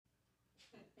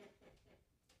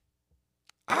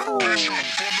Oh.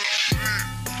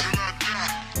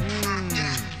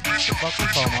 Fuck them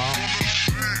for, mom.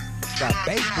 Got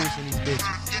bass boosts in these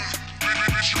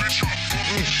bitches.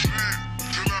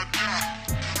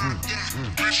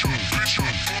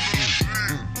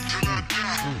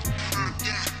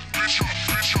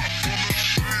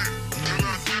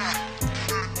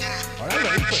 Oh, that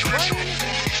look, he put right in it.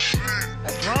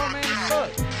 That's grown man as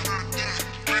fuck.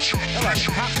 That's like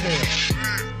a cocktail.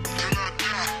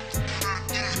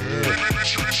 Yeah.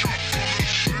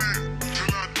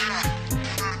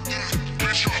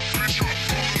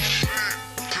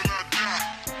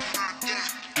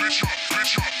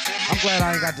 I'm glad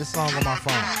I ain't got this song on my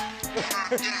phone.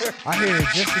 I hear it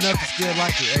just enough to still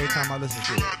like it every time I listen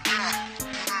to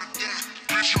it.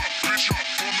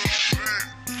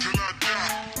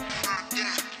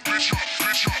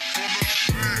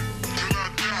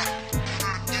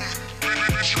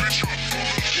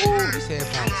 Ooh, this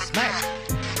headphone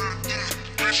smack.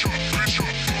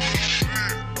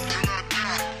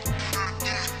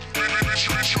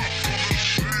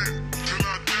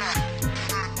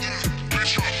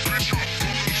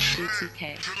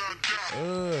 BTK.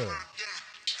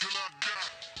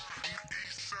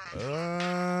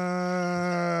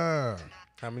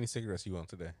 How many cigarettes you want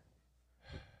today?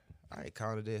 I ain't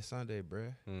counted it Sunday,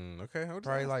 bruh. Okay.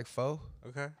 Probably like 4.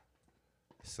 Okay.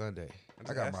 Sunday. I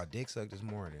just got asked. my dick sucked this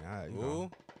morning. Ooh.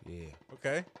 Yeah.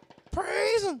 Okay.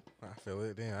 Praise him. I feel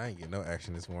it. Damn, I ain't getting no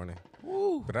action this morning.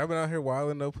 Woo. But I've been out here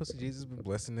wilding though. Pussy Jesus been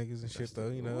blessing niggas and shit though.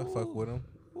 You know, I fuck with him.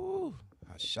 Woo.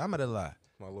 Hashamadallah.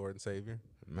 My Lord and Savior.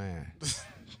 Man.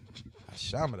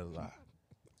 Hashamadallah.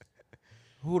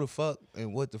 Who the fuck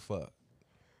and what the fuck?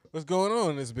 What's going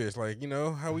on in this bitch? Like, you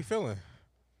know, how we feeling?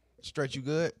 Stretch, you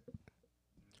good?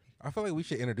 I feel like we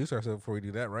should introduce ourselves before we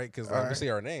do that, right? Because like, we say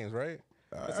our names, right?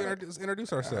 Let's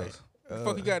introduce ourselves. What the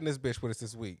fuck you got in this bitch with us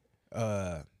this week?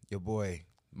 Your boy,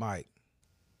 Mike.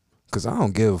 Because I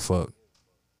don't give a fuck.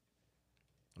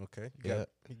 Okay. You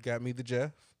got me, the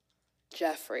Jeff.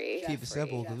 Jeffrey. Keep it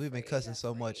simple because we've been cussing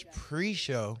so much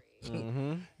pre-show.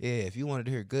 Mm-hmm. Yeah, if you wanted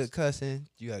to hear good cussing,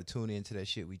 you got to tune into that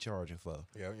shit we charging for.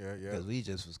 Yeah. Because we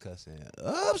just was cussing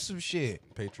up some shit.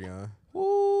 Patreon.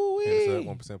 Woo-wee. Hit us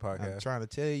up, 1% podcast. I'm trying to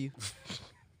tell you.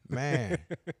 Man.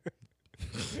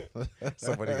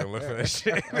 Somebody gonna look for that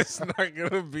shit. It's not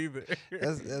gonna be there.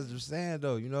 That's what I'm saying,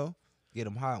 though, you know? Get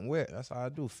them hot and wet. That's how I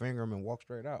do. Finger them and walk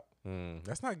straight out.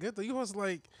 That's not good, though. You was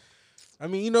like, I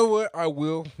mean, you know what? I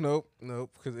will. Nope.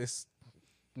 Because it's,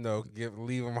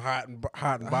 leave them hot and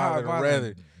bothered.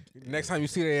 Rather, next time you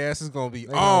see their ass, it's going to be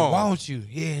They on. want you.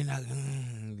 Yeah,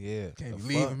 yeah. Can't The be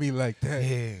leaving fuck? me like that.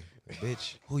 Yeah.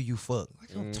 Bitch, who you fuck?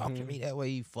 Like, don't talk to me that way.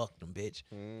 You fucked them, bitch.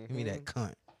 Give me that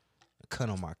cunt. A cunt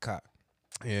on my cock.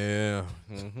 Yeah.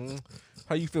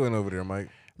 How you feeling over there, Mike?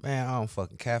 Man, I'm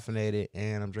fucking caffeinated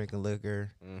and I'm drinking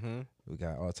liquor. Mm-hmm. We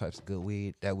got all types of good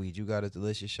weed. That weed you got is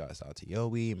delicious. Shouts out to your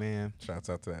weed, man. Shouts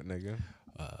out to that nigga.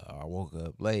 I woke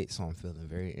up late, so I'm feeling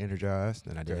very energized.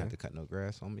 And I didn't Okay. have to cut no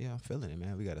grass. So I'm feeling it,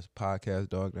 man. We got a podcast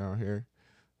dog down here.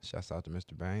 Shouts out to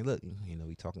Mr. Bang. Look, you know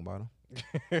we talking about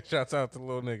him. Shouts out to the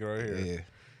little nigga right here.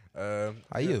 Yeah.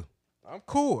 How you? I'm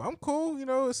cool. You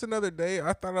know, it's another day.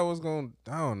 I thought I was going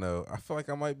to, I don't know. I feel like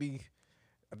I think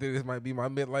this might be my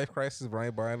midlife crisis, but I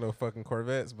ain't buying no fucking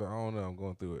Corvettes, but I don't know. I'm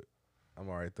going through it. I'm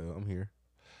all right, though. I'm here.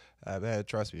 Man,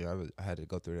 trust me, I had to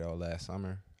go through that all last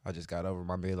summer. I just got over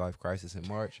my midlife crisis in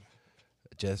March.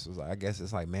 Just was like, I guess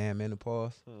it's like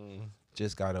menopause.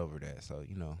 Just got over that. So,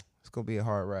 you know, it's going to be a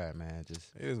hard ride, man. Just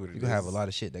It is what it is. you going to have a lot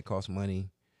of shit that costs money.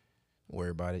 Don't worry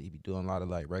about it. You be doing a lot of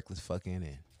like reckless fucking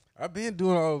and I've been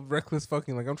doing all reckless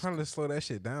fucking. Like, I'm trying to slow that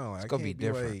shit down. Like, it's going to I be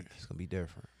can't different. like- It's going to be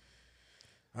different.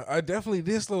 I definitely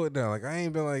did slow it down. Like, I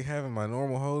ain't been like having my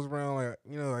normal hoes around. Like,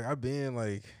 you know, like I've been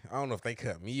like, I don't know if they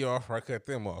cut me off or I cut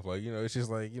them off. Like, you know, it's just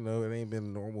like, you know, it ain't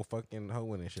been normal fucking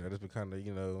hoeing and shit. I just been kind of,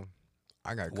 you know,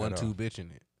 I got cut 1-2 off.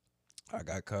 bitching it. I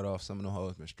got cut off. Some of the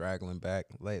hoes been straggling back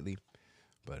lately.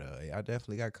 But yeah, I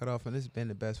definitely got cut off, and it's been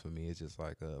the best for me. It's just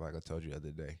like I told you the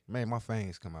other day. Man, my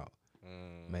fangs come out.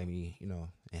 Made me, you know,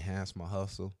 enhance my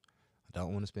hustle. I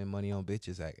don't want to spend money on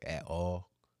bitches at all.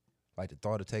 Like the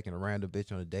thought of taking a random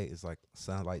bitch on a date is like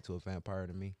sunlight to a vampire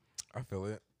to me. I feel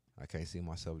it. I can't see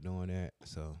myself doing that.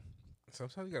 So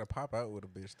Sometimes you gotta pop out with a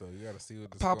bitch though. You gotta see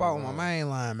what. pop out with my main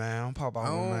line, man. I'm pop out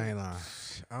with my main line.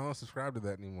 I don't subscribe to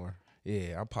that anymore.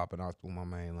 Yeah, I'm popping out with my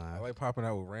main line. I like popping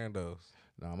out with randos.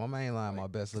 No, my main line, my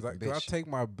best looking Cause I bitch. take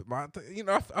my you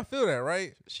know, I feel that,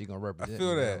 right? She gonna represent feel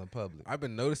me well that. in public. I've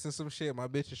been noticing some shit. My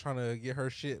bitch is trying to get her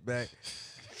shit back.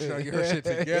 She's trying to get her shit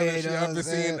together. You know Shit, what I've I'm been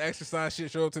seeing saying? exercise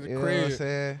shit show up to the You know what I'm crib.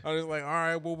 saying? I was like, all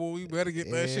right, well, we better get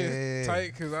that Yeah, shit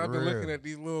tight because I've for been looking real. at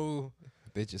these little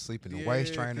Bitches sleeping in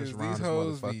waist trainers 'cause around these this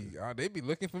hoes motherfucker. they be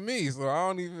looking for me, so I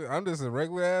don't even. I'm just a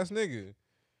regular ass nigga.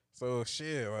 So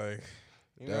shit, like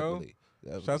you know.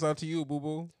 Definitely. Shouts out to you, boo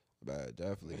boo. But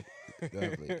definitely.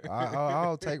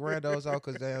 I'll take randos out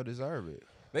because they don't deserve it.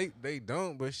 They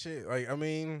don't, but shit. Like I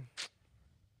mean,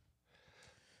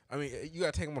 you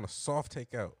gotta take them on a soft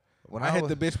takeout. When I hit was,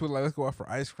 the bitch with like, let's go out for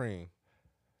ice cream.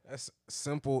 That's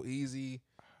simple, easy.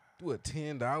 Do it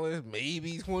 $10,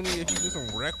 maybe 20 if you do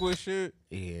some reckless shit.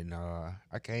 Yeah, nah,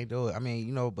 I can't do it. I mean,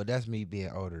 you know, but that's me being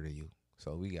older than you.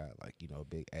 So we got like, you know,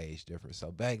 big age difference.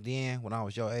 So back then, when I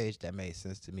was your age, that made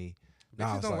sense to me. Now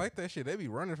Bitches it's don't like that shit. They be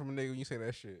running from a nigga when you say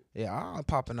that shit. yeah, I'm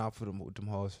popping out for them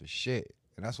hoes for shit.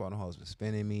 And that's why them hoes been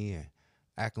spending me and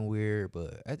acting weird.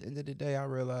 But at the end of the day, I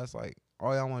realized like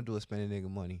all y'all want to do is spend a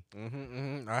nigga money.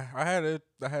 I had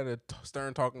a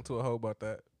stern talking to a hoe about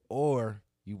that. Or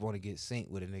you want to get synced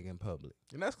with a nigga in public.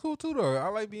 And that's cool too though. I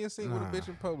like being seen with a Nah. bitch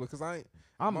in public because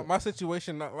I'm my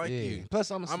situation not like yeah. you.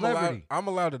 Plus, I'm a celebrity. I'm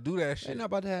allowed to do that They shit. not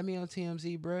about to have me on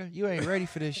TMZ, bruh. You ain't ready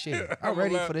for this shit. I'm I'm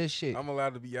ready allowed- for this shit. I'm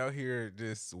allowed to be out here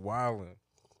just wilding.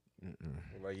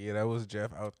 Like yeah, that was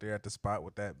Jeff out there at the spot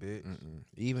with that bitch.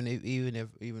 Even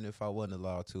if I wasn't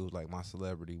allowed to, like my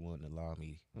celebrity wouldn't allow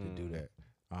me to do that.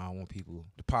 I don't want people,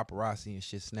 the paparazzi and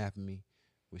shit, snapping me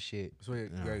with shit. So you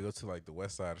gotta go to like the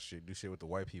west side of shit, do shit with the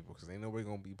white people, because ain't nobody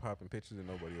gonna be popping pictures of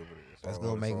nobody over there. That's all-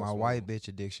 gonna make all my smooth. white bitch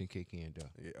addiction kick in, though.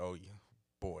 Yeah, oh yeah,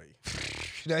 boy.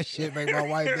 That shit make my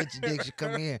white bitch addiction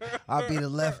come in. I'll be the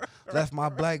left my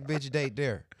black bitch date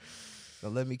there. So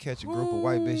let me catch a group of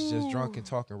white bitches just drunk and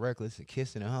talking reckless and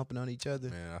kissing and humping on each other.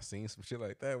 Man, I seen some shit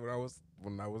like that when I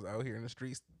was out here in the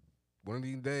streets. One of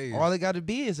these days. All it got to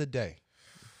be is a day.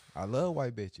 I love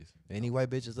white bitches. Any white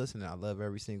bitches listening, I love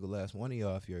every single last one of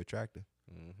y'all if you're attractive.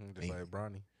 Just like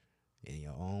Bronny. In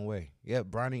your own way. Yep,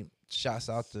 Bronny, shouts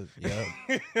out to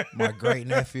my great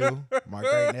nephew.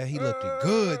 He looked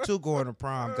good too going to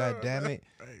prom, god damn it.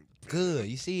 Good.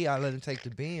 You see, I let him take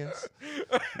the Benz.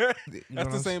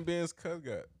 That's the same Benz Cuz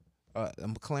got. A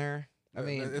McLaren. I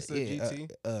mean, it's a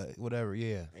GT. Whatever,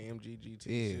 yeah. AMG GT.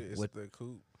 Yeah, Shit. It's the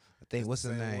coupe. I think It's what's the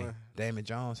his same name? one. Damon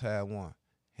Jones had one.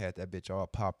 Had that bitch all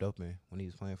popped open when he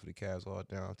was playing for the Cavs all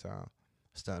downtown,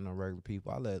 stunting on regular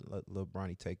people. I let Lil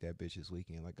Bronny take that bitch this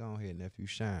weekend. Like, go ahead, nephew,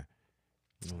 shine.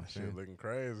 You know what I'm Shit saying? looking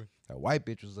crazy. That white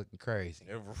bitch was looking crazy.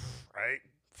 Right?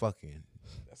 Fucking.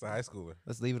 That's a high schooler.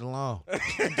 Let's leave it alone.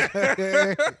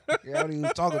 I don't even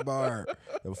talk about her.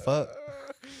 The fuck?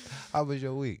 How was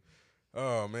your week?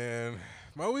 Oh man,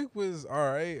 my week was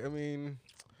all right. I mean,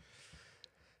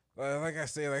 like I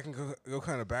said, I can go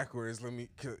kind of backwards. Let me,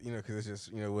 because it's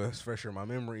just what's fresher in my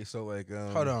memory. So like,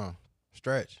 Hold on.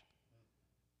 Stretch.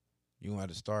 You want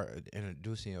to start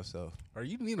introducing yourself. Or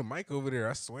you need a mic over there.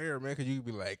 I swear, man, because you could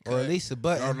be like, Or at least a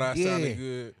button. y'all not sounding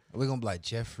good. We're going to be like,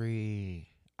 Jeffrey,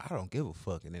 I don't give a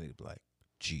fuck. And then it'd be like,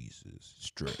 Jesus,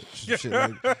 Stretch. Shit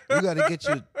like, you got to get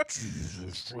your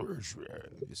Jesus, Stretch.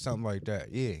 Something like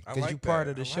that. Yeah. I Because like you part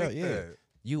that. of the I show. like Yeah. that.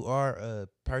 You are a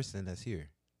person that's here.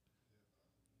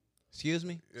 Excuse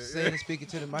me? Saying and speaking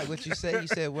to the mic. What you say? You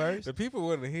said words? The people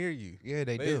want to hear you. Yeah,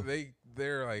 they do.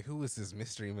 They're like, who is this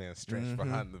mystery man Stretch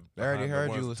behind the? They already behind the heard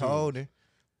ones you was too? holding.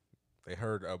 They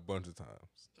heard a bunch of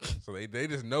times, so they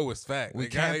just know it's fact. We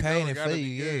They know campaigning it gotta for be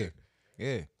you, good.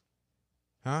 yeah.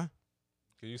 Huh?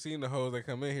 Cause you seen the hoes that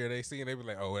come in here, they be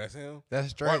like, oh, that's him. That's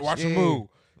Stretch. Watch yeah. him move.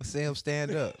 See him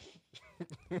stand up.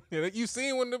 Yeah, you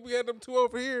seen when we had them two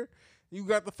over here? You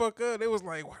got the fuck up. They was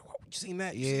like, what, you seen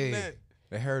that? You seen Yeah. that?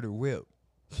 They heard her whip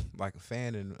like a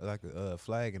fan and like a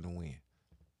flag in the wind.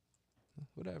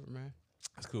 Whatever, man.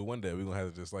 That's cool. One day we gonna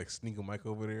have to just like sneak a mic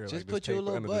over there. Just like, put tape your it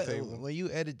little under the button. table. When you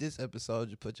edit this episode,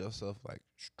 you put yourself like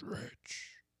Stretch.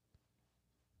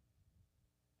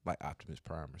 Like Optimus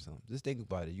Prime or something. Just think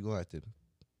about it. You're gonna have to.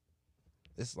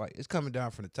 It's like it's coming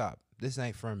down from the top. This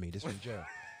ain't from me. This from Joe.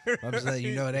 I'm just letting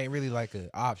you know it ain't really like an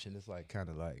option. It's like kind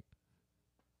of like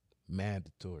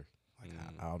mandatory. Like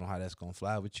I don't know how that's gonna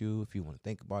fly with you if you want to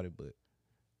think about it, but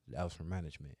that was from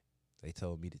management. They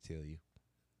told me to tell you.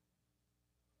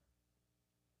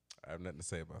 I have nothing to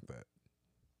say about that.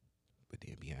 But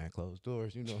then behind closed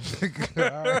doors, you know.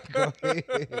 All right, go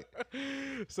ahead.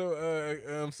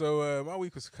 So my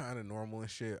week was kind of normal and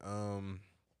shit.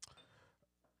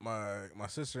 My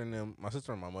sister and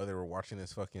my mother were watching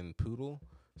this fucking poodle.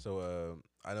 So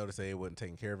I noticed they wasn't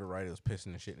taking care of it right. It was pissing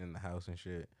and shitting in the house and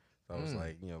shit. So I was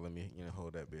like, let me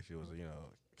hold that bitch. It was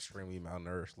extremely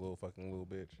malnourished little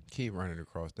bitch. Keep running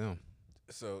across them.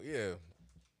 So yeah,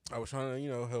 I was trying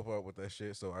to help out with that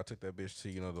shit. So I took that bitch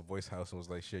to the Voice House and was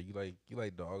like, shit, you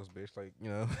like dogs, bitch? Like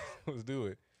let's do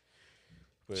it.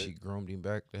 But She groomed him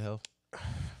back to health.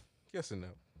 yes and no.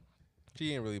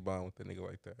 She ain't really bond with the nigga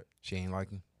like that. She ain't like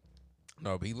him.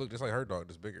 No, but he looked just like her dog,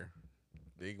 just bigger,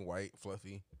 big, white,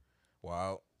 fluffy,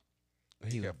 wild.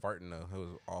 He kept farting though. It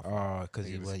was awful. Oh, because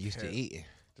he was used to eating.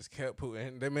 Just kept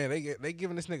putting. They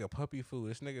giving this nigga puppy food.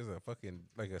 This nigga's a fucking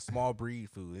like a small breed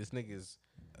food. This nigga's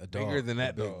A bigger dog, than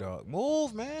that big dog.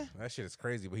 Move, man. That shit is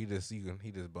crazy. But he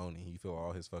just bony. He feel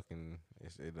all his fucking.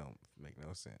 It don't make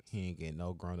no sense. He ain't getting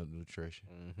no grown up nutrition.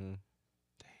 Mm-hmm.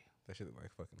 Damn. That shit look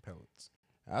like fucking pellets.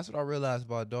 That's what I realized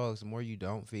about dogs. The more you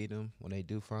don't feed them, when they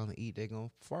do finally eat, they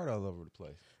gonna fart all over the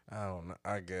place. I don't know.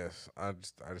 I guess I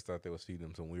just thought they was feeding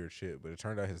him some weird shit, but it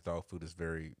turned out his dog food is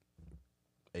very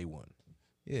A1.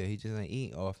 Yeah, he just ain't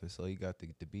eating often, so he got the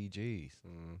BGs.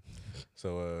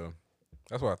 So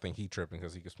that's why I think he tripping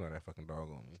because he can smell that fucking dog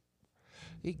on me.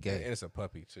 He gay. And it's a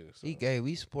puppy too. So. He gay.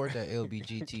 We support that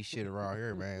LBGT shit around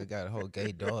here, man. We got a whole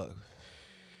gay dog.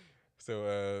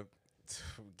 So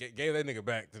gave that nigga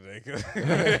back today because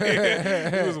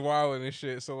he was wilding and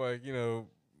shit. So like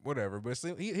whatever. But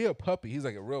he a puppy. He's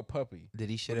like a real puppy. Did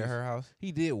he shit at her house?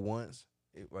 He did once.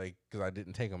 Because I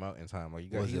didn't take him out in time.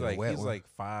 Like Was he's it a like wet he's one? like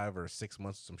 5 or 6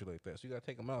 months or some shit like that. So you gotta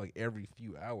take him out like every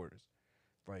few hours.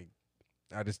 Like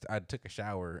I took a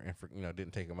shower and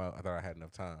didn't take him out. I thought I had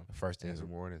enough time. First thing in the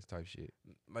mornings type shit.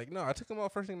 Like no, I took him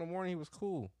out first thing in the morning. He was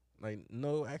cool. Like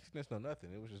no accidents, no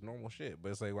nothing. It was just normal shit.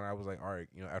 But it's like when I was like, all right,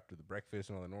 after the breakfast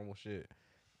and all the normal shit,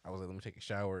 I was like, let me take a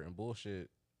shower and bullshit.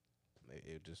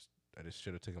 I just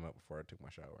should have took him out before I took my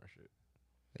shower and shit.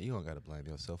 You don't gotta blame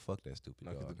yourself. Fuck that stupid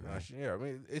dog, man. Yeah, I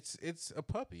mean it's a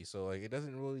puppy, so like it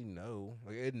doesn't really know.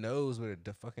 Like it knows, but it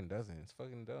fucking doesn't. It's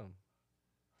fucking dumb.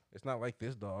 It's not like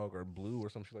this dog or Blue or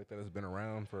some shit like that that's been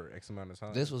around for X amount of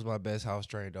time. This was my best house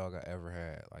trained dog I ever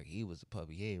had. Like he was a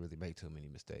puppy. He ain't really make too many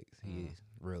mistakes. He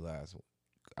realized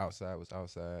outside was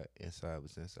outside, inside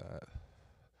was inside.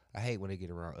 I hate when they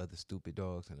get around other stupid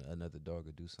dogs and another dog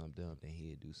would do something dumb, then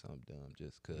he'd do something dumb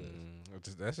just cause.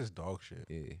 That's just dog shit.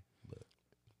 Yeah,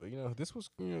 but this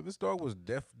was this dog was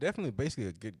definitely basically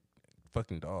a good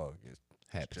fucking dog.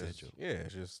 had potential.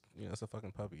 It's just it's a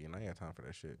fucking puppy, and I ain't got time for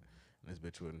that shit. And this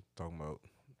bitch wasn't talking about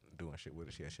doing shit with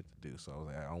it. She had shit to do, so I was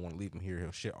like, I don't want to leave him here.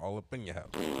 He'll shit all up in your house.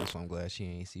 That's why I'm glad she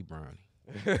ain't see Brownie.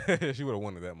 She would have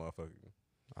wanted that motherfucker.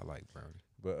 I like Brownie.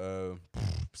 But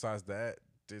besides that,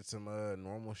 did some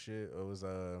normal shit. It was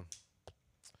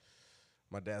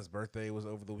my dad's birthday was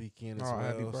over the weekend as well.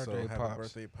 Happy birthday, so Pops. Happy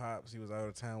birthday, Pops. He was out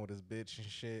of town with his bitch and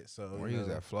shit. So Where he was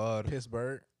at, Florida?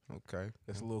 Pittsburgh. Okay.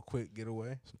 That's a little quick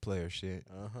getaway. Some player shit.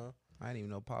 Uh-huh. I didn't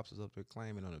even know Pops was up there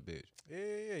claiming on a bitch.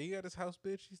 Yeah. He got his house,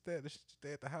 bitch. He stay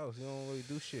at the house. He don't really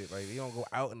do shit. Like, he don't go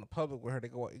out in the public with her.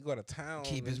 He go to town.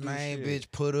 Keep his do main shit.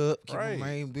 bitch put up. Keep Right. his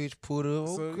main bitch put up.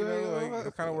 So, Okay.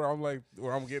 that's kind of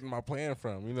where I'm getting my plan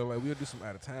from. Like, we'll do some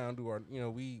out of town, do our,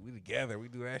 we together, we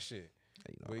do that shit.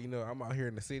 But, I'm out here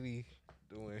in the city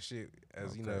doing shit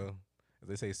as, as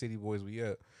they say, city boys, we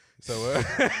up. So,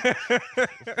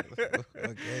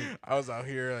 I was out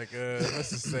here, like, let's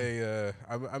just say,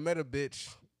 I met a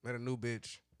new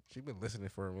bitch. She been listening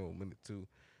for a little minute, too.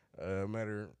 Met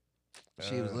her.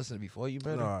 She was listening before you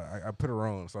met her? No, I put her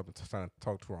on, so I've been trying to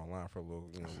talk to her online for a little,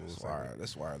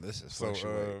 That's why this is so,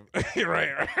 fluctuating.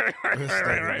 right.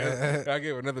 I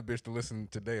gave another bitch to listen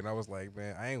today, and I was like,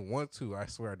 man, I ain't want to. I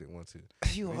swear I didn't want to.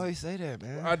 You always say that,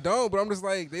 man. I don't, but I'm just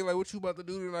like, they like, what you about to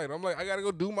do tonight? I'm like, I gotta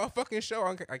go do my fucking show.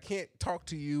 I can't talk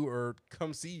to you or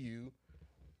come see you.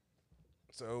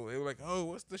 So they were like, oh,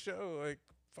 what's the show? Like,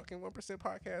 fucking 1%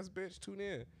 podcast, bitch. Tune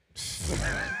in.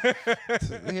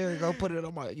 Here, go put it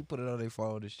on you put it on their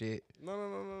phone and shit.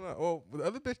 No. Well, the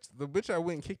other bitch, the bitch I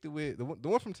went and kicked it with, the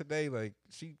one from today, like,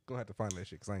 she gonna have to find that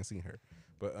shit because I ain't seen her.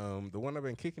 But the one I've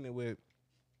been kicking it with,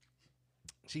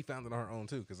 she found it on her own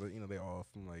too, because they all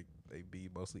from like they be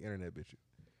mostly internet bitches.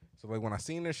 So like when I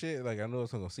seen her shit, like I knew I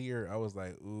was gonna see her. I was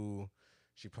like, ooh,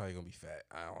 she probably gonna be fat.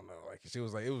 I don't know. Like she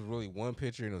was like, it was really one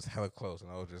picture and it was hella close,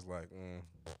 and I was just like,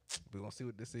 we gonna see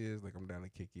what this is. Like I'm down to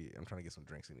kick it. I'm trying to get some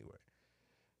drinks anyway.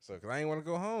 So cause I ain't want to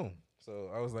go home. So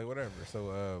I was like, whatever.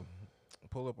 So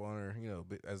pull up on her.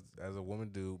 As a woman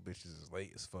do, bitches is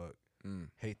late as fuck.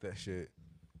 Hate that shit.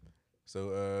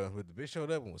 So but the bitch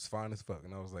showed up and was fine as fuck,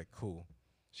 and I was like, cool.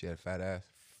 She had a fat ass.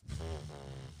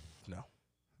 No,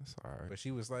 that's all right. But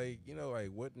she was like,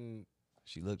 like wouldn't.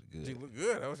 She looked good. She looked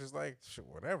good. I was just like, shit,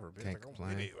 whatever, bitch. Can't like,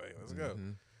 complain. I'm with it. Like, let's go.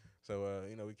 So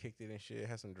we kicked it and shit.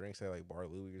 Had some drinks at like Bar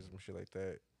Louie or some shit like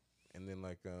that, and then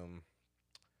like the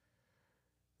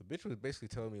bitch was basically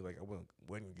telling me like I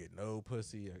wouldn't get no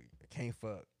pussy. I can't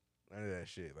fuck none of that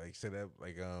shit. Like said that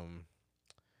like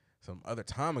some other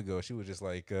time ago, she was just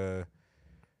like.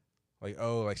 Like,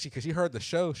 oh, like cause she heard the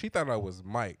show. She thought I was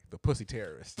Mike, the pussy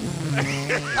terrorist. Get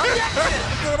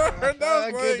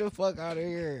the fuck out of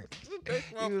here.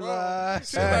 You lie. How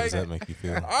does that make you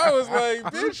feel? I was like,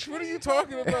 bitch, what are you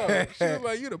talking about? She was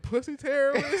like, you the pussy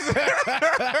terrorist?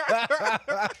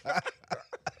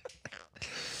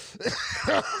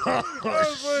 I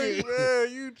was like,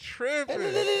 man, you tripping.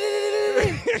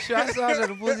 Shouts out to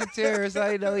the pussy terrorist.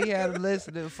 I didn't know he had him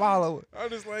listening, following. I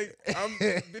was like,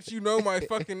 bitch, you know my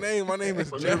fucking name. My name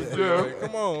is Jeff. Like,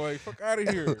 come on, like, fuck out of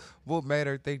here. What made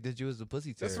her think that you was a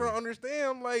pussy terrorist? That's what I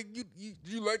understand. I'm like,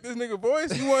 you like this nigga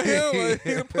voice? You want him? Like,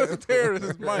 he the pussy terrorist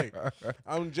is Mike.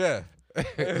 I'm Jeff.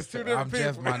 It's two different I'm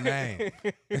people. Jeff, my name.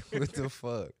 What the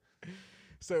fuck?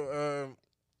 So,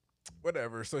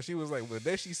 whatever. So she was like, well,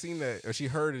 then she seen that, or she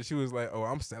heard it, she was like, oh,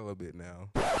 I'm celibate now.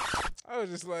 I was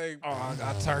just like, Oh,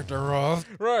 I turned her off.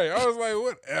 right. I was like,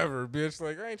 whatever, bitch.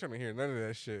 Like, I ain't trying to hear none of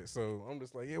that shit. So I'm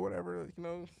just like, yeah, whatever. You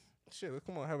know, shit,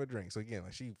 come on, have a drink. So again,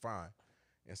 like, she fine.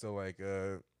 And so, like,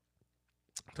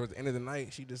 towards the end of the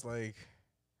night, she just, like,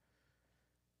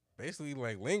 basically,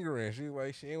 like, lingering. She,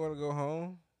 like, she ain't want to go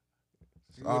home.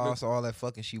 Oh, so all that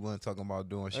fucking she wasn't talking about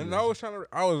doing. And I was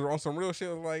on some real shit.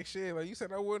 I was like, shit, like, you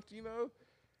said I would, you know,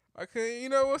 I couldn't, you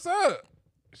know, what's up?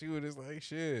 She was just like,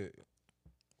 shit.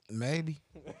 Maybe.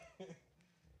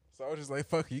 So I was just like,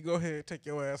 fuck you, go ahead, take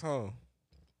your ass home.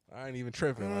 I ain't even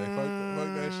tripping. Like,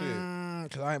 fuck that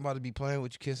shit. Cause I ain't about to be playing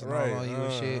with you, kissing Right. all on you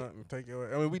and shit. Take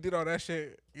your, I mean, we did all that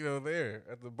shit, you know, there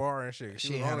at the bar and shit. She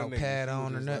was ain't had on no a nigga. pad She was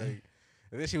on or just nothing. like-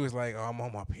 and then she was like, oh, I'm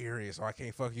on my period, so I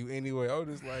can't fuck you anyway. I was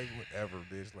just like, whatever,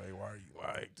 bitch. Like, why are you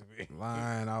lying to me?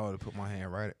 Lying, I would have put my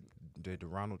hand right did the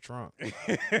Ronald Trump.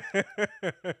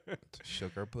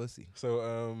 Shook her pussy.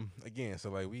 So again, so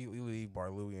like we leave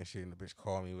Bar Louie and shit, and the bitch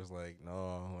called me, was like,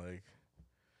 no, like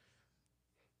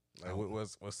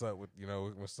what's up with, you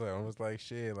know, what's up? I was like,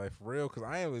 shit, like for real, cause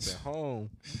I ain't really been home,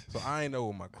 so I ain't know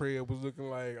what my crib was looking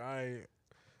like.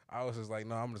 I was just like,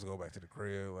 no, I'm just go back to the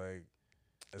crib, like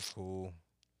it's cool.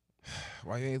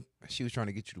 Why you ain't? She was trying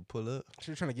to get you to pull up. She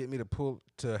was trying to get me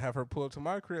to have her pull up to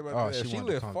my crib. Oh, She she wanted to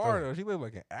lived come far through. though. She lived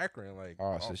like in Akron, like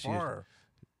Oh, so she far.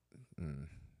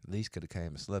 At least could have came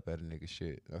and slept at a nigga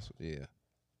shit. That's what, yeah.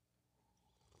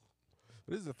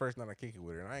 But this is the first night I kick it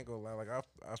with her, and I ain't gonna lie, like I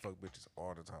fuck bitches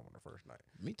all the time on the first night.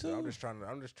 Me So too. I'm just trying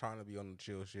to be on the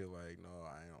chill shit. Like, no,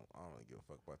 I don't really give a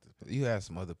fuck about this. Pussy. You had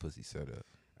some other pussy set up.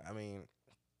 I mean,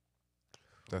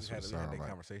 That's we what it had sound that like.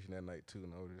 conversation that night too,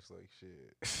 and I was just like,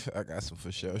 shit. I got some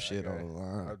for sure shit on the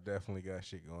line. I definitely got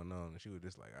shit going on, and she was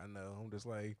just like, I know. I'm just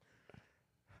like,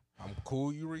 I'm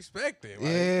cool. You respect it. Like,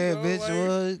 Yeah, you know, bitch. like-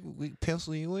 Well, we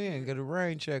pencil you in. Get a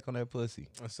rain check on that pussy.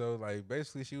 And so, like,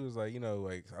 basically, she was like, you know,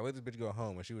 like, I let this bitch go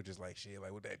home, and she was just like, shit,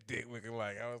 like, what that dick looking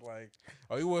like? I was like,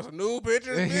 oh, you want some new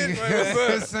pictures, bitch? Like,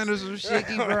 what's up? Send her some shit.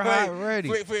 Keep her hot and ready.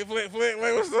 Flick. Like,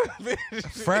 what's up, bitch?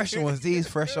 Fresh ones. These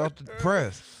fresh off the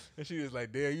press. And she was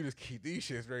like, damn, you just keep these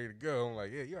shits ready to go. I'm like,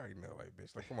 yeah, you already know, like,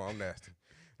 bitch. Like, come on, I'm nasty.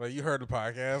 Like, you heard the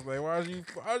podcast. Like, why was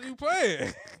you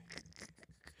playing?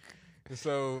 And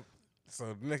so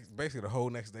basically the whole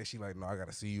next day, she like, no, I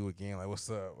gotta see you again. Like, what's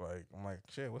up? Like, I'm like,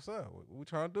 shit, what's up? What we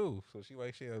trying to do? So she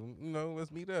like, shit, you know,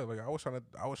 let's meet up. Like, I was trying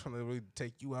to really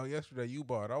take you out yesterday. You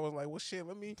bought. I was like, well, shit,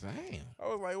 let me. Damn. I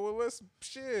was like, well, let's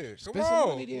shit. Come Spend some on,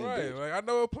 money then, right? bitch. Like, I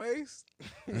know a place.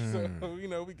 So you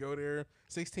know, we go there.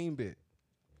 16-bit,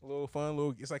 a little fun,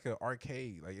 little. It's like an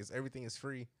arcade. Like, everything is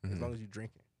free as long as you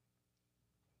drink it.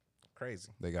 Crazy.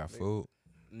 They got food.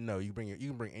 No, you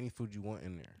can bring any food you want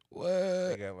in there. What?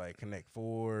 They got like Connect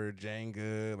 4,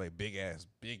 Jenga, like big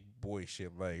boy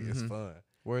shit. Like it's fun.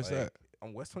 Where's Like, that?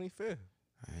 On West 25th.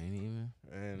 I ain't even.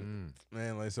 And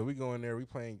man, like so we go in there, we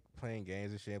playing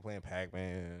games and shit, playing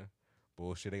Pac-Man,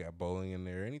 bullshit. They got bowling in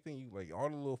there. Anything you like, all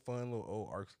the little fun little old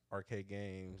arcade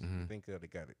games you think of, they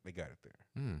got it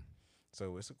there.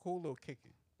 So it's a cool little kick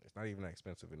it. It's not even that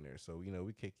expensive in there. So, you know,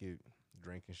 we kick it,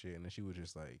 drink and shit, and then she was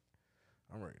just like,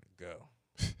 I'm ready to go.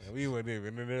 And we went in,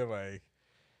 and then they're like,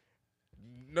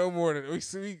 no more than, we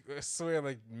swear,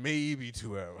 like, maybe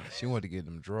 2 hours. She wanted to get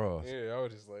them draws. Yeah, I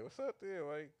was just like, what's up there?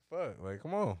 Like, fuck. Like,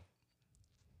 come on.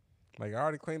 Like, I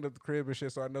already cleaned up the crib and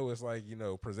shit, so I know it's, like, you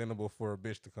know, presentable for a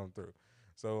bitch to come through.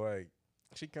 So, like,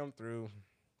 she come through,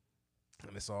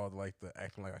 and it's all, like, the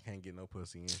acting like I can't get no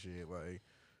pussy and shit. Like,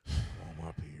 on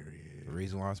my period. The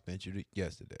reason why I spent you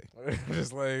yesterday.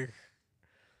 Just like,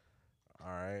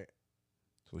 all right.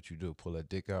 So what you do? Pull that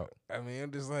dick out? I mean,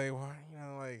 I'm just like, why, you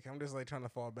know, like, I'm just like trying to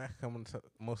fall back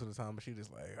most of the time, but she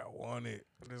just like, I want it.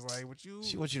 I'm just like, what you?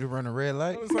 She wants you to run a red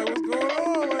light? I was like, what's going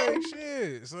on? Like,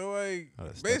 shit. So, like, Oh,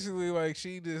 that's basically, like,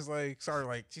 she just, like, started,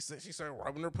 like, she started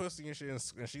rubbing her pussy and shit,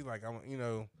 and she, like, I'm, you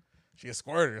know, she a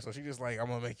squirter, so she just like, I'm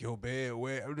gonna make your bed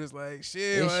wet. I'm just like, shit.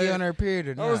 Is like, she on her period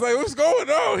or not? I was like, what's going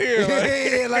on here?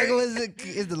 Yeah, like,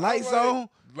 is the lights on?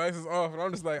 Lights is off, and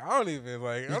I'm just like, I don't even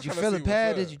like. Did I'm you trying to feel see a what's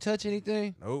pad? up. Did you touch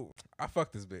anything? Nope. I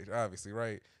fucked this bitch, obviously,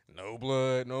 right? No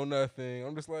blood, no nothing.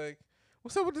 I'm just like,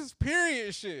 what's up with this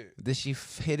period shit? Did she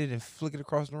hit it and flick it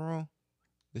across the room?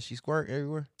 Did she squirt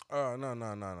everywhere? Oh no.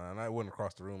 And I went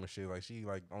across the room and shit. Like she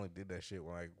like only did that shit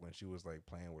when she was like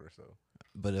playing with herself.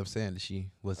 But I'm saying that she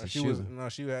was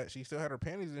She still had her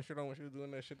panties and shit on when she was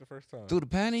doing that shit the first time. through the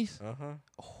panties.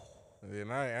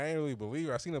 And I ain't really believe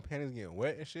it. I seen the panties getting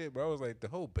wet and shit, but I was like, the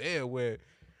whole bed wet.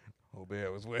 Whole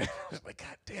bed was wet. I was like,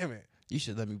 God damn it. You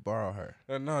should let me borrow her.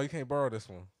 No, you can't borrow this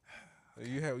one.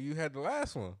 You had the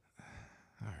last one.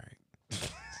 All right.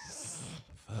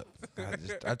 Fuck.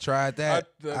 I tried that.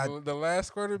 The last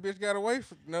squirter bitch got away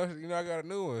from. No, I got a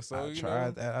new one. So I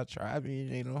tried that. I tried.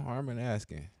 Ain't no harm in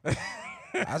asking.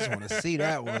 I just want to see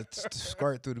that one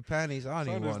squirt through the panties. I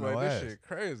don't even want no ass. This shit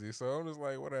crazy. So I'm just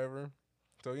like, whatever.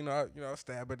 So I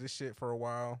stab at this shit for a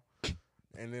while,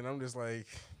 and then I'm just like,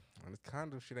 this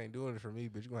condom shit ain't doing it for me,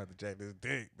 bitch. You gonna have to jack this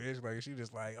dick, bitch. Like she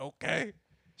just like, okay.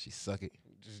 She suck it.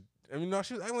 No,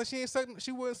 she was acting like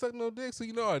she wasn't sucking no dick. So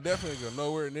I definitely go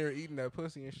nowhere near eating that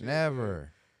pussy and shit.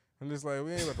 Never. I'm just like,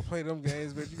 we ain't about to play them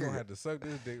games, bitch. You gonna have to suck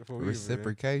this dick before we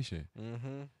reciprocation.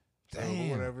 Mm-hmm. Damn.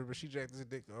 So, whatever, but she jacked this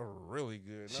dick really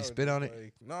good. She spit on it?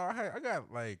 Like, no, I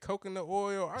got like coconut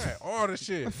oil. I got all the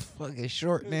shit. Fucking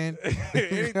short, man.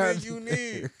 Anything you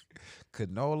need.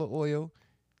 Canola oil.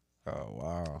 Oh,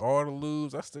 wow. All the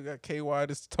lubes. I still got KY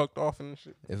just tucked off and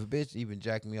shit. If a bitch even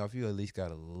jack me off, you at least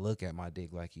gotta look at my dick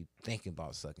like you thinking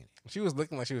about sucking it. She was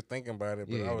looking like she was thinking about it,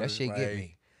 but Yeah, I was that just shit like, get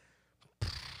me.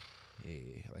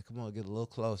 Yeah, like come on, get a little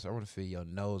closer. I want to feel your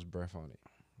nose breath on it.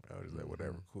 I was just like,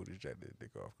 whatever, cool, just jack that dick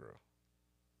off, girl.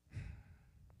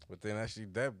 But then actually,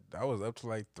 I was up to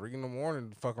like 3 in the morning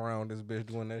to fuck around with this bitch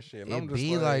doing that shit. And It I'm just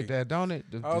be like that, don't it?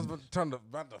 I was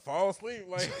about to fall asleep,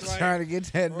 like trying to get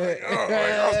that nut.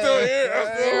 I'm still here.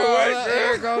 I'm still awake,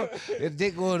 There you girl. go. Your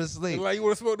dick going to sleep. Like, you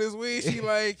want to smoke this weed? She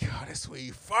like, oh, this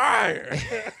weed fire.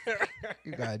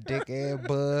 You got dick and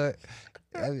bud.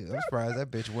 I'm surprised that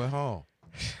bitch went home.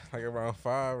 Like around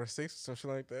 5 or 6 or some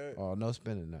shit like that. Oh, no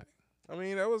spending night. I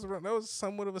mean, that was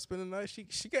somewhat of a spending night.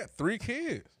 She got 3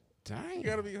 kids. Dang. You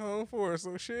gotta be home for her,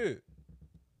 so shit.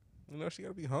 She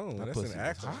gotta be home. That That's pussy an was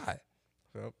action. hot.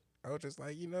 So I was just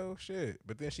like, shit.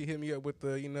 But then she hit me up with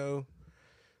the,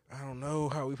 I don't know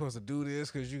how we supposed to do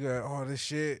this because you got all this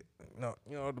shit. The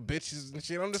bitches and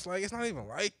shit. I'm just like, it's not even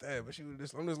like that. But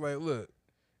I'm just like, look,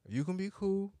 if you can be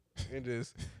cool and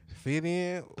just fit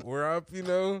in where I,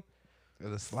 The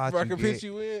slot if I you can get. pitch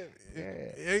you in,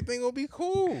 Yeah. everything gonna be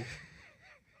cool.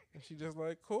 And she just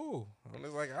like, cool. I'm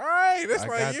just like, all right, that's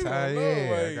like you.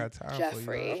 I got time Jeffrey.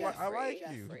 for you. I like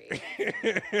Jeffrey. you.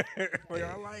 Like,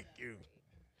 I like you.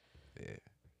 Yeah.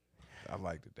 I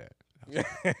liked it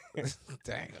that.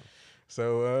 Damn.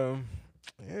 So,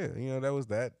 that was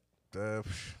that.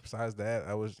 Besides that,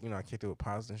 I was, I kicked it with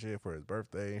Pops and shit for his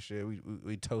birthday and shit.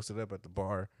 We toasted up at the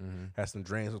bar, had some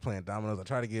drinks, was playing dominoes. I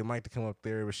tried to get Mike to come up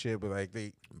there with shit, but like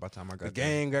by the time I got the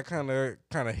game got kind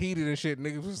of heated and shit.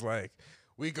 Niggas was like,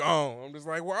 we gone. I'm just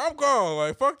like, well, I'm gone.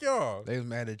 Like, fuck y'all. They was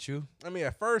mad at you? I mean,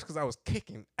 at first, because I was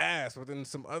kicking ass, but then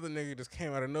some other nigga just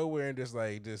came out of nowhere and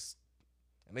and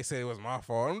they said it was my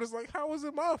fault. I'm just like, how was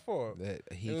it my fault? It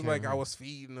was like I was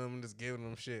feeding them and just giving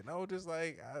them shit. And I was just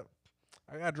like,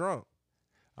 I got drunk.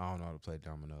 I don't know how to play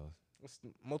dominoes. It's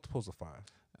multiples of 5.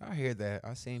 I hear that.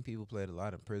 I seen people play it a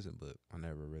lot in prison, but I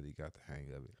never really got the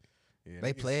hang of it. Yeah,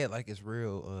 they play it like it's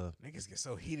real. Niggas get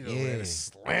so heated over there,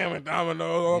 slamming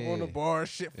dominoes up on the bar,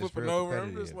 shit flipping over.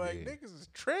 I'm just like, niggas is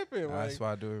tripping. That's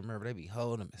why I do remember they be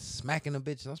holding them and smacking them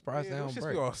bitches. I'm surprised they don't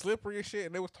break. Be all slippery and shit.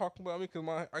 And they was talking about me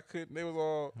because I couldn't. They was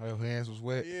all. Your hands was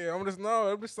wet. Yeah, I'm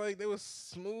just like they was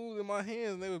smooth in my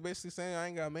hands. And they was basically saying I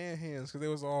ain't got man hands because they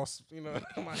was all,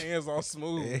 my hands all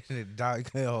smooth. You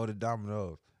can't hold the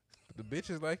dominoes. The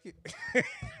bitches like it.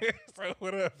 So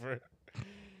whatever.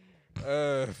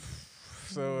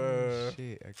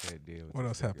 Shit, I can't deal with what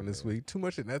else happened this week? Too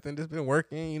much of nothing. Just been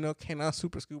working, Canine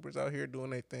Super Scoopers out here doing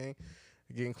their thing.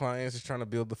 Getting clients, just trying to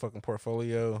build the fucking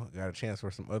portfolio. Got a chance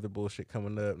for some other bullshit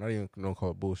coming up. Not even, don't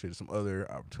call it bullshit. Some other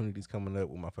opportunities coming up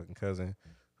with my fucking cousin.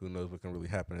 Who knows what can really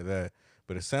happen to that.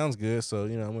 But it sounds good, so,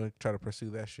 I'm going to try to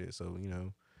pursue that shit. So,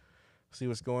 see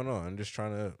what's going on. I'm just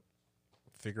trying to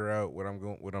figure out what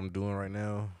I'm doing right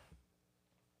now.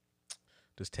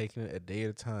 Just taking it a day at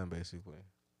a time, basically.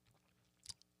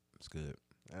 It's good.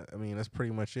 I mean, that's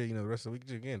pretty much it. The rest of the week,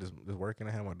 again, just working.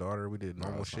 I had my daughter. We did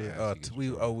normal shit.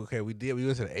 We went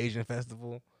to the Asian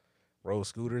festival. rode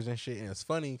scooters and shit. And it's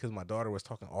funny because my daughter was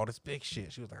talking all this big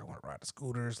shit. She was like, I want to ride the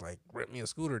scooters. Like, rent me a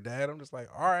scooter, Dad. I'm just like,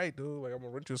 all right, dude. Like, I'm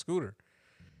going to rent you a scooter.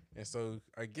 And so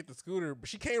I get the scooter, but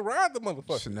she can't ride the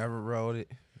motherfucker. She never rode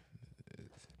it.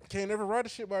 Can't never ride the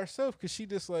shit by herself because she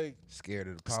just like Scared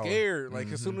of the power. scared.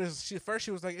 Like as soon as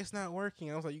she was like, it's not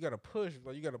working. I was like, you gotta push.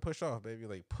 Like you gotta push off, baby.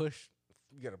 Like push.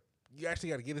 You actually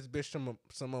gotta get this bitch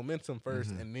some momentum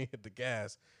 1st and then hit the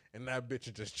gas. And that bitch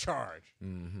would just charge.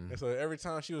 And so every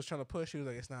time she was trying to push, she was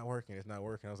like, it's not working. It's not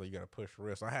working. I was like, you gotta push for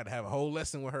real. So I had to have a whole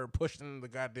lesson with her pushing the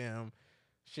goddamn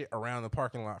shit around the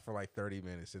parking lot for like 30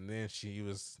 minutes. And then she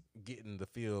was getting the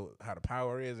feel how the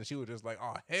power is. And she was just like,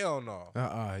 oh, hell no.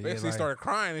 Basically like, started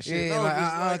crying and shit. Yeah, no,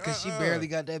 like, because she barely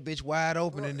got that bitch wide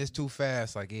open and it's too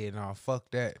fast. Like, yeah, nah, fuck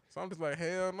that. So I'm just like,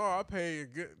 hell no, I pay a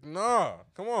good, nah,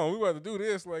 come on, we about to do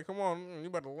this. Like, come on, you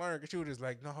about to learn. Because she was just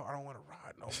like, no, I don't want to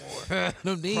ride no more.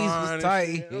 Them knees Crying was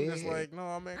tight. I'm just like,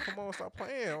 no, man, come on, stop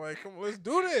playing. Like, come on, let's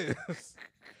do this.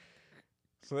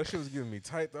 So that shit was getting me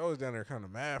tight. I was down there kind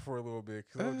of mad for a little bit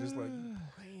because I was just like, you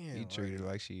playing. You treated her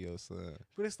like she your son.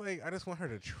 But it's like, I just want her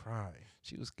to try.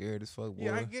 She was scared as fuck, boy.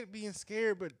 Yeah, I get being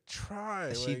scared, but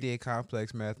try. She like, did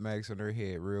complex mathematics in her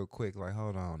head real quick. Like,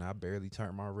 hold on, I barely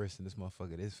turned my wrist in this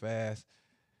motherfucker this fast.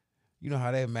 You know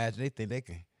how they imagine? They think they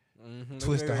can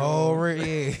twist the whole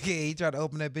wrist. Yeah, you try to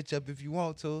open that bitch up if you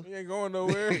want to. You ain't going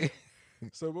nowhere.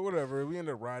 So, but whatever. We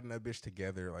ended up riding that bitch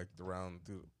together, like around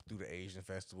through the Asian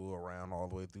festival, around all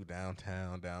the way through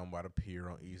downtown, down by the pier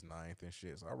on East 9th and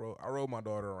shit. So I rode my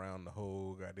daughter around the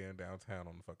whole goddamn downtown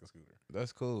on the fucking scooter.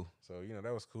 That's cool. So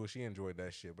that was cool. She enjoyed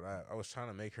that shit. But I was trying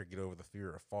to make her get over the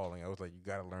fear of falling. I was like, you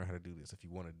gotta learn how to do this if you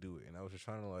want to do it. And I was just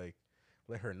trying to like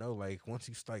let her know, like once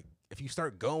you start, if you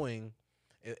start going,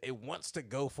 it wants to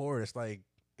go forward. It's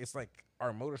like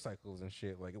our motorcycles and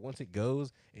shit. Like once it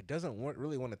goes, it doesn't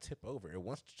really want to tip over. It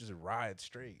wants to just ride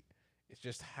straight. It's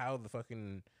just how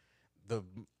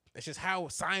it's just how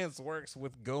science works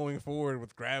with going forward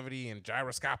with gravity and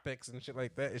gyroscopics and shit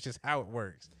like that. It's just how it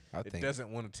works. It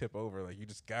doesn't want to tip over. Like you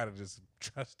just gotta just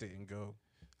trust it and go.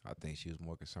 I think she was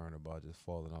more concerned about just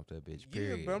falling off that bitch.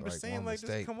 Period. Yeah, but I'm just saying, like,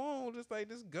 mistake. just come on, just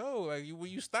go. Like, when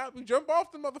you stop, you jump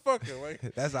off the motherfucker.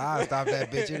 Like, that's how I stop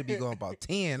that bitch. It'll be going about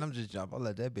 10. I'm just jump. I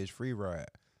let that bitch free ride.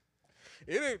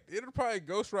 It'll probably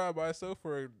ghost ride by itself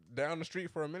for down the street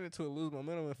for a minute till it lose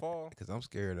momentum and fall. Because I'm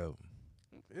scared of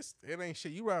them. It ain't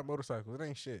shit. You ride motorcycles, it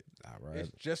ain't shit. I ride. It's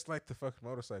just like the fucking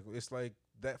motorcycle. It's like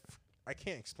that. I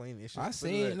can't explain it. It's just I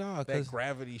seen that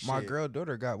gravity shit. My girl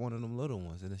daughter got one of them little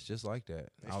ones, and it's just like that.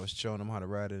 I was showing them how to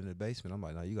ride it in the basement. I'm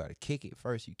like, no, you got to kick it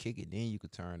first. You kick it, then you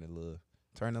could turn the little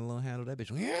handle. That bitch.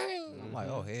 I'm like,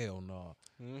 oh hell no.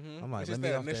 I'm like, it's just let me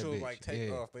that off initial that bitch. like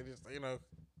take off. They just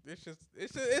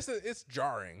it's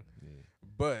jarring,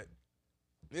 but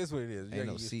it's what it is. Ain't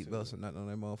no seatbelts or nothing on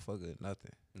that motherfucker.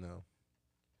 Nothing. No,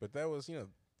 but that was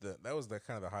that was the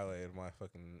kind of the highlight of my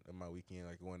weekend,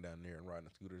 like going down there and riding the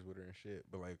scooters with her and shit.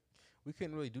 But like we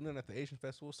couldn't really do nothing at the Asian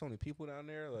festival. So many people down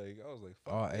there. Like I was like,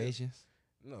 fuck all this. Asians.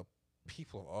 No,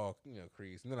 people of all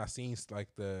creeds. And then I seen like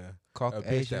a Caucasians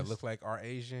bitch that looked like our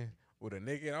Asian with a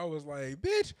nigga, and I was like,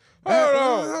 bitch, hold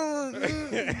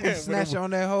on. Snatch on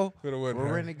that hoe. We're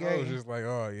renegade. I was just like,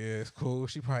 oh yeah, it's cool.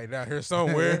 She probably down here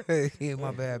somewhere. Yeah,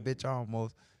 my bad, bitch.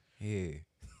 Almost. Yeah.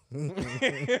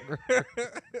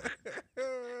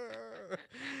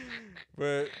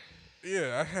 But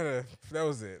yeah, that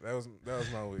was it. That was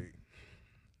my week.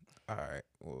 All right.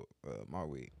 Well, my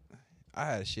week. I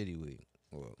had a shitty week.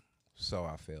 Well, so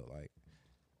I felt like.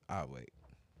 I'll wait.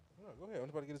 No, go ahead. I'm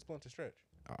about to get this blunt to stretch.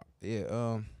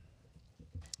 Yeah.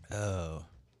 Well,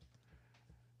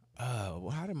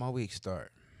 how did my week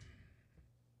start?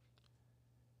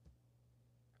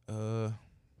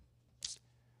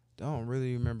 Don't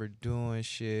really remember doing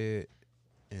shit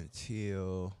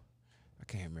until I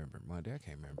can't remember Monday. I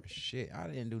can't remember shit. I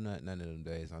didn't do none of them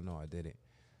days. I know I did it,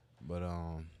 but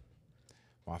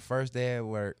my first day at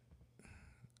work,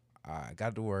 I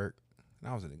got to work and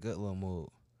I was in a good little mood.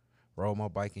 Rode my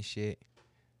bike and shit.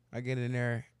 I get in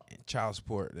there and child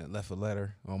support that left a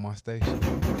letter on my station.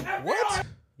 What?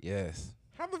 Yes.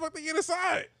 How the fuck they get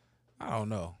inside? I don't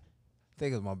know. I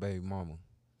think it was my baby mama.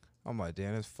 I'm like,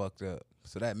 damn, that's fucked up.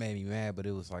 So that made me mad, but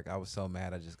it was like I was so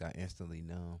mad I just got instantly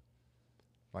numb.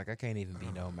 Like I can't even be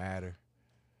no madder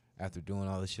after doing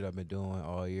all the shit I've been doing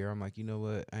all year. I'm like, you know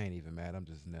what? I ain't even mad. I'm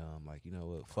just numb. Like, you know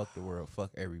what? Fuck the world.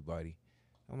 Fuck everybody.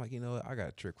 I'm like, you know what? I got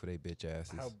a trick for they bitch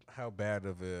asses. How bad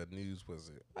of a news was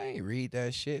it? I ain't read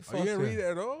that shit. Oh, you didn't read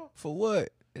that at all? For what?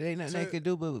 It ain't nothing they could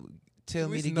do but tell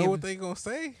me to know what they gonna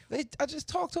say. I just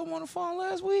talked to them on the phone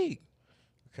last week.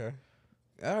 Okay.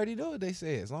 I already know what they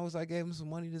said. As long as I gave them some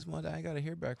money this month, I ain't got to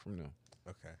hear back from them.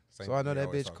 Okay. So I know we that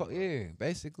always bitch. talk about. Yeah,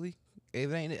 basically,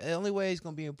 it ain't the only way it's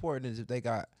gonna be important is if they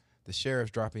got the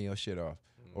sheriff's dropping your shit off,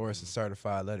 or it's a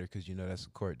certified letter because you know that's a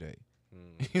court date.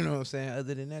 You know what I'm saying?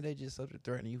 Other than that, they just up to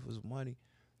threatening you for some money.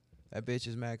 That bitch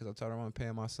is mad because I told her I'm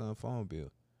paying my son's phone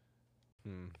bill.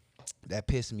 That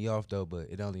pissed me off though, but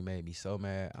it only made me so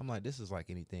mad. I'm like, this is like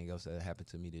anything else that happened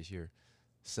to me this year,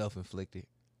 self-inflicted.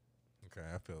 Okay,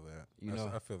 I feel that. You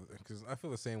know, I feel because I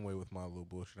feel the same way with my little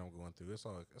bullshit I'm going through. It's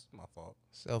my fault.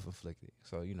 self-inflicted.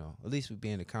 So you know, at least we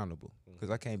being accountable. Because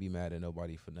I can't be mad at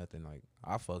nobody for nothing. Like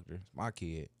I fucked her, it's my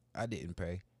kid. I didn't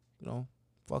pay. You know,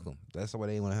 fuck them. That's the way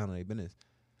they want to handle their business.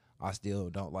 I still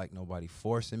don't like nobody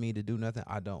forcing me to do nothing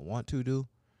I don't want to do,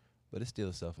 but it's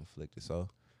still self-inflicted. So,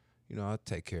 you know, I'll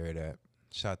take care of that.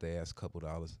 Shot their ass $2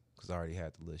 because I already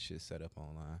had the little shit set up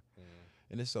online.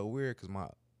 And it's so weird because my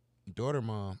daughter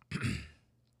mom,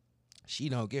 she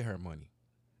don't get her money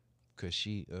because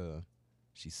she's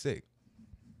sick.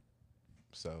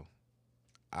 So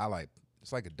I like,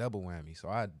 it's like a double whammy. So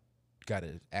I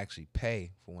gotta actually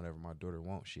pay for whenever my daughter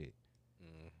wants shit,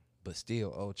 but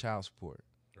still owe child support.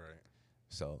 Right.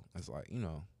 So it's like, you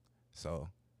know, so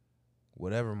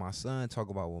whatever my son talk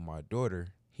about with my daughter,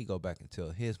 he go back and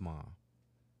tell his mom.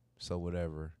 So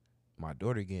whatever my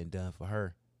daughter getting done for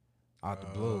her out the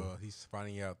blue. He's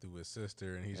finding out through his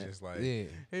sister, and he's just like, yeah.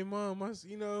 "Hey, mom,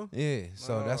 Yeah,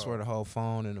 so that's where the whole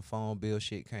phone and the phone bill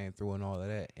shit came through and all of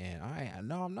that. And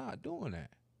I'm not doing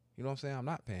that. You know what I'm saying? I'm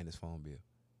not paying this phone bill.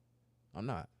 I'm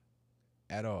not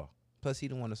at all. Plus, he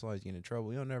the one that's always getting in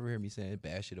trouble. You'll never hear me saying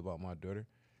bad shit about my daughter.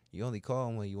 You only call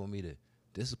him when you want me to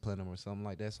discipline him or something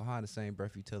like that. So how in the same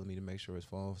breath you telling me to make sure his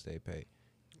phone stay paid?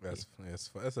 That's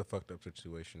a fucked up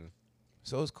situation.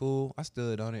 So it's cool. I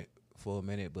stood on it for a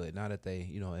minute, but now that they,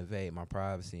 you know, invade my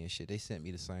privacy and shit, they sent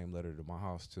me the same letter to my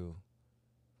house too.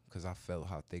 Cause I felt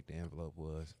how thick the envelope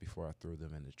was before I threw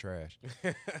them in the trash.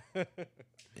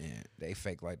 And they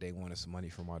fake like they wanted some money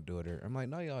from my daughter. I'm like,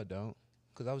 no, y'all don't.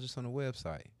 Cause I was just on the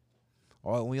website.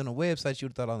 Or when you're on the website, you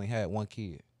thought I only had one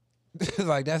kid.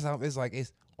 Like that's how it's like.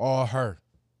 It's all her.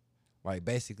 Like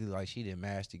basically, like she didn't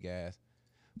mash the gas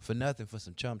for nothing for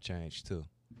some chump change too.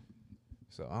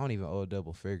 So I don't even owe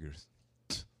double figures.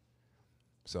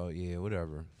 So yeah,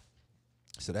 whatever.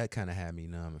 So that kind of had me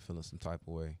numb and feeling some type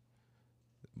of way.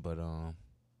 But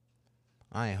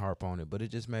I ain't harp on it. But it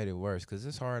just made it worse because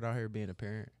it's hard out here being a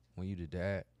parent when you the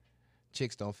dad.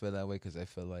 Chicks don't feel that way because they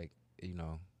feel like, you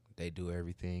know, they do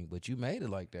everything. But you made it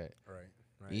like that. Right.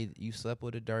 You slept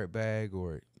with a dirt bag,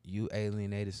 or you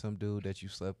alienated some dude that you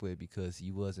slept with because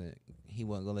he wasn't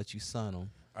gonna let you son him.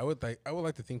 I would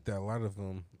like to think that a lot of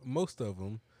them, most of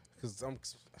them, because I'm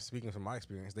speaking from my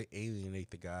experience, they alienate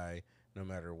the guy no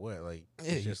matter what. Like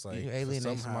it's just like you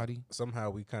alienate somebody. Somehow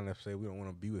we kind of say we don't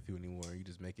want to be with you anymore. You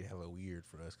just make it hella weird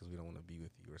for us because we don't want to be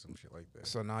with you or some shit like that.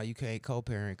 So now you can't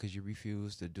co-parent because you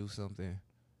refuse to do something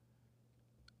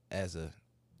as a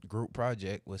group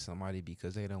project with somebody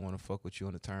because they don't want to fuck with you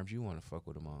on the terms you want to fuck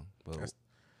with them on. But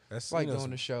that's like doing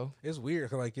the show. It's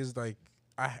weird. Like it's like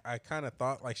I kind of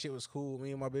thought like shit was cool with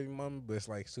me and my baby mama, but it's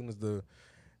like as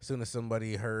soon as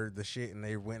somebody heard the shit and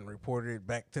they went and reported it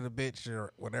back to the bitch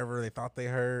or whatever they thought they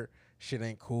heard, shit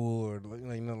ain't cool or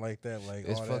nothing like that. Like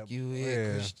It's all fuck that, you,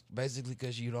 yeah. basically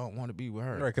because you don't want to be with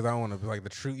her. Right, because I don't want to be like the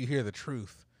truth. You hear the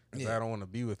truth. Yeah. I don't want to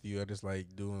be with you. I just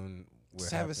like doing.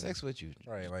 Just having sex with you.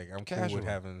 Right, like I'm Casual. cool with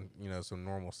having some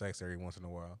normal sex every once in a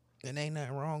while. And ain't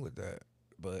nothing wrong with that.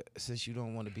 But since you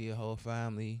don't want to be a whole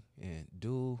family and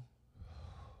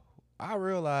I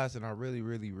realize, and I really,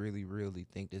 really, really, really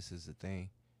think this is the thing,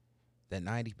 that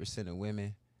 90% of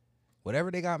women,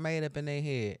 whatever they got made up in their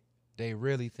head, they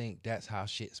really think that's how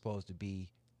shit's supposed to be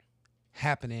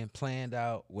happening, planned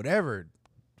out, whatever,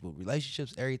 with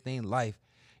relationships, everything, life.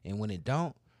 And when it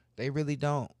don't, they really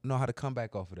don't know how to come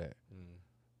back off of that.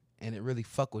 And it really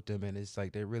fuck with them, and it's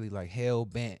like they're really like hell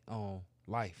bent on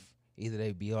life. Either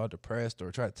they be all depressed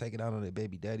or try to take it out on their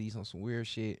baby daddies on some weird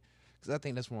shit. Because I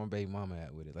think that's where my baby mama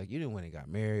at with it. Like, you didn't when they got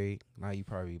married. Now you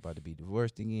probably about to be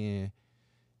divorced again.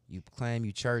 You claim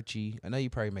you churchy. I know you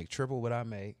probably make triple what I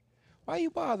make. Why you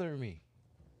bothering me?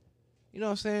 You know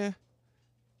what I'm saying?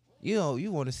 You know,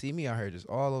 you want to see me out here just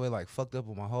all the way like fucked up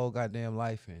with my whole goddamn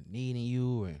life and needing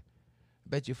you. And I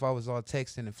bet you if I was all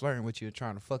texting and flirting with you and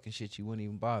trying to fucking shit, you wouldn't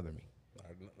even bother me.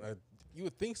 You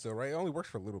would think so, right? It only works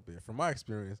for a little bit. From my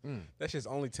experience, that's just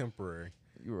only temporary.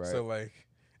 You're right. So, like,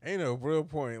 ain't no real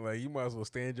point. Like, you might as well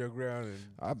stand your ground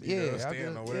and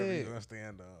stand on whatever you're going to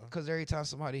stand on. Because every time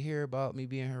somebody hear about me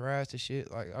being harassed and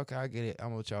shit, like, okay, I get it.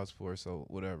 I'm on child support, so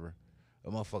whatever. A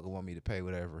motherfucker want me to pay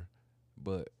whatever.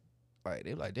 But, like,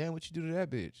 they like, damn, what you do to that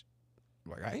bitch?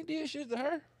 Like, I ain't did shit to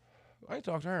her. I ain't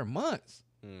talked to her in months.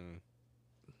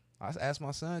 I asked my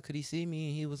son, could he see me?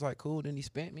 And he was like, cool. Then he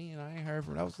spent me, and I ain't heard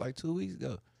from him. That was like 2 weeks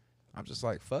ago. I'm just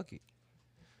like, fuck it.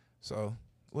 So,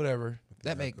 whatever.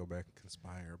 That make go back and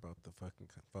conspire about the fucking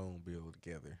phone bill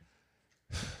together.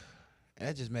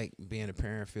 that just make being a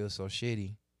parent feel so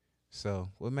shitty. So,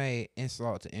 what made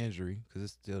insult to injury, because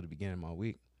it's still the beginning of my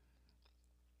week.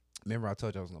 Remember I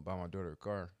told you I was going to buy my daughter a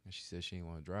car, and she said she didn't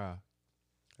want to drive.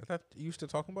 I thought you used to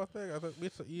talking about that. I thought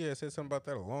you had said something about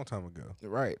that a long time ago.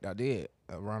 Right, I did.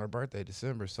 Around her birthday,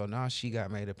 December. So now she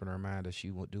got made up in her mind that she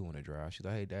do want to drive. She's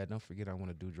like, hey, Dad, don't forget I want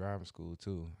to do driving school,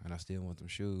 too. And I still want them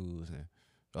shoes. And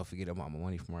don't forget I want my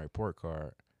money for my report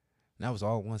card. And that was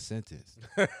all one sentence.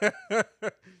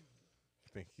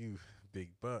 Thank you, big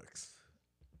bucks.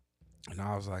 And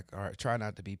I was like, all right, try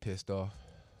not to be pissed off.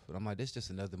 But I'm like, this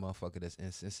just another motherfucker that's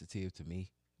insensitive to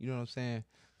me. You know what I'm saying?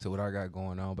 To what I got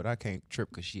going on. But I can't trip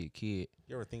because she a kid.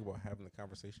 You ever think about having a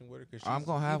conversation with her? Cause I'm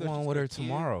going to have one with her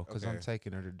tomorrow because okay. I'm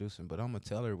taking her to do some. But I'm going to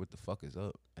tell her what the fuck is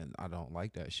up. And I don't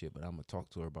like that shit, but I'm going to talk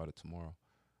to her about it tomorrow.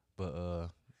 But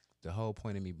the whole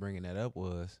point of me bringing that up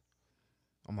was,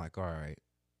 I'm like, all right,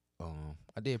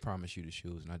 I did promise you the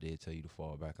shoes, and I did tell you to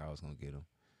fall back. I was going to get them.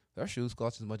 Her shoes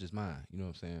cost as much as mine. You know what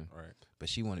I'm saying? Right. But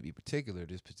she wanted to be particular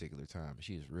this particular time.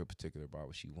 She is real particular about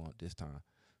what she want this time.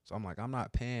 So I'm like, I'm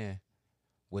not paying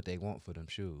what they want for them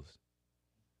shoes.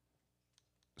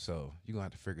 So you're going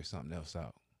to have to figure something else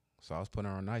out. So I was putting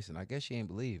her on nice, and I guess she ain't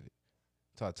believe it.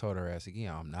 So I told her ass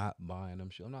again, I'm not buying them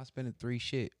shoes. I'm not spending 3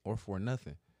 shit or for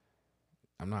nothing.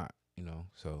 I'm not, you know.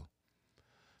 So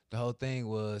the whole thing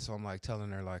was, so I'm like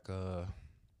telling her like, what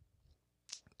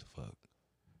the fuck?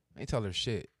 I ain't tell her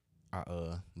shit. I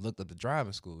looked up the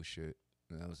driving school shit,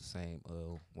 and that was the same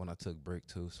when I took brick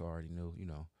too, so I already knew, you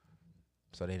know.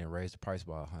 So they didn't raise the price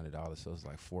by $100, so it's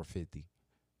like $450,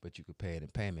 but you could pay it in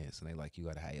payments, and they like, you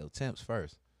gotta have your temps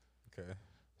first. Okay.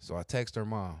 So I text her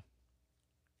mom,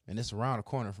 and it's around the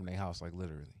corner from their house, like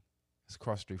literally. It's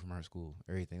across the street from her school,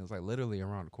 everything. It was like literally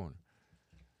around the corner.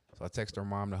 So I text her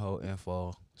mom the whole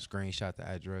info, screenshot the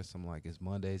address. I'm like, it's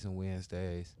Mondays and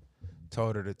Wednesdays.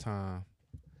 Told her the time.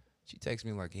 She texts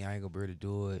me like, yeah, I ain't gonna be able to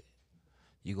do it.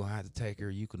 You gonna have to take her.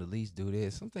 You can at least do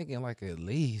this. I'm thinking like at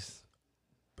least.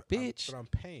 Bitch. But I'm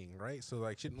paying, right? So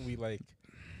like, shouldn't we like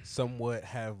somewhat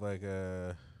have like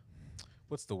a,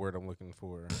 what's the word I'm looking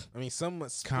for? I mean,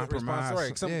 somewhat compromise.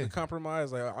 Right? Some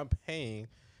compromise. Like I'm paying.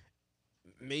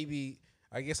 Maybe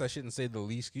I guess I shouldn't say the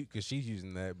least because she's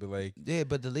using that, but like yeah,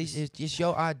 but the least it's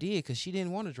your idea because she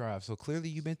didn't want to drive. So clearly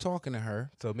you've been talking to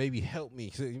her. So maybe help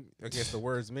me. So I guess the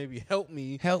words maybe help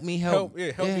me. Help me help.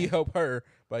 Help me help her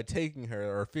by taking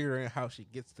her or figuring out how she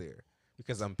gets there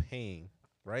because I'm paying.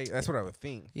 Right? That's what I would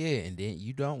think. Yeah, and then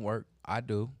you don't work. I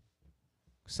do.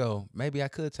 So maybe I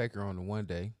could take her on the one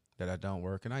day that I don't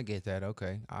work, and I get that.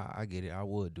 Okay, I get it. I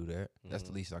would do that. That's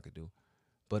the least I could do.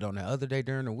 But on the other day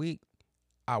during the week,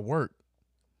 I work.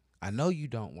 I know you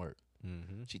don't work.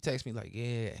 Mm-hmm. She texts me like,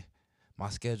 yeah, my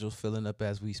schedule's filling up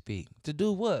as we speak. To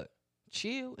do what?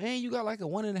 Chill. And you got like a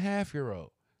 1.5-year-old.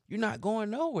 You're not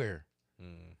going nowhere.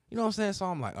 You know what I'm saying? So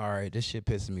I'm like, all right, this shit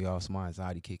pissing me off. So my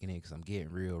anxiety kicking in because I'm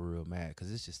getting real mad because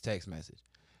it's just text message.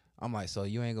 I'm like, so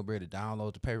you ain't going to be able to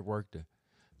download the paperwork to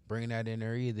bring that in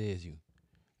there either, is you?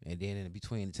 And then in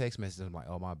between the text messages, I'm like,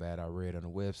 oh, my bad. I read on the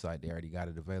website. They already got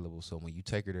it available. So when you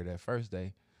take her there that first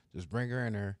day, just bring her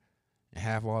in there and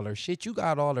have all her shit. You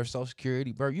got all her Social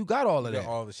Security, bro. You got all of that.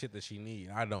 All the shit that she need.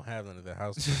 I don't have none of the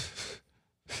house.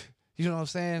 You know what I'm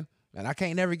saying? And I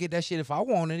can't never get that shit if I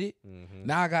wanted it. Mm-hmm.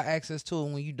 Now I got access to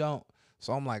it when you don't.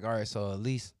 So I'm like, all right, so at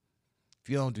least if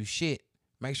you don't do shit,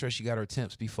 make sure she got her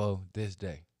temps before this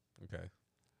day. Okay.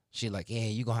 She like, yeah,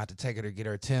 you going to have to take her to get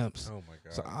her temps. Oh, my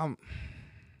God. So I'm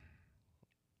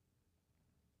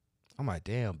like,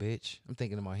 damn, bitch. I'm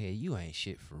thinking in my head, you ain't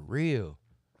shit for real.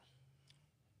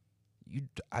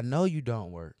 I know you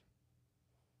don't work.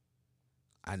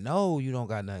 I know you don't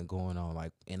got nothing going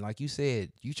on. And like you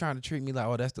said, you trying to treat me like,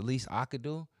 oh, that's the least I could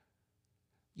do.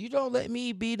 You don't let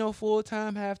me be no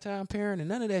full-time, half-time parent and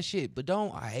none of that shit. But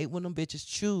I hate when them bitches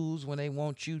choose when they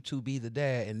want you to be the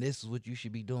dad and this is what you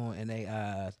should be doing.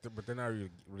 And but they're not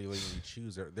really letting you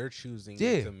choose. They're choosing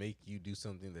to make you do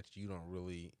something that you don't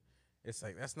really. It's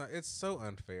like, it's so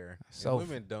unfair. So and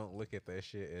women don't look at that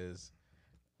shit as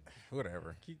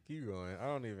whatever. Keep going. I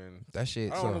don't even. That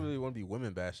shit. I don't really want to be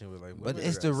women bashing with like. But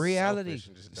it's the reality.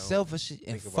 Selfish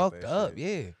and fucked up. Shit.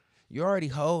 Yeah. You already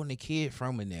holding the kid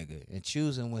from a nigga and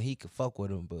choosing when he could fuck with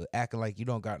him, but acting like you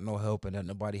don't got no help and that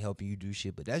nobody helping you do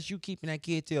shit. But that's you keeping that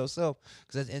kid to yourself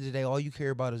because at the end of the day, all you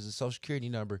care about is the Social Security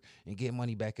number and get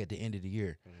money back at the end of the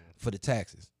year for the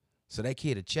taxes. So that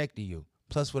kid a check to you,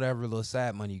 plus whatever little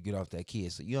side money you get off that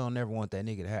kid. So you don't never want that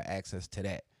nigga to have access to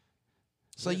that.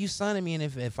 So you sonning me, and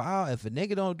if a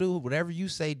nigga don't do whatever you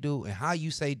say do and how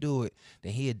you say do it,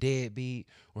 then he a deadbeat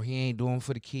or he ain't doing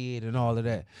for the kid and all of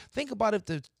that. Think about if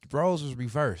the roles was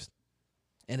reversed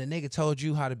and a nigga told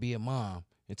you how to be a mom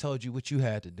and told you what you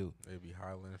had to do. They be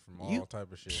hollering from all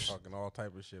type of shit, talking all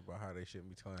type of shit about how they shouldn't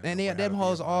be telling. And them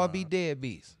hoes all be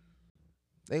deadbeats.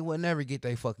 They would never get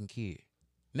their fucking kid.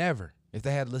 Never. If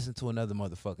they had to listen to another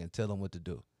motherfucker and tell them what to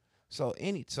do. So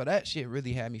that shit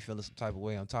really had me feeling some type of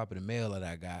way on top of the mail that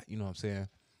I got. You know what I'm saying?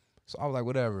 So I was like,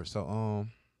 whatever. So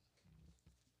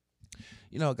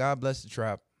God bless the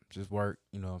trap. Just work.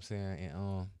 You know what I'm saying?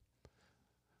 And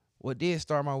what did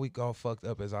start my week all fucked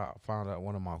up is I found out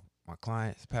one of my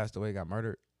clients passed away, got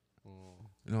murdered.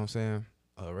 You know what I'm saying?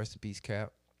 Rest in peace,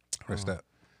 Cap. Rest up.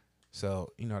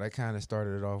 So that kind of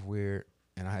started it off weird.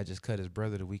 And I had just cut his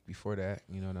brother the week before that.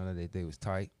 None of that they was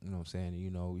tight. You know what I'm saying?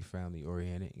 And, we family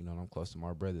oriented. And I'm close to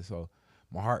my brother. So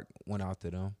my heart went out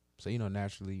to them. So,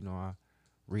 naturally, I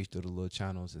reached through the little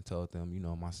channels and told them,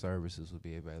 my services would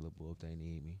be available if they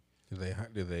need me.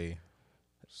 Did they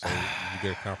say you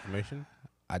get a confirmation?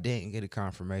 I didn't get a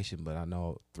confirmation, but I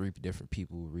know 3 different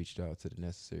people reached out to the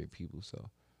necessary people. So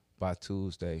by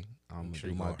Tuesday, I'm going to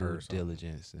do my due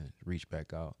diligence and reach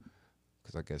back out.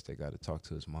 Because I guess they got to talk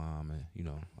to his mom. And,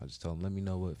 I just told him, let me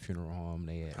know what funeral home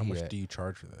they at. How much do you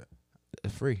charge for that?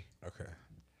 It's free. Okay.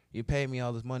 You paid me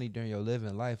all this money during your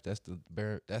living life. That's the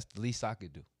least I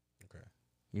could do. Okay.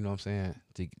 You know what I'm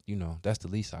saying? That's the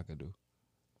least I could do.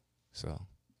 So,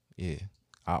 yeah,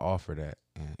 I offer that.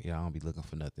 And, I don't be looking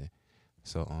for nothing.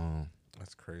 So,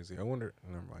 that's crazy. I wonder,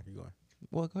 never mind, keep going.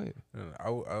 Well, go ahead. I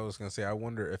was going to say, I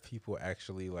wonder if people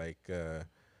actually,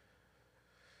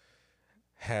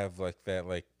 have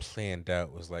that planned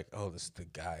out, was like, oh, this is the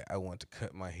guy I want to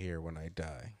cut my hair when I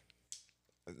die.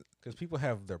 Because people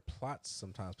have their plots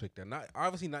sometimes picked out.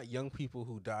 Obviously not young people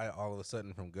who die all of a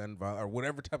sudden from gun violence or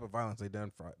whatever type of violence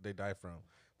they die from.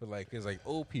 But there's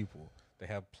old people that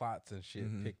have plots and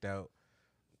shit picked out.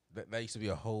 That used to be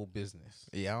a whole business.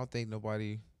 Yeah, I don't think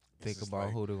nobody think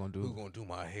about who they're gonna do. Who gonna do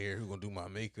my hair? Who gonna do my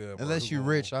makeup? Unless you're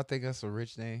rich, I think that's a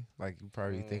rich name. You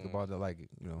probably think about it,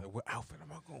 what outfit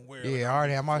am I gonna wear? Yeah, I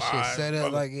already have my shit set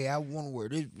up. I want to wear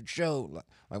this for show.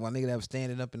 Like my nigga that was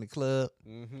standing up in the club.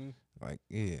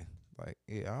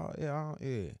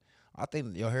 I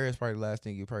think your hair is probably the last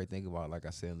thing you probably think about. Like I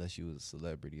said, unless you was a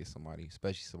celebrity or somebody,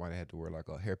 especially somebody that had to wear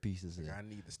hair pieces and I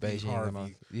need the Steve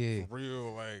Harvey. Yeah, for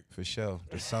real, for sure.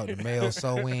 The male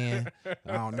sew in.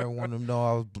 I don't never want them to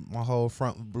know my whole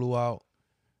front blew out.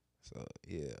 So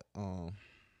yeah,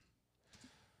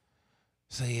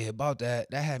 about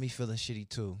that had me feeling shitty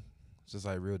too. Just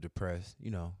real depressed.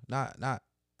 Not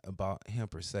about him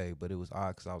per se, but it was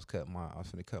odd because I was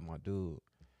finna cut my dude.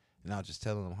 And I was just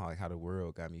telling them how the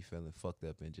world got me feeling fucked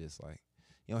up and just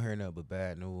you don't hear nothing but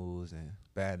bad news and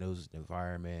bad news in the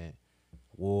environment,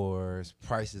 wars,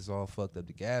 prices all fucked up.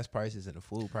 The gas prices and the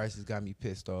food prices got me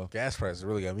pissed off. Gas prices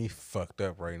really got me fucked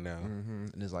up right now.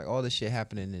 And it's all this shit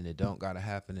happening and it don't gotta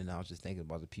happen. And I was just thinking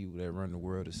about the people that run the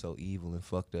world are so evil and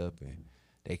fucked up and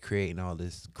they creating all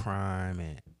this crime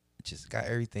and it just got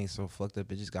everything so fucked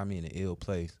up. It just got me in an ill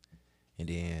place. And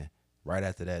then right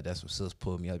after that, that's when Sis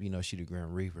pulled me up. She the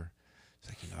Grim Reaper.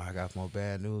 It's I got more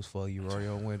bad news for you. Roll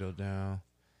your window down.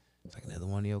 It's another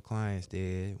one of your clients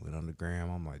dead. Went on the gram.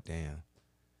 I'm like, damn.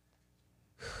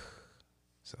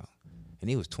 So, and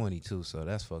he was 22, so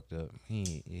that's fucked up.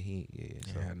 He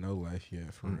had no life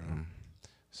yet, for real.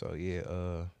 So, yeah,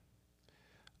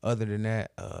 other than that,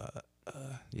 I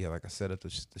set up the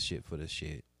shit for the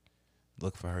shit.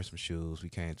 Look for her some shoes. We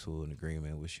came to an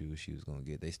agreement with shoes she was going to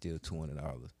get. They still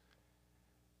 $200.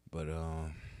 But,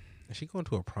 is she going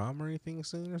to a prom or anything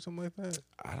soon or something like that?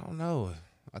 I don't know.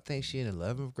 I think she in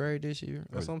 11th grade this year.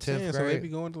 That's what I'm 10th saying. grade. So they be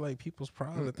going to people's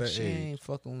prom at that she age. She ain't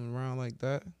fucking around like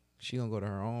that. She gonna go to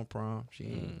her own prom. She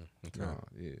ain't. Okay. No,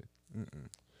 yeah.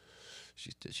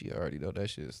 She already know that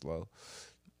shit is slow.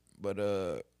 But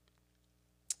other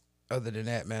than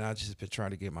that, man, I just been trying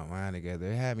to get my mind together.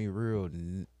 It had me real.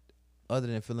 Other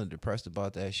than feeling depressed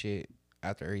about that shit,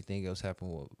 after everything else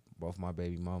happened with both my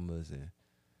baby mamas, and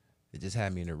it just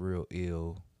had me in a real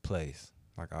ill place.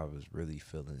 I was really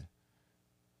feeling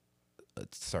a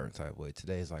certain type of way.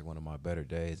 Today is one of my better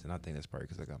days, and I think that's probably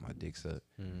because I got my dick sucked.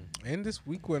 And this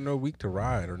week wasn't no week to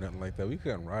ride or nothing like that. We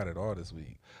couldn't ride at all this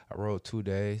week. I rode 2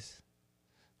 days.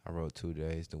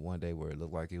 The one day where it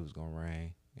looked like it was gonna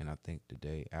rain, and I think the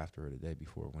day after or the day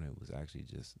before when it was actually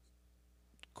just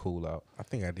cool out. I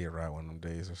think I did ride one of them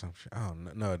days or some shit. I don't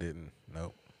know. No, I didn't.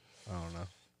 Nope. I don't know.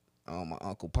 My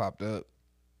uncle popped up.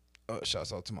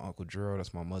 Shouts out to my Uncle Gerald.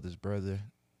 That's my mother's brother.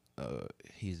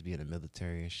 He's being in the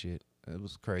military and shit. It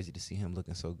was crazy to see him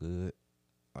looking so good.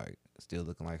 like still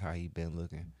looking like how he been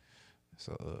looking.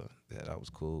 So yeah, that was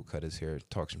cool. Cut his hair,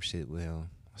 talk some shit with him.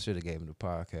 I should have gave him the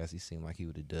podcast. He seemed like he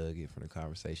would have dug it from the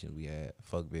conversation we had.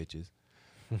 Fuck bitches.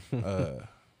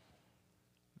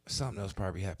 Something else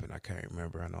probably happened. I can't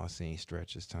remember. I know I seen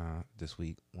Stretch this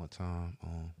week one time.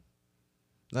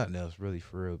 Nothing else really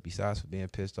for real. Besides for being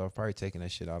pissed off, probably taking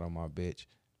that shit out on my bitch.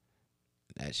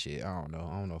 That shit, I don't know.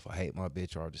 I don't know if I hate my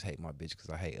bitch or I just hate my bitch because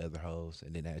I hate other hoes,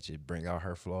 and then that should bring out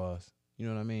her flaws. You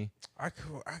know what I mean?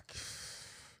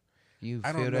 You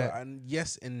I feel don't know. that?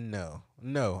 Yes and no.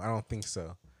 No, I don't think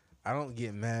so. I don't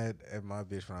get mad at my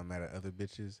bitch when I'm mad at other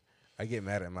bitches. I get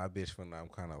mad at my bitch when I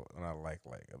like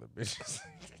other bitches.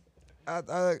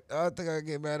 I think I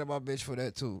get mad at my bitch for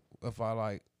that too. If I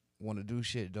like want to do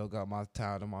shit, though, got my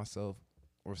time to myself,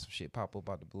 or some shit pop up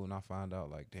out the blue, and I find out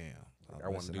like, damn, I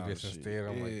want to do this shit. instead.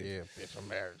 I'm like, yeah, bitch, I'm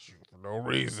mad at you for no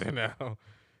reason now.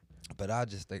 But I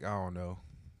just think I don't know.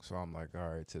 So I'm like, all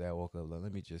right. Today I woke up, like,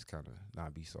 let me just kind of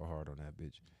not be so hard on that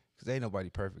bitch, cause ain't nobody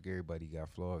perfect. Everybody got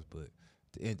flaws, but at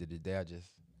the end of the day,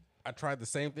 I tried the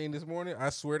same thing this morning.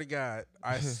 I swear to God.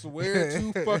 I swear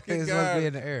to fucking It's God. gonna be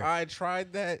in the air. I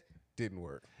tried that. Didn't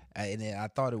work. And then I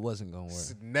thought it wasn't gonna work.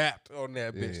 Snapped on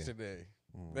that bitch Yeah. today.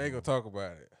 They ain't gonna talk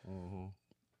about it. Mm-hmm.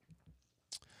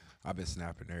 I've been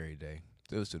snapping every day.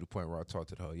 It was to the point where I talked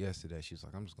to the hoe yesterday. She's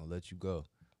like, I'm just gonna let you go.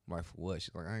 I'm like, for what?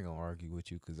 She's like, I ain't gonna argue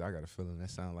with you because I got a feeling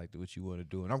that sound like what you want to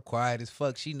do. And I'm quiet as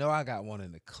fuck. She know I got one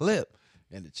in the clip,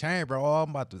 in the chamber. Oh, I'm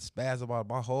about to spaz about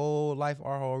my whole life,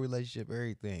 our whole relationship,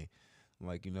 everything. I'm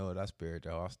like, you know what? I spared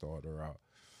y'all. I started her out.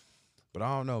 But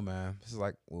I don't know, man. It's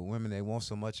like with women, they want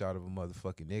so much out of a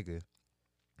motherfucking nigga.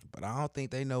 But I don't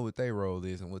think they know what their role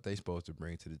is and what they supposed to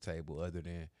bring to the table other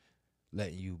than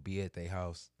letting you be at their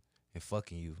house and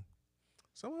fucking you.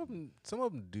 Some of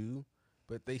them do,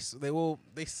 but they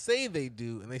say they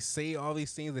do, and they say all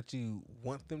these things that you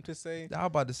want them to say. I was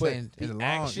about to But say in the the long,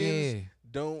 actions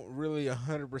don't really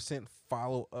 100%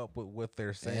 follow up with what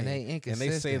they're saying. And they And they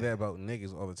inconsistent. say that about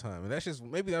niggas all the time. And that's just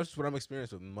what I'm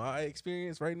experiencing with my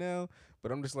experience right now.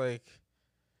 But I'm just like,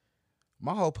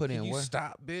 my whole put can in you work.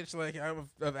 stop, bitch? Like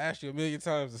I've asked you a million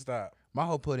times to stop. My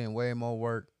whole put in way more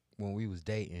work when we was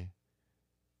dating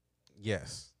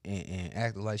Yes. and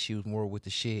acted like she was more with the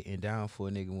shit and down for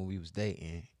a nigga when we was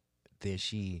dating than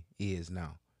she is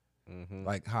now. Mm-hmm.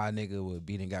 Like how a nigga would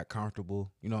be and got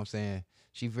comfortable. You know what I'm saying?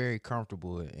 She very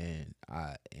comfortable and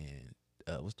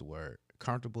what's the word?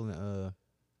 Comfortable and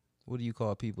what do you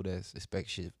call people that expect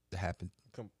shit to happen?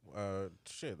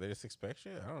 Shit, they just expect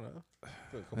shit. I don't know.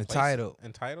 Entitled.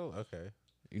 Entitled? Okay.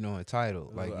 You know,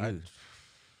 entitled. Like Well,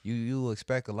 you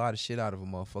expect a lot of shit out of a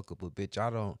motherfucker, but bitch, I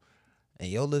don't. And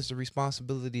your list of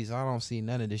responsibilities, I don't see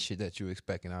none of this shit that you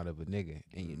expecting out of a nigga,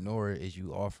 and you nor is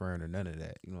you offering or none of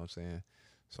that. You know what I'm saying?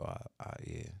 So I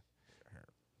yeah.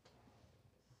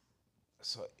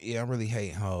 So yeah, I'm really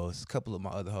hating hoes. A couple of my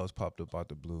other hoes popped up out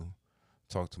the blue.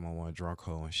 Talked to my one drunk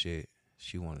hoe and shit.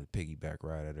 She wanted to piggyback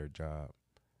ride at her job.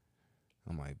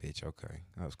 I'm like, bitch, okay.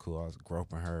 That was cool. I was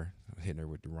groping her, hitting her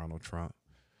with the Ronald Trump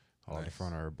all in Nice.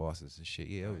 front of her bosses and shit.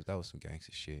 Yeah, that was some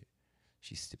gangster shit.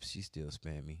 She still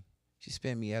spammed me. She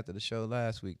spammed me after the show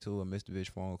last week too. And Mr. Bitch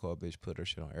phone call, bitch put her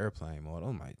shit on airplane mode.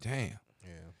 I'm like, damn.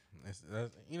 Yeah. That's,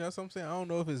 you know what I'm saying? I don't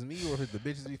know if it's me or if it's the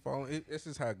bitches be following. It's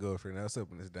just how it goes right now. It's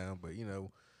up and it's down. But, you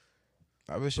know,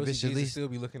 I wish a pussy bitch at Jesus least. still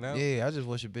be looking out. Yeah, I just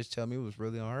wish a bitch tell me it was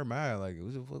really on her mind. Like,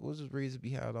 what's the reason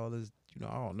behind all this? You know,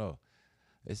 I don't know.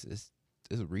 It's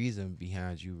a reason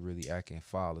behind you really acting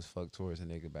foul as fuck towards a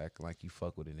nigga back like you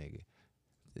fuck with a nigga.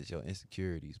 It's your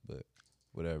insecurities, but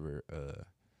whatever.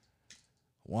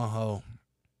 One hoe,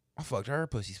 I fucked her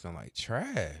pussy smelled like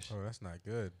trash. Oh, that's not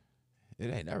good.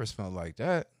 It ain't never smelled like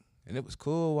that. And it was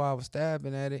cool while I was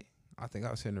stabbing at it. I think I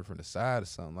was hitting her from the side or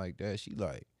something like that. She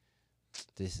like,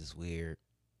 this is weird.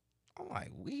 I'm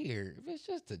like, weird? If it's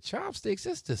just the chopsticks,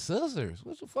 it's the scissors.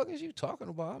 What the fuck is you talking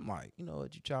about? I'm like, you know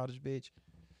what, you childish bitch.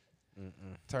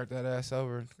 Turned that ass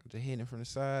over to hitting it from the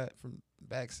side, from the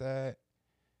back side.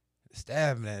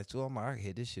 Stabbing at it too. I'm like, I can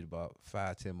hit this shit about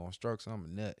 5-10 more strokes. I'm a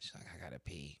nut. She's like, I gotta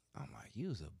pee. I'm like, you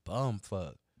was a bum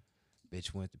fuck.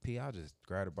 Bitch went to pee. I just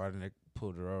grabbed her by the neck,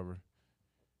 pulled her over.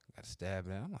 Got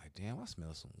stabbing at it. I'm like, damn, I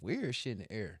smell some weird shit in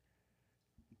the air.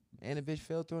 And the bitch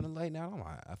fell through in the late night. I'm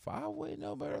like, if I wouldn't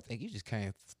know better, I think you just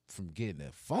came from getting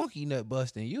a funky nut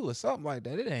busting you or something like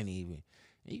that. It ain't even.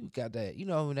 And you got that, you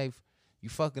know, when you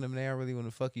fucking them, they don't really want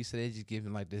to fuck you, so they just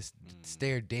giving like this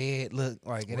stare dead look,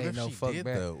 like it ain't no fuck back.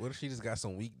 Though? What if she just got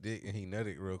some weak dick and he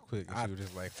nutted real quick and she was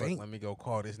just like, fuck, let me go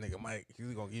call this nigga Mike.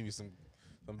 He's gonna give you some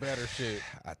better shit.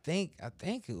 I think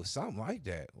it was something like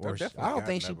that. Or I've definitely I don't gotten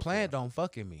think that she before. planned on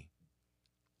fucking me.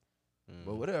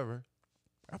 But whatever.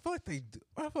 I feel like they.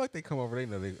 I feel like they come over. They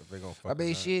know they're gonna fuck. I mean,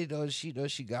 or not. she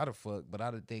knows she gotta fuck, but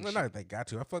I don't think Well, she. not that they got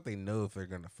to. I feel like they know if they're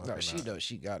gonna fuck. No, or she not. knows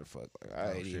she gotta fuck. Like, I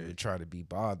Oh, ain't even shit. try to be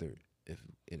bothered if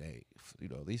it ain't,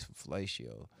 at least for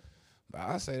fellatio. But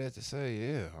I say that to say,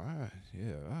 yeah, all right,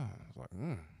 yeah. I was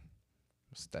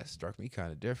like, that struck me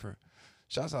kind of different.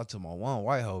 Shouts out to my one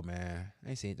white hoe, man. I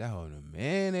ain't seen that hoe in a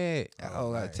minute. That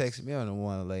hoe got nice. texted me on the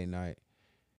one late night.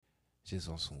 Just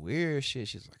on some weird shit.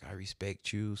 She's like, I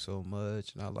respect you so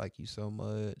much and I like you so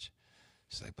much.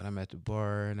 She's like, but I'm at the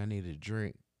bar and I need a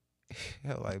drink.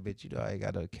 Hell, like, bitch, you know I ain't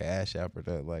got no cash app or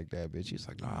nothing like that, bitch. She's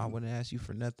like, no, I wouldn't ask you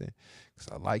for nothing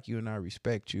because I like you and I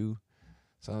respect you.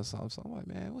 So I'm like,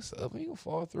 man, what's up? Man, you gonna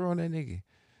fall through on that nigga?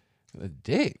 A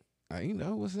dick. Like, you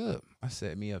know, what's up? I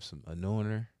set me up some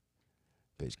anointer.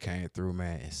 Bitch came through,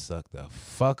 man, and sucked the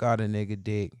fuck out of nigga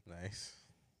dick. Nice.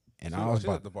 And She I was at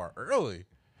about, the bar early.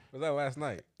 Was that last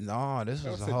night? no, this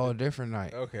That was was a a whole different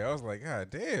night. Okay, I was like, God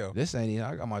damn. This ain't even,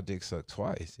 I got my dick sucked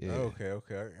twice. Yeah. Okay. I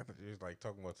thought you was like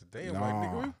talking about today. I'm Nah. like,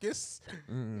 nigga, we get,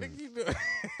 Mm. nigga, you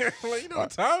know, like, you know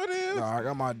what time it is? No, I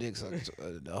got my dick sucked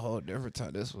a whole different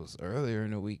time. This was earlier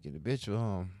in the week, and the bitch,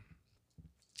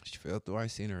 she fell through. I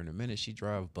ain't seen her in a minute. She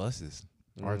drive buses,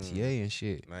 RTA and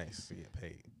shit. Nice, you get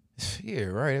paid. Yeah,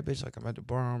 right. That bitch like, I'm at the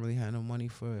bar. I don't really have no money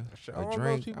for All a those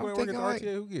drink. people I'm that work at thinking the like,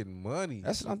 RTA who getting money,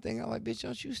 that's what I'm thinking. I'm like, bitch,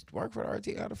 don't you work for the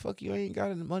RTA? How the fuck you ain't got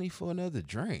any money for another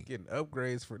drink? getting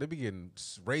upgrades for. They be getting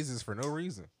raises for no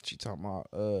reason. She talking about,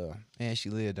 and she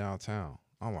live downtown.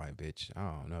 I'm like, bitch, I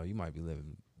don't know. You might be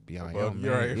living beyond your Above, man.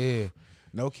 you're right. Yeah.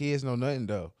 No kids, no nothing,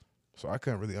 though. So I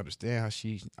couldn't really understand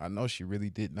how I know she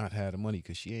really did not have the money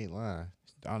because she ain't lying.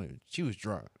 She was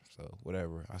drunk. So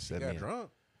whatever. I She said, got man. drunk.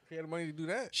 She had the money to do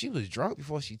that. She was drunk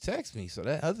before she texted me. So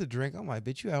that other drink, I'm like,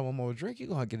 bitch, you have one more drink, you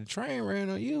gonna get a train ran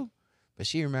on you. But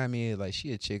she remind me of like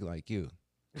she a chick like you.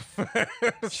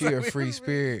 She a free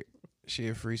spirit. She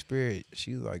a free spirit.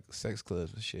 She like sex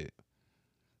clubs and shit.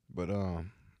 But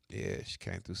yeah, she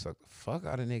came through, sucked the fuck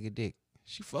out of nigga dick.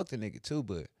 She fucked a nigga too,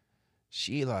 but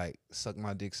she like sucked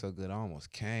my dick so good I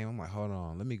almost came. I'm like, hold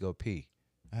on, let me go pee.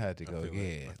 I had to go, feel it.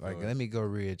 yeah. I feel Like, it. let me go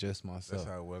readjust myself. That's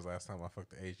how it was last time I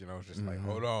fucked the Asian. I was just like, Mhm.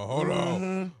 hold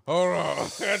on.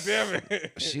 God damn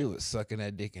it. She was sucking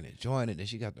that dick and enjoying it, and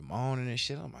she got the moaning and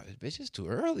shit. I'm like, bitch, it's too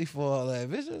early for all that.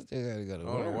 Bitch, I still gotta go to I don't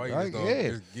know work. why you Like, just don't yeah.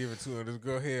 just give it to her. Just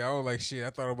go ahead. I was like, shit. I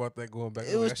thought about that going back.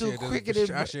 It was I too should have quick.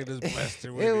 just- I should have just blessed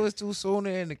her with It it. was too soon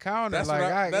in the counter. That's, like,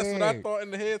 what I yeah. thought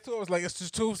in the head too. I was like, it's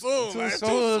just too soon. Too man. It's soon.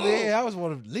 Too soon. Yeah, I was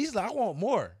one of, at least I want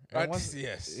more. I And once-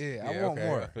 yes. Yeah, I Yeah, want okay,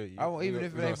 more. I feel you. I want, We even on-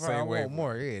 if we it on ain't the fine, I same want wavelength.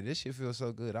 more. Yeah, this shit feels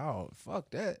so good. I don't fuck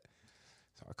that.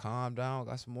 So I calmed down,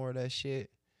 got some more of that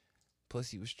shit.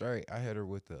 Pussy was straight. I hit her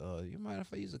with the, you mind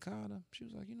if I use a condom? She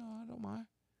was like, I don't mind.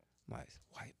 I'm like,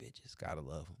 white bitches, gotta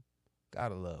love them.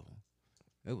 Gotta love them.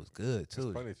 It was good, too.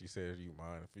 It's funny that you said you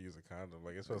mind if you use a condom.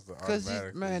 Like, it's supposed to Because,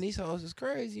 automatically. man, these hoes is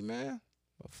crazy, man.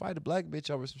 I'll fight a black bitch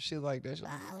over some shit like that. She's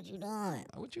like, What you doing?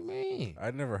 what you mean?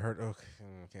 I never heard. Okay,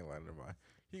 can't lie. Never mind.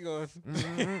 He going.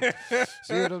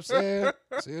 See what I'm saying?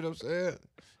 See what I'm saying?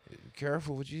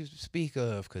 Careful what you speak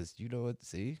of, because you know what to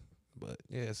see. But,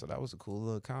 yeah, so that was a cool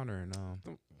little counter. And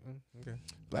Okay.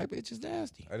 black bitch is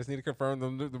nasty. I just need to confirm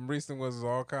them recent ones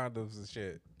all condoms and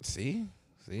shit. See,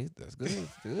 that's good.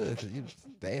 It's good. 'Cause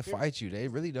they fight you. They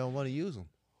really don't want to use them.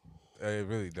 They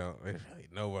really don't. They really,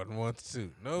 no one wants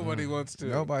to. Nobody wants to.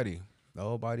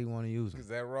 Nobody want to use them. Because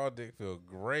that raw dick feel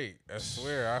great. I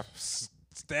swear. I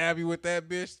stab you with that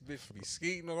bitch. The bitch be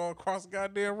skeeting all across the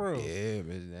goddamn room. Yeah,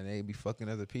 but then they be fucking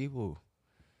other people.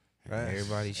 And Right.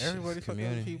 everybody fucking other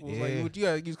community. people. Yeah. Like, you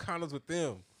gotta use condoms with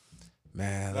them,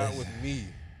 Man, not listen. with me.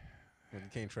 And you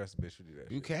can't trust a bitch to do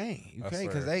that. You shit. can't. You I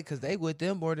can't swear. because they with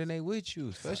them more than they with you.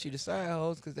 Especially the side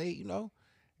hoes because they,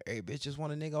 every bitch just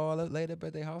want a nigga all up, laid up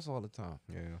at their house all the time.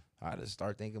 Yeah. I just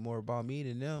start thinking more about me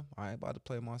than them. I ain't about to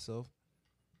play myself.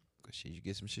 Because shit, you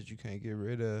get some shit you can't get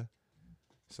rid of.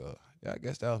 So, yeah, I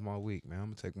guess that was my week, man. I'm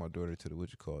going to take my daughter to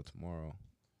the tomorrow.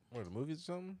 What, the movies or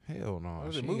something? Hell no. Oh,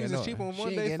 the She ain't movies got is cheap on she one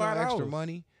ain't day, getting no extra $5.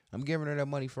 money. I'm giving her that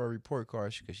money for a report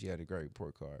card because she had a great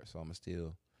report card. So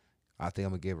I think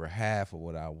I'm going to give her half of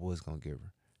what I was going to give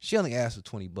her. She only asked for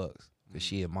 $20 because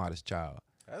she a modest child.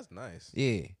 That's nice.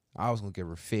 Yeah, I was going to give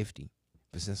her 50.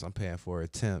 But since I'm paying for her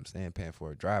attempts and paying for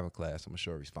her driving class, I'm going to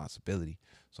show her responsibility.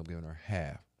 So I'm giving her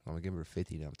half. I'm going to give her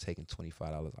 50, then I'm taking $25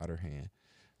 out of her hand.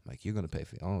 I'm like, you're going to pay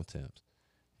for your own attempts.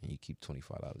 And you keep $25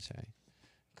 change.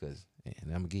 And I'm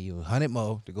going to give you 100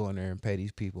 more to go in there and pay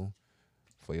these people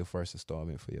for your first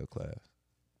installment for your class.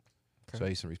 Okay. Show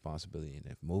you some responsibility. And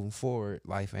if moving forward,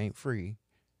 life ain't free,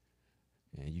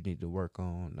 and you need to work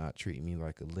on not treating me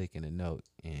like a lick in a note.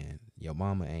 And your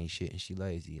mama ain't shit and she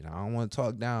lazy. And I don't want to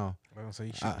talk down. I don't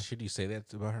say should you say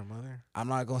that about her mother? I'm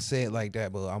not gonna say it like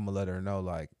that, but I'm gonna let her know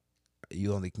like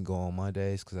you only can go on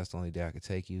Mondays because that's the only day I can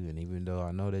take you. And even though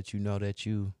I know that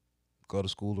you go to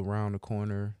school around the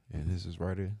corner and this is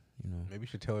right here, Maybe you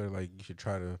should tell her like you should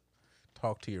try to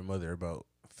talk to your mother about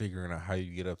figuring out how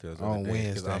you get up there on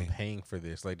Wednesday because I'm paying for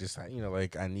this. Like just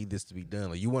like I need this to be done.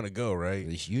 Like you want to go, right?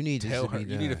 You need tell to her. be You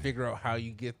done. need to figure out how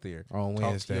you get there. On Talk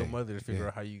Wednesday. to your mother to figure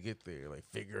out how you get there. Like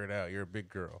figure it out. You're a big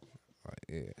girl.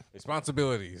 Yeah.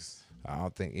 Responsibilities. I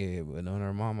don't think, but on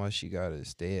her mama, she got to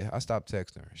stay. I stopped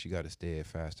texting her. She got to stay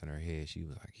fast in her head. She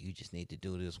was like, you just need to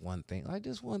do this one thing. Like,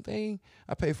 this one thing,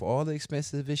 I pay for all the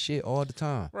expensive shit all the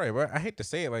time. Right, but I hate to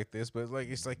say it like this, but like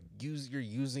it's like you're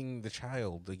using the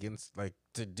child against like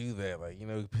to do that. Like,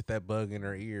 put that bug in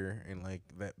her ear and like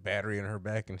that battery in her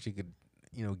back and she could,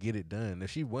 get it done. If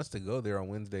she wants to go there on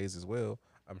Wednesdays as well,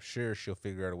 I'm sure she'll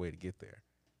figure out a way to get there.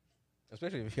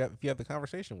 Especially if you have the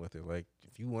conversation with her. Like,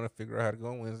 if you want to figure out how to go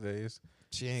on Wednesdays,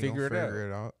 She ain't figure gonna it figure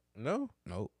it out. No?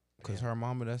 Nope. Because her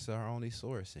mama, that's her only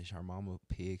source. And her mama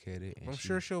pig-headed. And I'm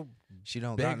sure she'll she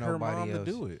don't beg got her nobody mom else to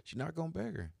do it. She not gonna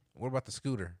beg her. What about the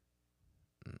scooter?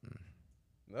 Mm-mm.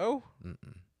 No?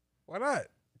 Mm-mm. Why not?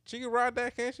 She can ride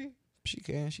that, can't she? She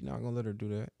can. She not gonna let her do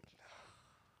that.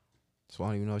 So I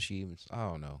don't even know if she even. I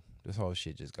don't know. This whole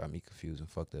shit just got me confused and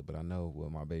fucked up. But I know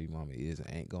what my baby mama is and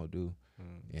ain't gonna do.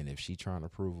 And if she trying to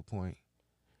prove a point,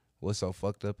 what's so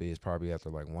fucked up is probably after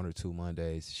like 1 or 2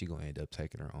 Mondays, she gonna end up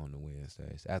taking her on to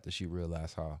Wednesdays after she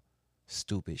realized how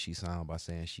stupid she sound by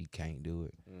saying she can't do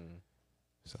it.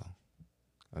 So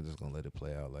I'm just gonna let it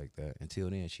play out like that.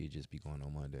 Until then, she'd just be going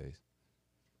on Mondays.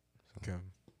 So, Okay.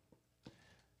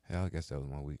 yeah, I guess that was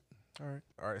my week. All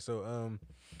right.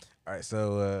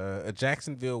 So, a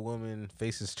Jacksonville woman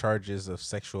faces charges of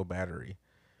sexual battery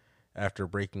after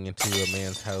breaking into a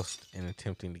man's house and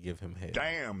attempting to give him head.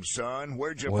 Damn, son,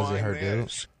 where'd you Was it find her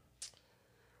this?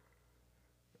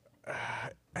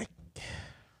 I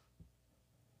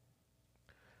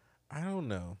don't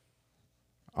know.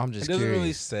 I'm just It doesn't curious.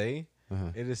 really say.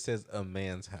 Uh-huh. It just says a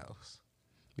man's house.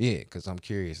 Yeah, because I'm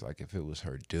curious. Like, if it was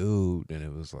her dude, then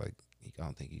it was like, I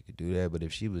don't think you could do that. But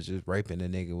if she was just raping a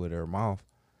nigga with her mouth,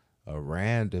 a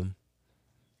random,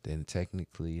 then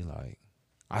technically, like,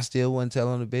 I still wouldn't tell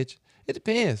on the bitch. It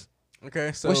depends.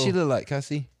 Okay, so What she look like? Can I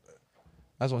see?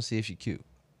 I just want to see if she cute.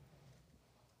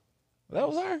 That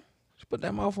was her. She put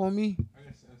that mouth on me.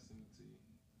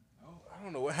 I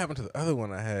don't know what happened to the other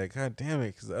one I had. God damn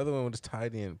it, because the other one was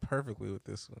tied in perfectly with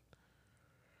this one.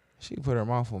 She put her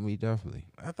mouth on me, definitely.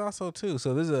 I thought so too.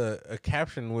 So there's a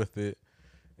caption with it.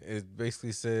 It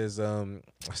basically says, I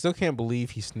still can't believe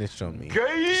he snitched on me.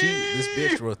 This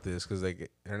bitch wrote this because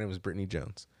her name was Brittany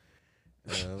Jones.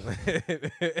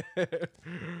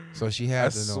 So she I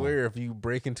had to know. swear, if you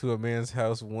break into a man's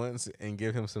house once and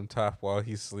give him some top while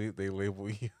he's asleep, they label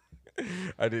you.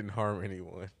 I didn't harm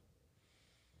anyone.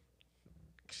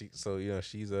 She's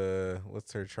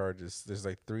what's her charges? There's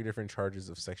like 3 different charges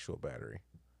of sexual battery.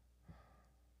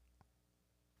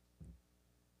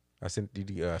 I sent it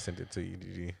to you,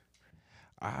 DD.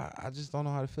 I just don't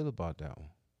know how to feel about that one.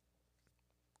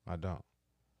 I don't.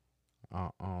 I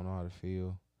don't know how to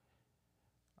feel.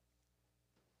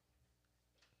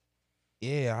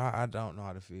 Yeah, I don't know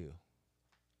how to feel.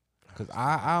 Because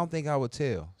I don't think I would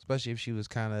tell. Especially if she was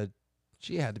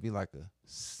she had to be like a...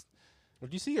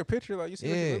 If you see her picture, like you see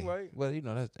what she look like. Well,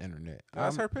 that's the internet.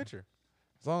 That's her picture.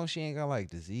 As long as she ain't got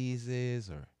like diseases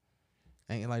or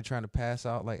ain't like trying to pass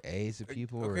out like AIDS to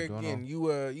people or doing again,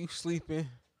 you sleeping.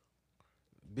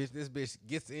 This bitch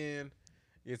gets in.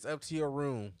 It's up to your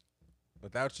room.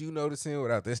 Without you noticing,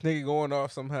 without this nigga going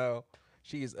off somehow.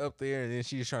 She is up there and then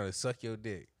she's trying to suck your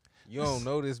dick. You don't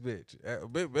know this bitch.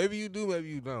 Maybe you do, maybe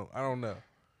you don't. I don't know.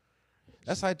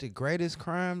 That's like the greatest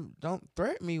crime. Don't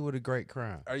threaten me with a great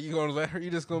crime. Are you gonna let her? You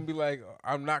just gonna be like,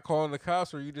 I'm not calling the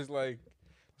cops, or you just like,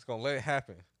 it's gonna let it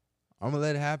happen? I'm gonna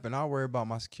let it happen. I'll worry about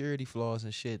my security flaws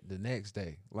and shit the next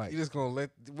day. Like, You just gonna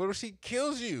let? What if she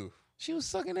kills you? she was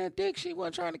sucking that dick. She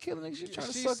wasn't trying to kill a nigga. She was trying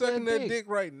to She's suck sucking that that dick.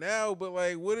 right now, but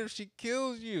like, what if she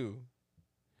kills you?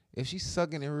 If she's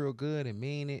sucking it real good and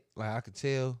mean it, like I could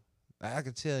tell. Like, I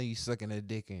could tell you sucking that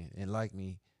dick and like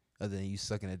me, other than you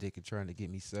sucking that dick and trying to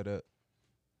get me set up.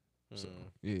 So,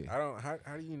 yeah. I don't.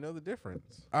 How do you know the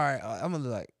difference? All right, I'm gonna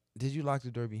like, did you lock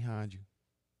the door behind you?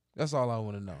 That's all I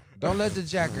want to know. Don't let the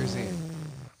jackers in.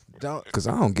 Don't, cause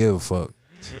I don't give a fuck.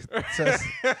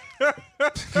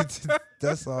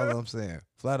 That's all I'm saying.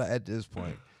 Flat out at this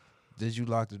point, did you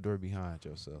lock the door behind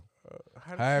yourself?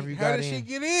 How did she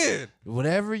get in?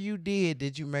 Whatever you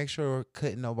did you make sure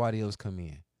couldn't nobody else come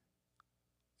in?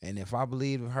 And if I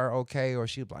believe her okay, or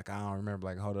she like, I don't remember,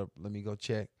 like, hold up, let me go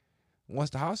check. Once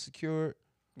the house secured,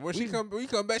 When you come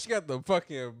back, she got the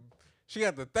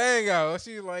thing out.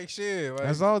 She's like, shit. Like,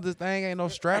 as long as this thing ain't no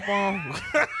strap on.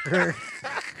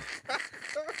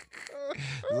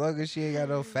 As long as she ain't got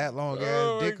no fat, long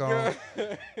ass dick on,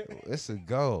 it's a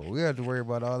go. We have to worry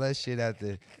about all that shit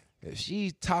after. If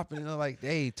she's topping it like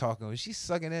they talking, if she's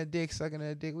sucking that dick,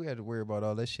 we have to worry about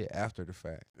all that shit after the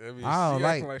fact. I mean, I don't she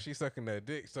like. acting like she sucking that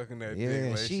dick. Yeah,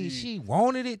 Like she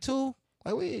wanted it too.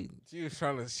 Like she was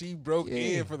trying to. She broke Yeah.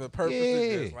 in for the purpose of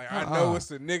this. Like I know it's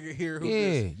a nigga here who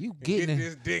just you get getting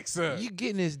this dick sucked. You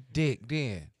getting this dick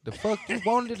then. The fuck you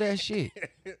wanted that shit.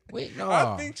 Wait, no.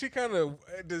 I think she kind of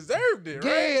deserved it,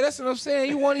 right? Yeah, that's what I'm saying.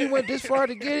 You went this far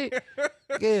to get it.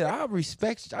 Yeah, I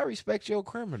respect your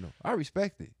criminal. I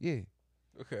respect it. Yeah.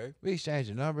 Okay. We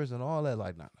exchanging numbers and all that.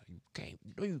 Like, nah,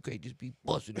 you can't just be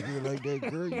busting in here like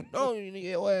that, girl. You know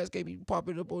your ass can't be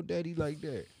popping up on daddy like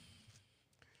that.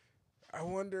 I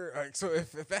wonder, like, so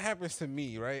if that happens to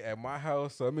me, right, at my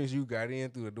house, so that means you got in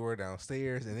through the door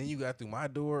downstairs, and then you got through my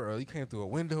door, or you came through a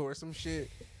window or some shit.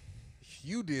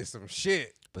 You did some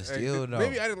shit. But Like, still, though.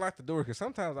 maybe I didn't lock the door, because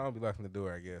sometimes I don't be locking the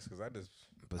door, I guess, because I don't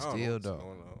know still, what's though,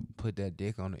 going on. put that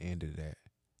dick on the end of that.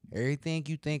 Everything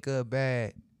you think of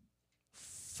bad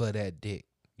for that dick,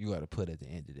 you got to put at the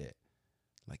end of that.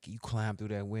 Like, you climb through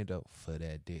that window for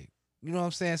that dick. You know what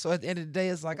I'm saying? So at the end of the day,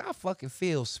 it's like, I fucking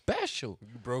feel special.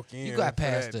 You broke in. You got for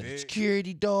past that the dick.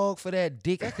 security dog for that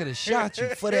dick. I could have shot you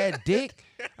for that dick.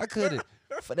 I could have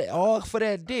for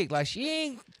that dick. Like, she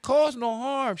ain't caused no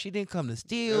harm. She didn't come to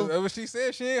steal. That's what she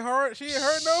said. She ain't hurt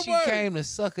nobody. She came to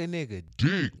suck a nigga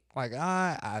dick. Like,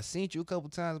 I seen you a couple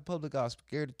times in public. I was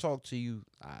scared to talk to you.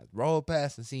 I rolled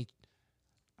past and seen you.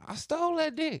 I stole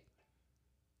that dick.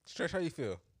 Stretch, how you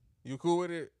feel? You cool with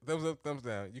it? Thumbs up, thumbs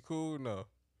down. You cool? No.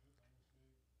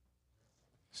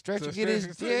 Stretch So to get his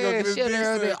Stretch gonna get his shit dick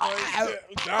there.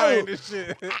 sucked, dying this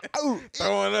shit.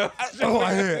 Throwing up.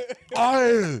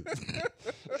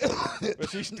 But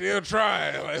she still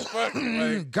trying. Like, fuck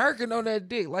it. Like, Gurking on that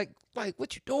dick. Like,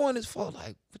 what you doing this for?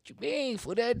 Like, what you mean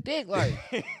for that dick? Like,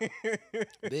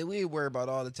 man, we ain't worry about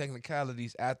all the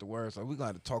technicalities afterwards. Like, we gonna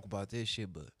have to talk about this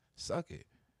shit, but suck it.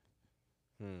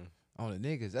 On the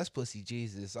niggas, that's pussy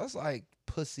Jesus. That's like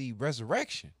pussy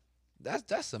resurrection.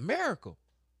 That's a miracle.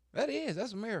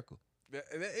 That's a miracle. that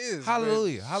is.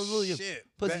 Hallelujah. Hallelujah. Shit.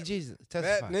 Pussy Jesus.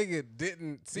 Testify. That nigga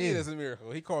didn't see it as a miracle.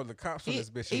 He called the cops on this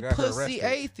bitch He and got her pussy arrested.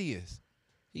 atheist.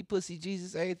 He pussy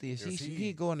Jesus atheist. Yes,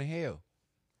 He going to hell.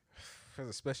 There's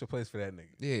a special place for that nigga.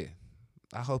 Yeah.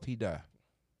 I hope he die.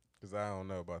 Because I don't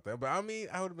know about that. But I mean,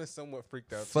 I would have been somewhat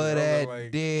freaked out For too. that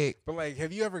Like, dick. but like,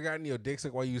 have you ever gotten your dick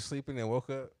sucked while you was sleeping and woke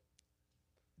up?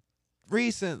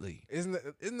 Recently. Isn't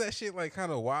that shit like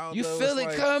kind of wild? You though? feel It's it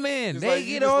like, coming. it's They like, you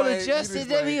get just all like- you adjusted. just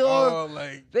They be like, all oh,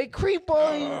 like, they creep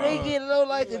on you. They get low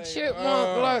like a like,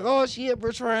 chipmunk. Like, oh, she up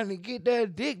here trying to get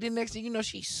that dick. The next thing you know,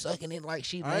 she's sucking it like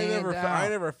she laying down. I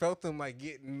never felt them like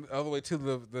getting all the way to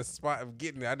the spot of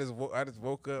getting it. I just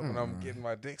woke up and I'm getting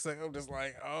my dick sucked. I'm just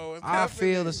like, oh, it's I feel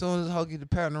happening. as soon as Hulk get to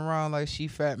patting around like she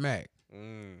Fat Mac.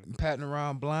 Patting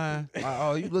around blind. Like,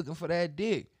 oh, you looking for that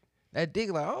dick. That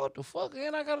dick like, oh, what the fuck?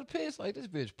 And I got to piss. Like, this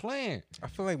bitch playing. I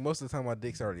feel like most of the time my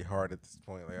dick's already hard at this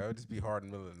point. Like, I would just be hard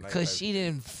in the middle of the night. Because like, she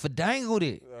didn't fadangled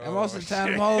it. And Oh, most of the time,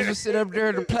 shit. them hoes would sit up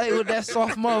there to play with that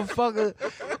soft motherfucker.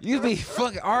 You be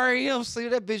fucking REM. See,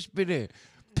 that bitch been there.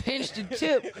 Pinched the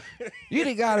tip. You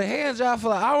done got a hand job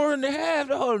for an hour and a half.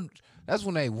 That's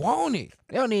when they want it.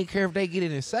 They don't even care if they get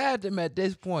it inside them at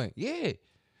this point. Yeah.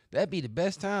 That'd be the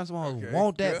best time someone okay.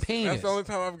 want that That's penis. the only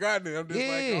time I've gotten it. I'm just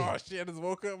Yeah. like, oh shit, I just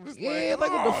woke up. I'm just Yeah,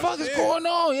 like what oh, the fuck is shit. going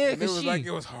on? Yeah, And it because was she like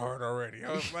it was hard already.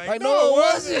 I was like, like, no, no, it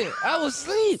it wasn't. I was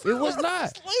asleep. It was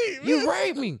not. Sleep, You man.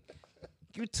 raped me.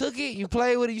 You took it. You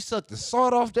played with it. You sucked the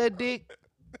salt off that dick.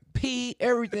 Peed,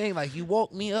 everything. Like, you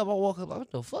woke me up. I woke up like,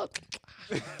 what the fuck?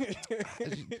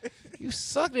 You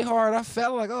sucked it hard. I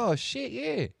felt like, oh, shit,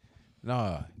 yeah.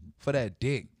 Nah, for that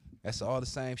dick. That's all the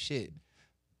same shit.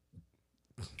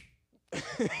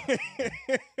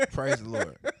 Praise the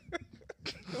Lord.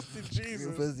 Pussy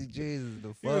Jesus. Pussy Jesus,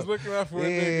 the He was fuck. looking out for a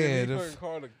Yeah, nigga. And the he fucking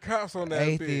called the cops on that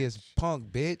Atheist bitch.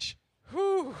 punk bitch.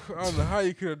 Whew, I don't know how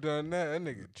you could have done that. That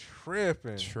nigga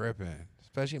tripping. Tripping.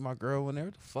 Especially my girl in there.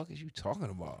 What the fuck is you talking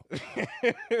about?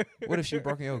 What if she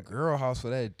broke in your girl house for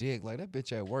that dick? Like, that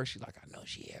bitch at work, she like, I know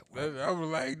she at work. I was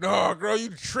like, no, girl, you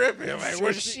tripping. Like,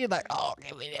 what she like, oh,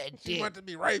 give me that She dick. about to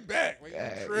be right back. Like, you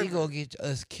You tripping. gonna get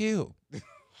us killed.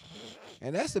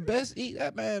 And that's the best eat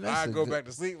that man. That's I the go good- back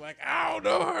to sleep like I don't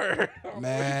know her.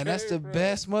 Man, that's the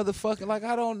best motherfucking. Like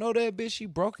I don't know that bitch. She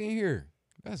broke in here.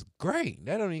 That's great.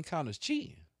 That don't even count as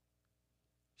cheating.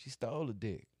 She stole a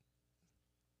dick.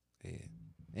 Yeah,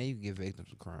 and you can get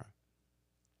victims of crime.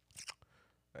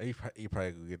 You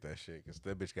probably could get that shit because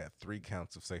that bitch got 3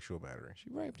 counts of sexual battery. She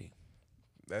raped him.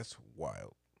 That's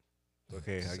wild.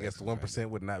 Okay, I guess Sexual 1%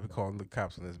 would not be calling the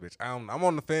cops on this bitch. I'm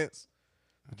on the fence.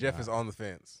 Jeff is on the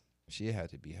fence. She had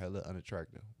to be hella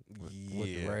unattractive with the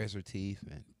Yeah. razor teeth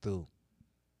and through.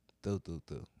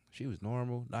 She was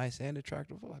normal, nice, and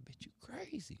attractive. I'm like, bitch, you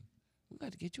crazy. We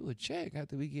got to get you a check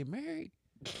after we get married.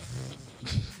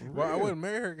 Well, I wouldn't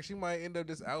marry her because she might end up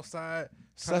just outside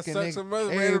Sucking suck nigga- some other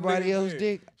random everybody nigga else's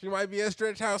dick. She might be at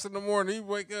Stretch house in the morning. You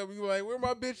wake up, you like, where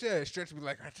my bitch at? Stretch be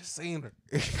like, I just seen her.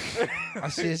 I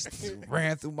just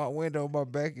ran through my window in my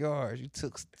backyard. She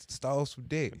stole some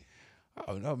dick.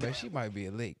 Oh no, man, she might be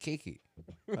a lit kick it.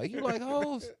 Like you like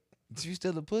hoes? She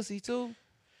still a pussy too?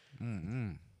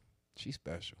 She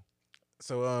special.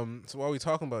 So while we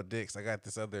talking about dicks, I got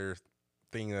this other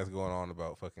thing that's going on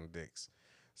about fucking dicks.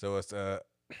 So it's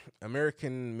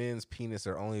American men's penis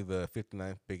are only the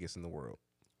 59th biggest in the world.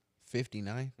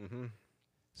 59. Mm-hmm.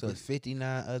 So it's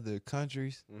 59 other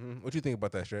countries. Mm-hmm. What you think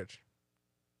about that, Stretch?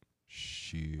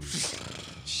 Shit.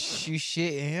 You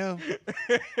shitting him?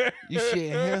 You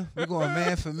shitting him? We going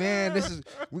man for man.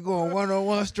 We going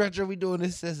 1-on-1 stretcher. We doing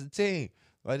this as a team.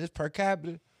 Like this per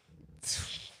capita.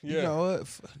 You know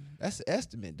what? That's an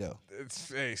estimate though.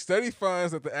 A study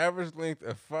finds that the average length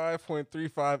of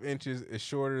 5.35 inches is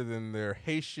shorter than their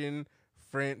Haitian,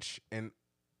 French, and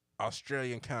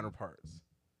Australian counterparts.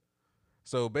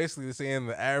 So basically, they're saying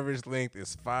the average length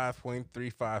is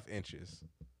 5.35 inches.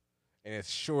 And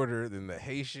it's shorter than the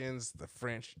Haitians, the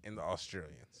French, and the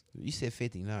Australians. You said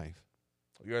 59th.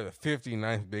 You're the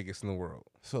 59th biggest in the world.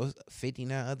 So it's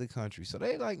 59 other countries. So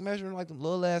they like measuring like the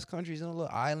little ass countries and the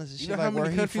little islands and shit. You know like how many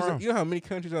where countries? he from? You know how many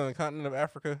countries on the continent of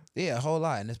Africa? Yeah, a whole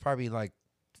lot. And it's probably like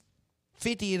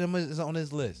 50 of them is on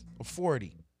this list. Or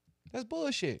 40. That's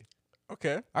bullshit.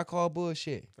 Okay. I call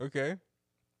bullshit. Okay.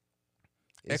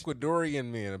 It's Ecuadorian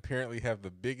men apparently have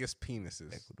the biggest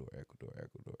penises. Ecuador.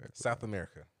 South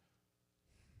America.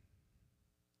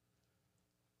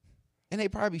 And they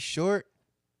probably short.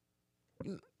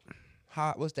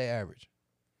 What's their average?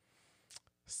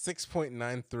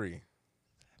 6.93.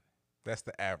 That's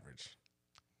the average.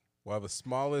 While the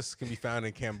smallest can be found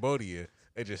in Cambodia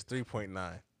at just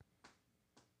 3.9.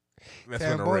 That's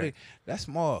Cambodia. That's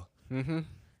small. Mm-hmm.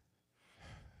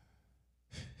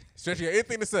 Stretch, you got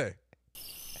anything to say?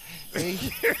 See?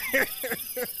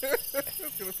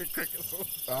 It's gonna be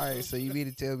crickets. All right, so you mean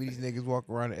to tell me these niggas walk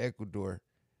around in Ecuador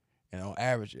and on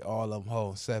average all of them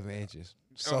hold 7 inches.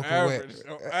 Soaking average,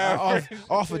 wet. on average.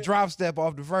 Off a drop step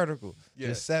off the vertical. Yes.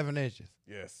 Just 7 inches.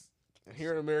 Yes. And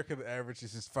here in America, the average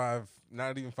is just 5,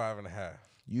 not even 5.5.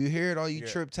 You hear it, all you Yeah.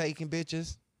 trip taking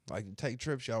bitches? Like you take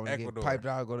trips, y'all want to get Ecuador. piped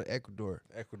out, go to Ecuador.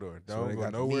 Ecuador. So Don't they go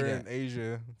got the nowhere meat in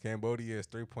Asia. Cambodia is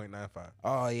 3.95.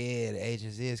 Oh yeah, the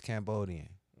agents is Cambodian.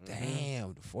 Mm-hmm.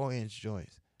 Damn, the 4-inch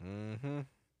joints. Mm-hmm.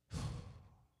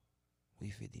 We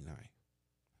 59.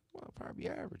 Well, probably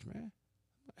average, man.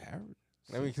 Average.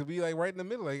 I mean, could be like right in the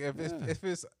middle. Like if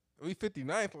it's we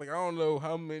 59th, like I don't know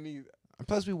how many. And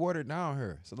plus, we watered down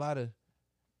here. It's a lot of.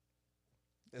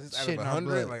 Is this Shit out in of our 100?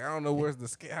 blood. Like I don't know where's the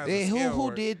scale. How's Hey, the scale who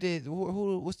work? did this?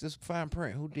 Who what's this fine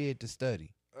print? Who did the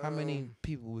study? How many Um,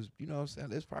 people was, you know what I'm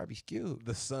saying? It's probably skewed.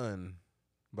 The Sun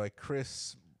by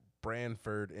Chris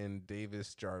Branford and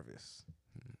Davis Jarvis.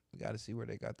 We got to see where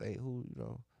they got who, you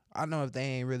know. I know if they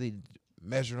ain't really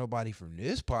measure nobody from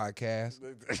this podcast,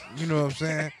 you know what I'm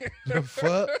saying? The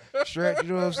fuck? Stretch, you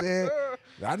know what I'm saying?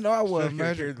 I know I wasn't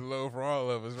measuring. the low for all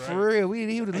of us, right? For real,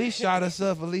 he would at least shot us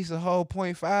up at least a whole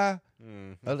 0.5.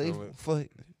 At least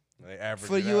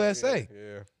for USA.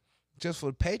 Yeah. just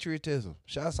for patriotism.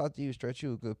 Shouts out to you, Stretch.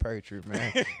 You a good patriot,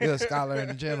 man. You're a scholar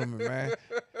and a gentleman, man.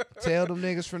 Tell them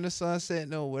niggas from the Sunset,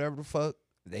 no, whatever the fuck,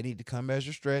 they need to come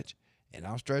measure Stretch. And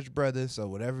I'm Stretch brother, so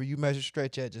whatever you measure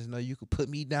Stretch at, just know you can put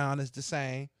me down as the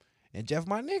same. And Jeff,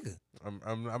 my nigga. I'm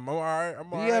all right.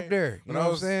 I'm all He right. up there. You know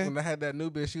what I'm saying? When I had that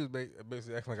new bitch, she was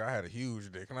basically acting like I had a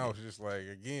huge dick. And I was just like,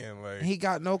 again, like. He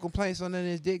got no complaints on none of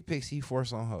his dick pics he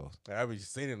forced on hoes. I be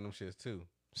sending them shits too.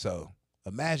 So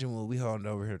imagine when we holding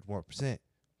over here at 1%.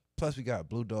 Plus we got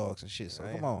blue dogs and shit. So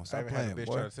come on, I stop haven't playing, had a bitch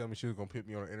boy. try to tell me she was gonna put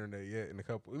me on the internet yet in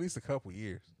at least a couple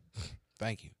years.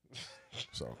 Thank you.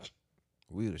 So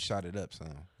we would have shot it up,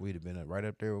 son. We'd have been right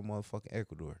up there with motherfucking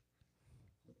Ecuador.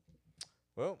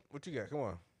 Well, what you got? Come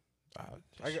on.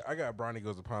 I got Bronny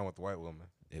goes to prom with the white woman.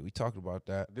 Yeah, we talked about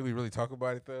that. Did we really talk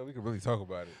about it though? We could really talk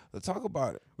about it. Let's talk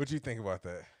about it. What you think about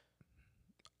that?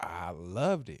 I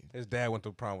loved it. His dad went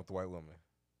to prom with the white woman.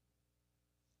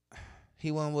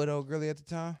 He went with old girlie at the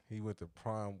time. He went to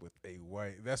prom with a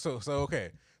white. That's so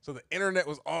okay. So the internet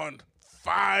was on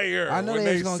fire. I know when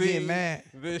they was gonna get seen mad.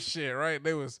 This shit, right?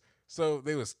 They was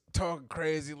talking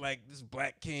crazy like this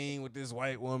black king with this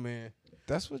white woman.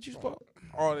 That's what you spoke.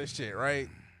 All this shit, right?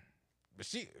 But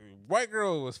white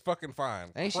girl was fucking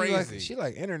fine. Ain't crazy. she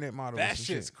like internet model? That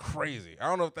shit's crazy. I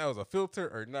don't know if that was a filter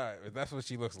or not, but that's what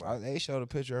she looks like. They showed a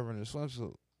picture of her in a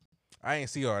swimsuit. I ain't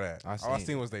see all that. All I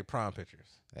seen it. was they prom pictures.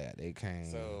 Yeah, they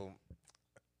came. So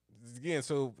again,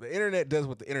 so the internet does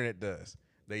what the internet does.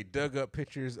 They dug up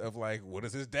pictures of like, what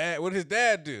did his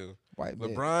dad do? White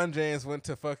LeBron James went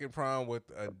to fucking prom with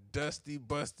a dusty,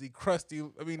 busty, crusty.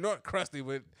 I mean, not crusty,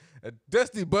 but a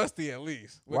dusty, busty at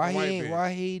least.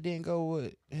 Why he didn't go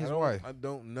with his wife? I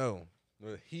don't know.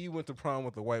 But he went to prom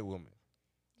with a white woman.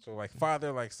 So like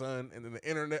father, like son, and then the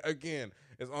internet again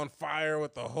is on fire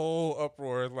with the whole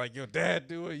uproar. It's like your dad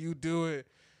do it, you do it.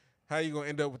 How you gonna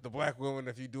end up with the black woman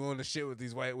if you doing the shit with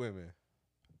these white women?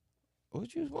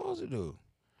 What you supposed to do?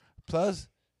 Plus,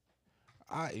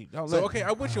 I'm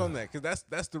with you on that because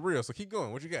that's the real. So keep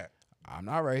going. What you got? I'm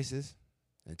not racist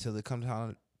until it come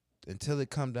down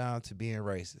to being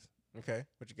racist. Okay,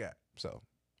 what you got? So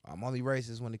I'm only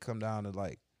racist when it come down to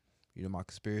like, my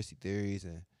conspiracy theories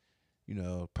and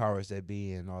powers that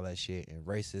be and all that shit and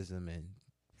racism and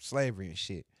slavery and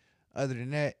shit. Other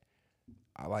than that,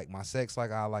 I like my sex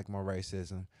like I like my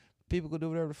racism. People can do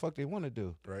whatever the fuck they want to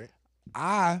do. Right.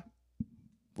 I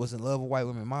was in love with white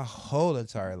women my whole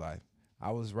entire life.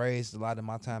 I was raised a lot of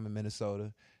my time in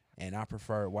Minnesota, and I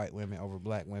preferred white women over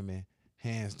black women,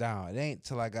 hands down. It ain't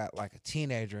till I got like a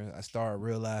teenager I started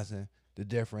realizing the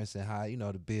difference in how,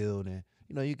 the build and,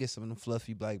 you get some of them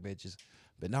fluffy black bitches.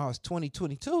 But now it's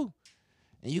 2022,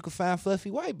 and you can find fluffy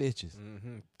white bitches.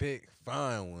 Mm-hmm. Big,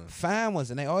 fine ones. Fine ones,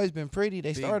 and they always been pretty.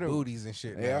 They big started booties and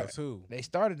shit now, too. They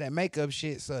started that makeup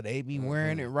shit, so they be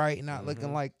wearing it right and not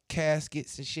looking like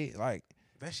caskets and shit. Like,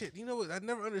 that shit, you know what? I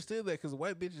never understood that because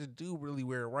white bitches do really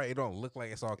wear it right. It don't look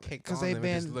like it's all caked on them.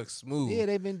 It just looks smooth. Yeah,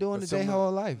 they've been doing it their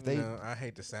whole life. I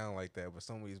hate to sound like that, but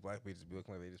some of these black bitches be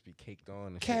looking like they just be caked on.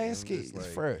 And casket shit. And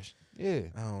is fresh. Yeah.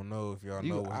 I don't know if y'all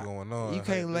know what's going on. You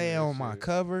can't lay on my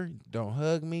cover. Don't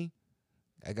hug me.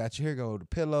 I got your hair go the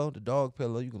pillow, the dog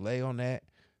pillow. You can lay on that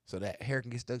so that hair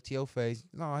can get stuck to your face.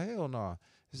 No, hell no.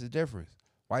 There's a difference.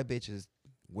 White bitches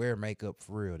wear makeup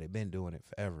for real. They've been doing it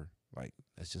forever. Like,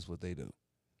 that's just what they do.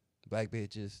 Black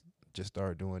bitches just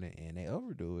start doing it and they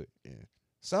overdo it. And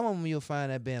some of them you'll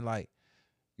find that been like,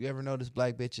 you ever notice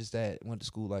black bitches that went to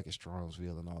school like in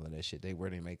Strongsville and all of that shit? They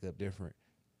wear their makeup different.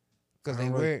 Because they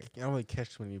wear it. I don't really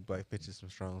catch when you black bitches from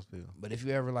Strongsville. But if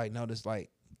you ever like notice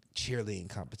like cheerleading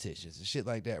competitions and shit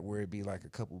like that where it be like a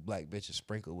couple black bitches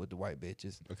sprinkled with the white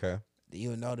bitches. Okay.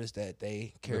 You'll notice that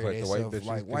they carry like themselves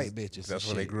like white bitches. That's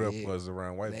where they grew up was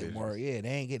around white bitches. They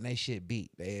ain't getting their shit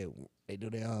beat. They do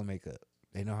their own makeup.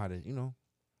 They know how to,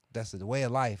 that's the way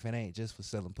of life. It ain't just for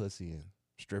selling pussy and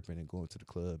stripping and going to the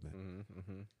club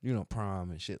and,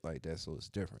 prom and shit like that. So it's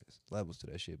different. It's levels to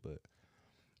that shit. But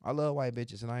I love white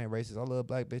bitches and I ain't racist. I love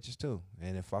black bitches too.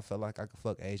 And if I felt like I could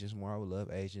fuck Asians more, I would love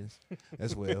Asians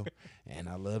as well. And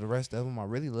I love the rest of them. I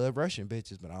really love Russian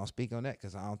bitches, but I don't speak on that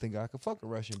because I don't think I could fuck a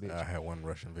Russian bitch. I had one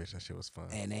Russian bitch. That shit was fun.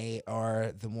 And they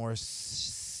are the more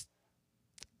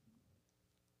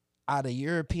out of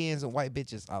Europeans and white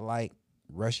bitches, I like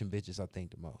Russian bitches, I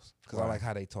think, the most. Because I like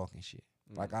how they talk and shit.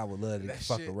 Like, I would love to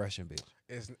fuck a Russian bitch.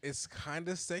 It's kind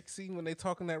of sexy when they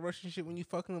talking that Russian shit when you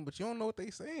fucking them, but you don't know what they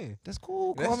saying. That's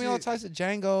cool. Call me all types of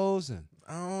Django's and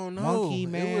I don't know. Monkey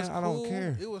Man. I don't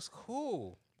care. It was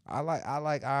cool. I'd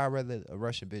rather a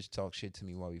Russian bitch talk shit to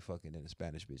me while we fucking than a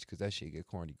Spanish bitch because that shit get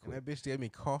corny quick. And that bitch gave me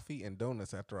coffee and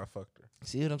donuts after I fucked her.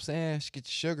 See what I'm saying? She get the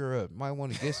sugar up. Might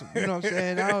want to get some. You know what I'm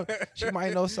saying? She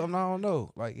might know something I don't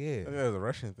know. Like, yeah. That was a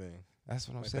Russian thing. That's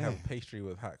what I'm like saying. They have a pastry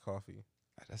with hot coffee.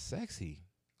 That's sexy.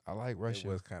 I like Russian.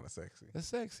 It was kind of sexy. That's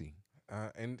sexy.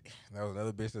 And that was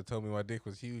another bitch that told me my dick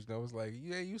was huge. And I was like,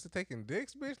 you ain't used to taking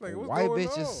dicks, bitch? Like, what's white going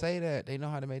bitches on? say that. They know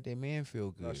how to make their man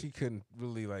feel good. No, she couldn't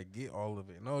really, like, get all of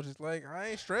it. And I was just like, I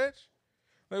ain't stretch.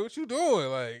 Like, what you doing?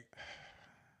 Like,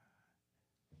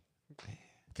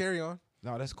 carry on.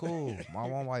 No, that's cool. My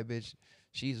one white bitch,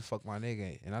 she used to fuck my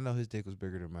nigga. And I know his dick was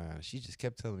bigger than mine. She just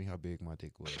kept telling me how big my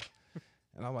dick was.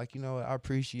 And I'm like, I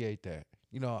appreciate that.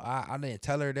 I didn't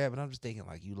tell her that, but I'm just thinking,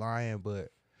 like, you lying, but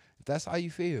That's how you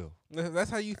feel. That's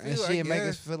how you feel. And I she make us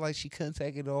guess. feel like she couldn't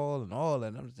take it all and all.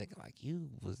 And I'm just thinking, like, you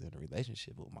was in a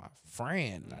relationship with my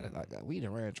friend. Like, we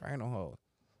done ran train on her.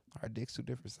 Our dicks 2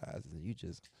 different sizes, and you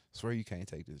just swear you can't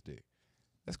take this dick.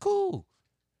 That's cool.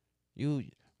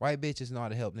 White bitches know how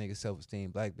to help niggas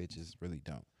self-esteem. Black bitches really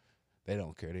don't. They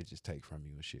don't care. They just take from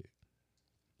you and shit.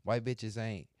 White bitches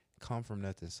ain't come from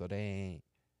nothing, so they ain't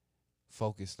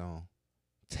focused on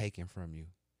taking from you.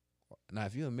 Now,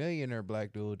 if you're a millionaire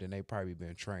black dude, then they probably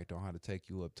been trained on how to take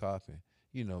you up top and,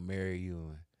 marry you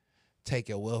and take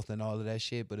your wealth and all of that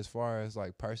shit. But as far as,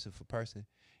 like, person for person,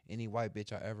 any white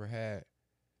bitch I ever had,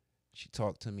 she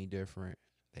talked to me different.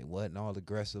 They wasn't all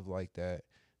aggressive like that.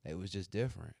 They was just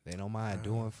different. They don't mind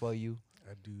doing for you.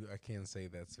 I can say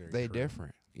that's very They true.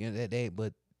 different.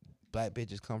 But black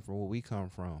bitches come from where we come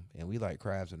from, and we like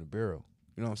crabs in a barrel.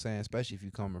 You know what I'm saying? Especially if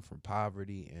you coming from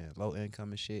poverty and low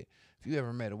income and shit. If you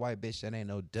ever met a white bitch that ain't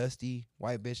no dusty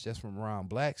white bitch that's from around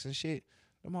blacks and shit,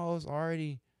 them hoes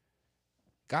already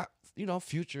got,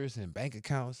 futures and bank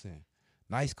accounts and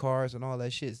nice cars and all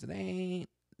that shit. So they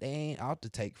ain't out to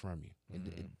take from you.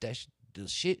 And that's the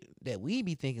shit that we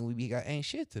be thinking we got ain't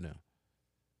shit to them.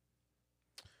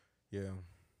 Yeah.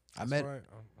 I met.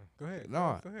 Go ahead.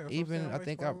 No, go ahead. even I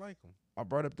think I like them. I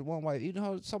brought up the one white. You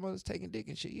know, someone was taking dick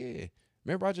and shit. Yeah.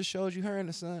 Remember, I just showed you her in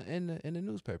the sun in the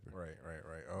newspaper. Right.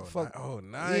 Oh, Fuck.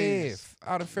 Nice.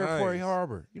 Yeah, out of Fairport Nice.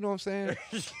 Harbor. You know what I'm saying?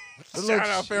 Shout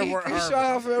out Fairport Harbor. Shout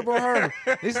out Fairport Harbor.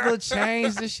 These little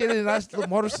chains and shit, and nice little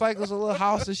motorcycles, a little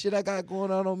house and shit I got going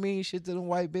on me, shit to them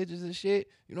white bitches and shit.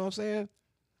 You know what I'm saying?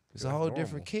 It's a That's whole normal.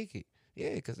 different kick it.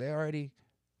 Yeah, because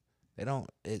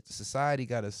society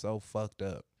got us so fucked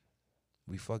up.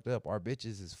 We fucked up. Our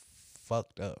bitches is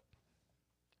fucked up.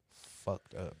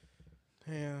 Fucked up.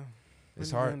 Yeah.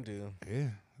 It's What you hard. gonna do? Yeah.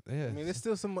 I mean, it's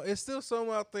still some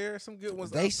out there. Some good ones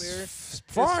They out there.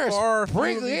 far few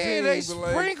sprinkle. in Yeah, between, they but,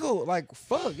 like, sprinkle. Like,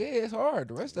 fuck. Yeah, it's hard.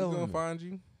 The rest We of gonna them. find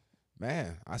you.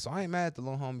 Man, I ain't mad at the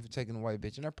little homie for taking the white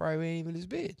bitch, and that probably ain't even his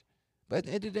bitch. But at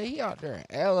the end of the day, he out there in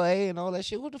L.A. and all that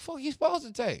shit. What the fuck he supposed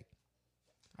to take?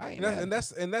 I ain't mad. And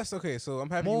that's okay. So I'm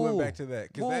happy you went back to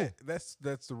that Move. because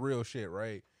that's the real shit,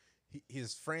 right?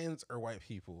 His friends are white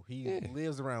people. He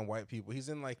lives around white people. He's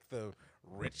in like the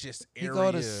richest He area.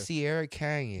 go to Sierra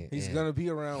Canyon. He's and gonna be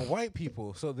around white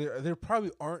people. So there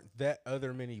probably aren't that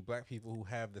other many black people who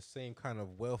have the same kind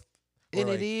of wealth. And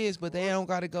it is, but they don't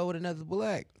got to go with another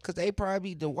black, cause they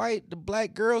probably the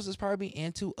black girls is probably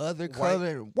into other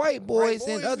colored white boys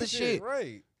and other shit.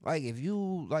 Right. Like if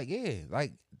you like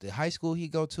the high school he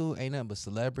go to ain't nothing but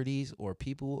celebrities or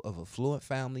people of affluent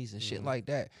families and shit like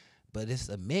that. But it's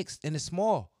a mix and it's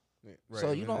small. Yeah, right. So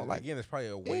again, there's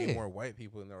probably way Yeah. more white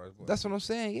people than there are black. That's what I'm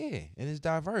saying, yeah. And it's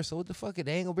diverse. So what the fuck? They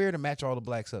ain't gonna be able to match all the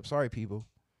blacks up. Sorry, people.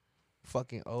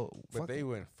 Fucking But they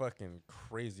went fucking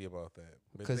crazy about that.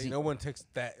 But 'Cause no one takes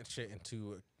that shit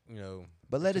into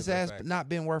But let his ass fact. not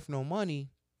been worth no money,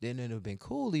 then it'd have been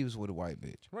cool he was with a white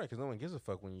bitch. Right, because no one gives a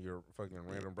fuck when you're fucking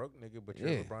random broke nigga, but you're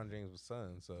Yeah. LeBron James'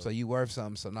 son. So you worth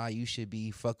something. So now you should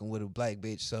be fucking with a black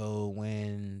bitch. So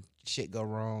when shit go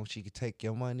wrong, she could take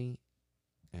your money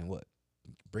and what?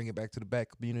 Bring it back to the black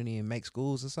community and make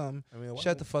schools or something. I mean,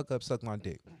 Shut the fuck up, suck my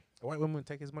dick. white women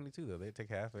take his money too, though. They take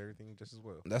half of everything just as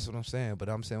well. That's what I'm saying. But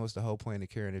I'm saying, what's the whole point of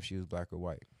caring if she was black or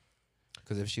white?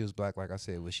 Because if she was black, like I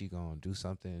said, was she gonna do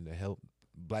something to help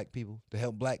black people, to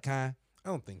help black kind? I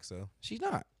don't think so. She's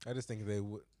not. I just think they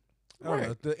would. I don't know.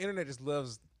 Right. The internet just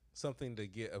loves something to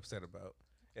get upset about,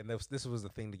 and this was the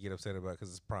thing to get upset about because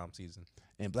it's prom season.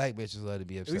 And black bitches love to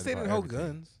be upset. At least they about didn't hold everything.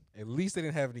 guns. At least they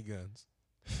didn't have any guns.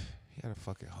 He had a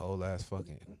fucking whole ass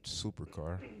fucking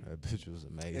supercar. That bitch was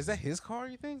amazing. Is that his car?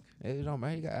 You think? It don't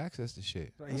matter. He got access to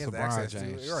shit. He That's has LeBron access to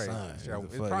James' it. Right. son. Yeah, What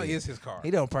the it fuck probably is his car.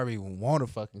 He don't probably even want a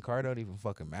fucking car. It don't even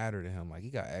fucking matter to him. Like, he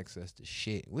got access to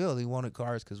shit. We only wanted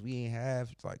cars because we ain't have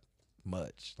like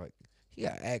much. Like,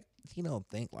 he don't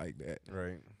think like that.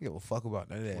 Right. He give a fuck about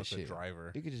none of that What's shit. the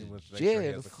driver? You could just Make sure he yeah,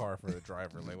 has the car for the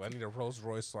driver. Like, well, I need a Rolls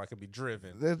Royce so I can be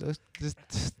driven.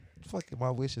 Just fucking my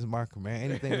wish is my command.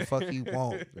 Anything the fuck you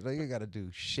want. Like, you gotta do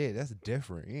shit. That's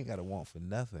different. You ain't gotta want for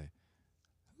nothing.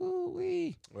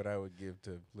 Ooh-wee. What I would give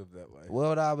to live that life.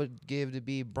 What I would give to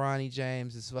be Bronny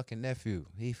James' fucking nephew.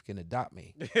 He can adopt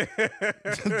me.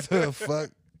 The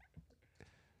fuck.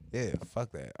 Yeah,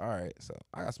 fuck that. All right, so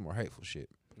I got some more hateful shit.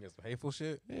 You got some hateful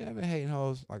shit? Yeah, I've been hating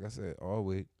hoes, like I said, all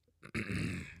week.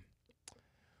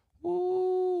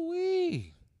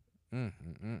 Ooh-wee.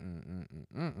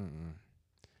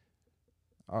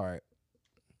 All right.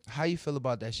 How you feel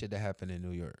about that shit that happened in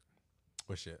New York?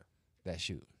 What shit? That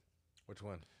shoot. Which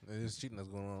one? There's shooting that's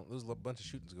going on. There's a bunch of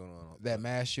shootings going on. That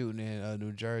mass shooting in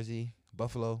New Jersey,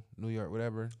 Buffalo, New York,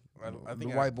 whatever. I The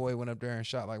think white boy went up there and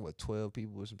shot like 12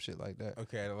 people or some shit like that.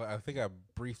 Okay, I think I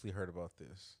briefly heard about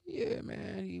this. Yeah,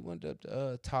 man, he went up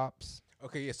to Tops.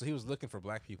 Okay, yeah, so he was looking for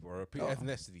black people or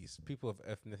ethnicities, people of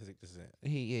ethnic descent.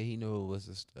 He knew it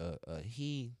was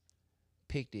he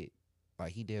picked it,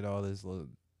 like he did all his little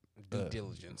Due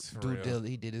diligence. For real.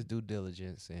 he did his due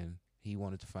diligence, and he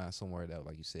wanted to find somewhere that,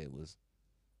 like you said, was,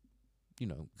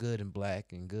 good and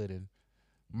black and good and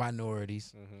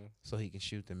minorities, so he can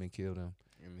shoot them and kill them.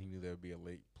 And he knew there would be a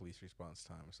late police response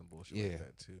time or some bullshit Yeah. like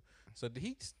that too. So did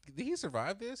he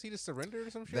survive this? He just surrendered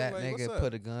or some shit? That like, nigga what's up?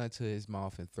 put a gun to his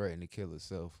mouth and threatened to kill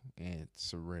himself and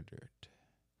surrendered.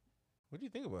 What do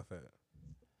you think about that?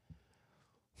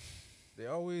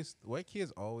 White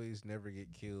kids always never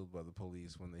get killed by the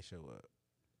police when they show up.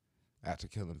 After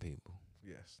killing people,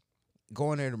 Yes.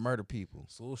 going there to murder people.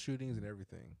 School shootings and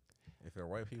everything. If they're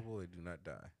white people, they do not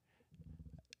die.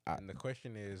 And the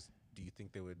question is, do you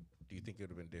think it would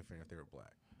have been different if they were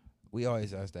black? We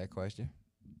always ask that question.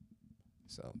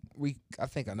 So I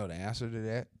think I know the answer to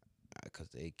that, because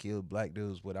they killed black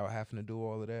dudes without having to do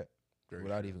all of that,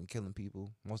 without even killing people.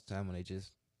 Most of the time when they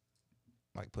just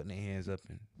like putting their hands up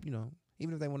and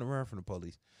even if they want to run from the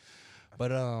police. But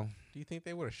do you think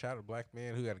they would have shot a black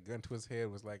man who had a gun to his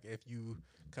head? Was like, if you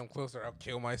come closer, I'll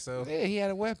kill myself. yeah, he had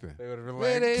a weapon. They would have been Yeah,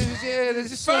 like, they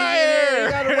just fire!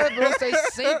 He got a weapon. Once they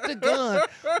synced the gun,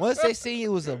 once they see it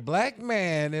was a black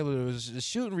man, it was a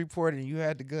shooting report, and you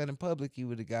had the gun in public, he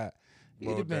would have got. He'd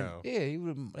have Mowed been, down. yeah, they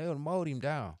would have mowed him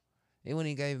down. They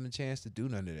wouldn't even gave him a chance to do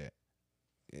none of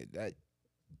that.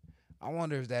 I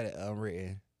wonder if that an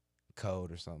unwritten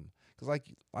code or something. Cause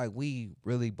like we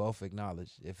really both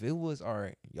acknowledge, if it was all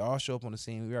right, y'all show up on the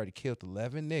scene, we already killed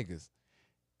 11 niggas.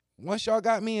 Once y'all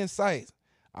got me in sight,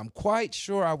 I'm quite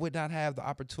sure I would not have the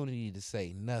opportunity to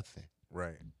say nothing.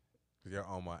 right. Y'all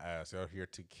on my ass. Y'all here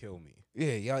to kill me.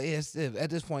 Yeah, y'all. At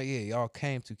this point, yeah, y'all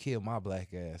came to kill my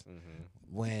black ass. Mm-hmm.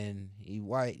 When he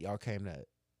white, y'all came to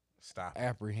Stop.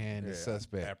 apprehend the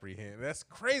suspect. Apprehend. That's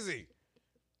crazy.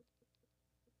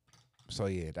 So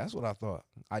yeah, that's what I thought.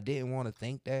 I didn't want to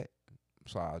think that,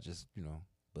 so I just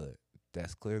but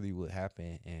that's clearly what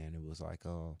happened, and it was like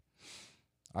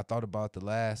I thought about the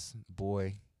last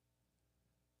boy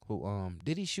who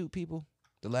did he shoot people?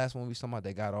 The last one we saw about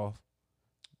that got off.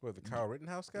 What, the Kyle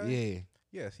Rittenhouse guy? Yeah.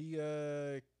 Yes, he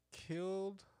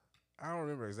killed. I don't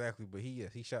remember exactly, but he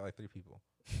shot like 3 people.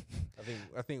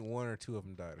 I think 1 or 2 of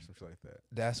them died or something like that.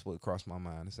 That's what crossed my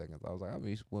mind a second. I was like, I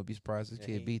wouldn't be surprised this Yeah,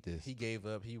 kid beat this. He gave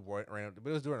up. He ran up, but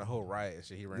it was during a whole riot and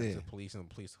shit. He ran Yeah. to the police, and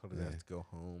the police told his ass to go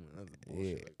home and other bullshit.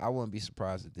 Yeah, like I wouldn't be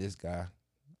surprised if this guy,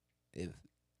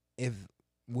 if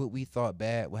what we thought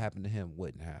bad would happen to him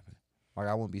wouldn't happen. Like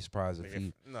I wouldn't be surprised if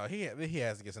he. No, he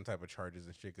has to get some type of charges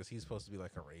and shit because he's supposed to be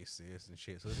like a racist and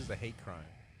shit. So this is a hate crime.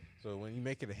 So when you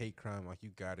make it a hate crime, like you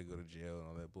gotta go to jail and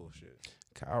all that bullshit.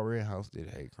 Kyle Rittenhouse did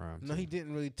a hate crime. No, too. he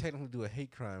didn't really technically do a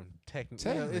hate crime. Technically,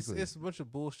 Technically. it's a bunch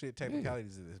of bullshit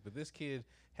technicalities of this. But this kid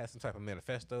has some type of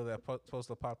manifesto that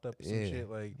poster popped up or some shit.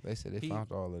 Like They said they he-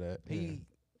 found all of that. he Yeah.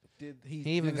 did. He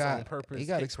even did this on got purpose. he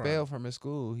got hate expelled crime. from his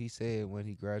school. He said when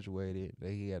he graduated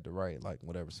that he had to write like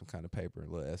whatever, some kind of paper, a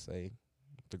little essay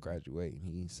to graduate. And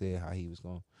he said how he was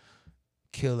gonna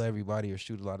kill everybody or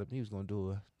shoot a lot of. He was gonna do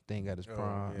a thing at his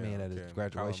prom, at his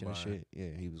graduation and Columbine. shit.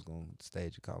 Yeah, he was gonna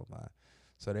stage a Columbine.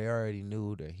 So they already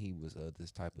knew that he was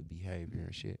this type of behavior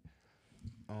and shit.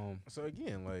 So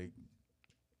again, like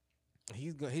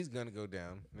he's gonna go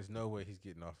down. There's no way he's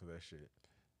getting off of that shit.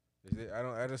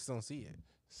 I just don't see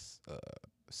it.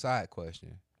 Side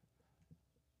question: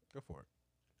 Go for it.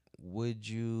 would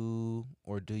you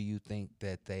or do you think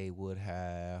that they would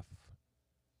have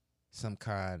some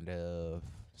kind of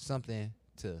something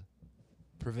to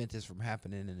prevent this from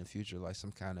happening in the future, like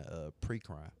some kind of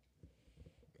pre-crime?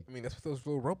 I mean, that's what those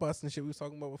little robots and shit we was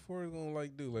talking about before are gonna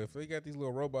like do. Like, if they got these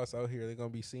little robots out here, they're gonna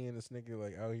be seeing this nigga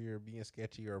like out here being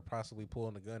sketchy or possibly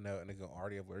pulling a gun out, and they're gonna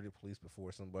already have alerted police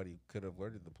before somebody could have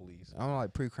alerted the police. I'm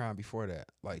like pre-crime before that,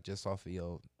 like just off of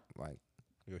your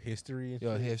History and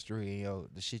your shit. history and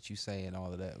the shit you say and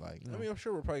all of that. Like, I mean, I'm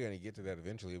sure we're probably gonna get to that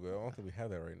eventually, but I don't think we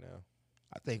have that right now.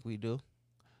 I think we do.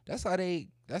 That's how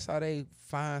they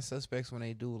find suspects when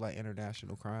they do like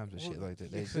international crimes and shit like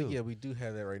that. They do. Yeah, we do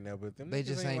have that right now, but them They niggas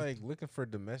just ain't ain't- like looking for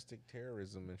domestic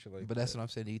terrorism and shit like that. But that's what I'm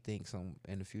saying. Do you think some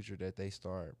in the future that they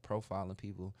start profiling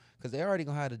people because they already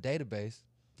gonna have the database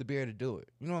to be able to do it?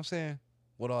 You know what I'm saying?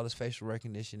 With all this facial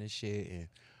recognition and shit and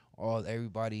all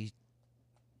everybody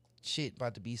shit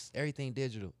about to be everything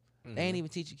digital. They ain't even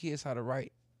teaching kids how to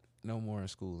write no more in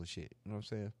school and shit. You know what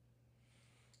I'm saying?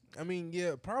 I mean,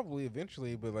 yeah, probably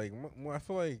eventually, but like, I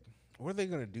feel like, what are they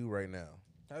gonna do right now?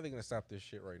 How are they gonna stop this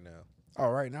shit right now? Oh,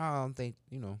 right now I don't think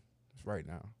It's right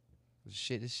now.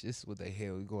 Shit, it's just what they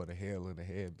hell. We going to hell in a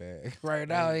head bag. Right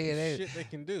now, yeah, they, shit they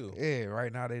can do. yeah,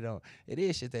 right now they don't. It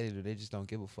is shit they do. They just don't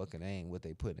give a fucking ain't what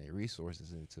they putting their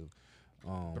resources into.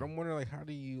 But I'm wondering, like, how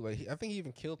do you, like, I think he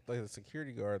even killed, like, the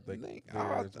security guard, like, They- there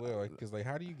as well. Like, because, like,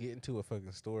 how do you get into a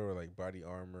fucking store with, like, body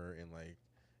armor and, like,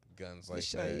 guns like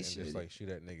shot- that he and shot- just, like, shoot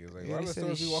at niggas? Like, yeah, why they the said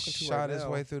stores he we walking to shot right his now?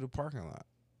 way through the parking lot.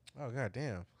 Oh,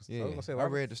 goddamn. Yeah, I was gonna say, I why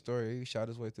read the story. He shot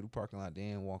his way through the parking lot,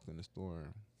 then walked in the store,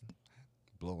 and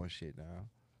blowing shit down.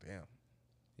 Damn.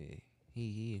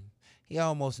 Yeah, he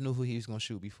almost knew who he was gonna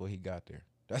shoot before he got there.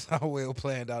 That's how well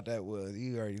planned out that was.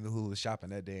 He already knew who was shopping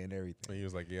that day and everything. He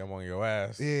was like, yeah, I'm on your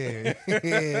ass. Yeah,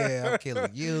 yeah, I'm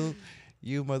killing you,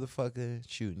 you motherfucker,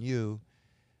 shooting you.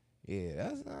 Yeah,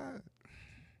 that's not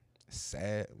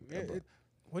sad. Yeah, but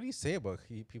what do you say about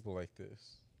people like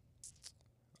this?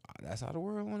 that's how the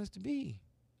world wants us to be.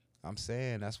 I'm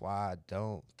saying that's why I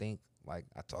don't think, like,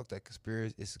 I talk that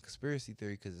conspiracy. It's a conspiracy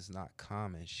theory because it's not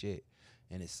common shit,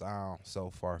 and it sounds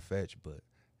so far fetched. But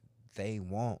they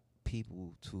want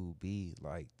people to be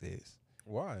like this.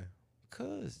 Why?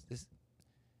 Cause it's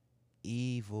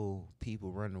evil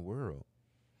people run the world,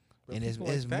 But and it's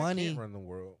people like that money. can't run the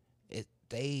world.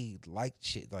 They like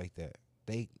shit like that.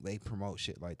 They promote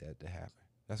shit like that to happen.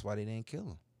 That's why they didn't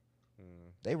kill him.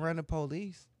 They run the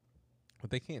police. But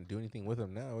they can't do anything with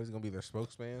him now. He's gonna be their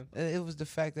spokesman. It was the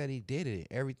fact that he did it.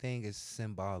 Everything is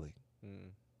symbolic.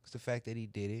 It's the fact that he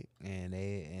did it, and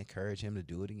they encourage him to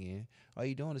do it again. All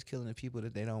you doing is killing the people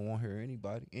that they don't want here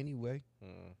anyway.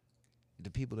 The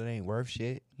people that ain't worth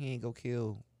shit. He ain't go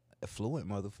kill affluent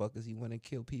motherfuckers. He went and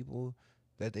kill people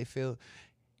that they feel.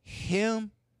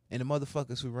 Him and the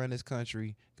motherfuckers who run this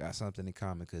country got something in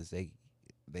common because they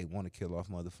want to kill off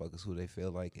motherfuckers who they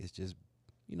feel like is just,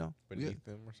 Beneath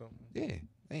them or something. yeah,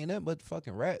 they ain't nothing but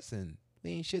fucking rats, and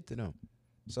they ain't shit to them.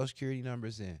 Social security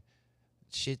numbers and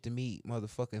shit to meet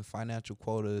motherfucking financial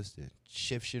quotas to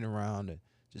shift shit around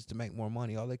just to make more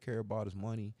money. All they care about is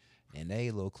money and they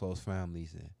little close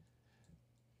families and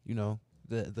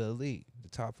the elite, the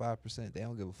top 5%. They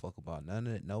don't give a fuck about none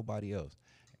of it, nobody else.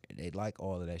 And they like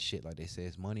all of that shit, like they say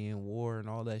it's money in war and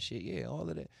all that shit. Yeah, all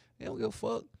of that. They don't give a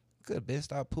fuck. Could have been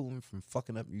stopped Putin from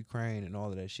fucking up Ukraine and all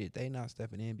of that shit. They not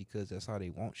stepping in because that's how they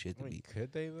want shit to be.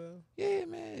 Could they though? Yeah,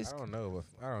 man. I don't know.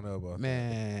 I don't know about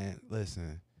Man,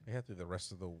 listen. They have to the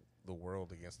rest of the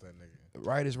world against that nigga.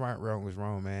 Right is right, wrong is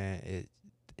wrong, man.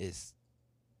 It's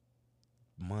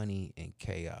money and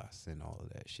chaos and all of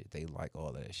that shit. They like all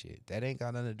of that shit. That ain't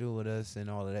got nothing to do with us and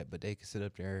all of that, but they can sit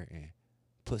up there and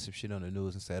put some shit on the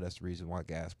news and say that's the reason why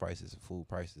gas prices and food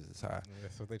prices is high.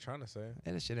 That's what they trying to say.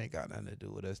 And that shit ain't got nothing to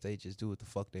do with us. They just do what the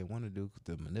fuck they want to do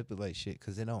to manipulate shit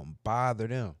because it don't bother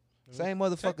them. Same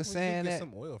motherfucker saying get that.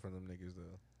 some oil from them niggas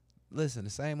though. Listen, the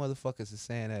same motherfuckers is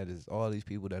saying that is all these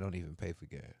people that don't even pay for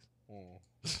gas.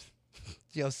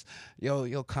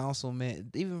 Your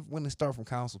councilman, even when they start from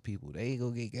council people, they go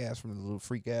get gas from the little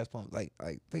free gas pump. Like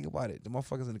think about it. The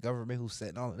motherfuckers in the government who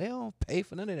setting all, they don't pay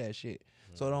for none of that shit.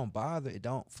 So it don't bother. It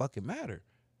don't fucking matter.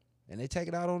 And they take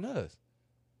it out on us.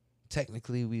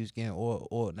 Technically, we was getting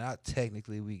oil. Not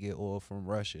technically, we get oil from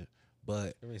Russia.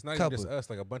 But I mean, it's not even just us.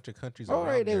 Like a bunch of countries. All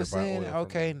right, they there were buy saying, oil from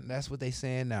okay, them. that's what they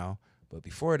saying now. But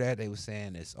before that, they were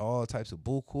saying it's all types of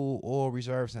buku oil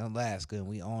reserves in Alaska, and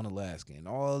we own Alaska, and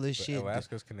all this But shit.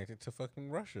 Alaska's connected to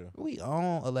fucking Russia. We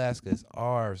own Alaska. It's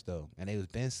ours, though. And they was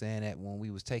been saying that when we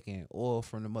was taking oil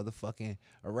from the motherfucking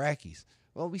Iraqis.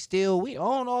 Well, we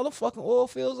own all the fucking oil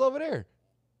fields over there.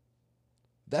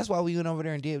 That's why we went over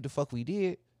there and did what the fuck we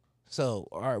did. So,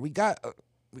 all right, we got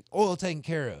oil taken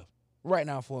care of right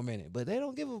now for a minute. But they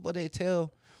don't give a, but they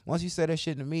tell, once you say that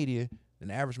shit in the media, then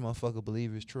the average motherfucker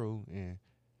believe it's true. And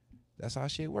that's how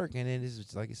shit work. And then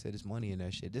it's like I said, it's money in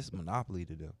that shit. This is monopoly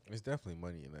to them. It's definitely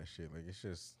money in that shit. Like it's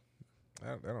just,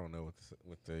 I don't know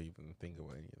what to even think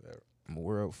about any of that.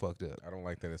 World fucked up. I don't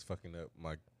like that it's fucking up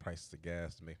my prices of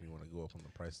gas to make me want to go up on the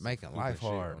prices. Making of food life and shit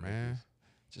hard, on man. niggas.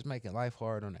 Just making life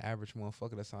hard on the average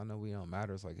motherfucker. That's how I know we don't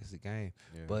matter. It's like it's a game.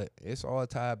 Yeah. But it's all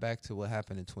tied back to what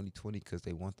happened in 2020 because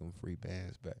they want them free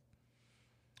bands back.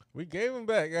 We gave them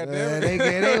back, goddamn it. They want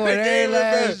gave their 'em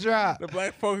last back. drop. The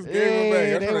black folks gave them back.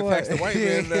 Y'all they trying to tax the want- white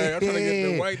man back. Y'all trying to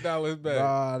get the white dollars back.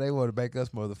 Nah, they want to make us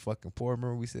motherfucking poor.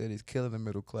 Remember we said it's killing the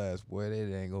middle class. Boy, they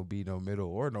ain't going to be no middle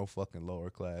or no fucking lower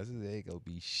class. There ain't going to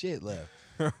be shit left.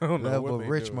 I don't know Nothing what but they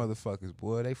rich doing. motherfuckers,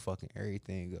 boy. They fucking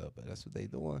everything up. But that's what they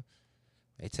doing.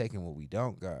 They taking what we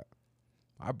don't got.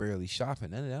 I barely shopping.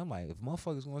 None of that. I'm like, if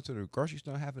motherfuckers going to the grocery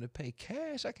store having to pay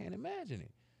cash, I can't imagine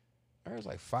it. There's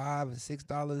like $5 and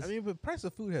 $6. I mean, but price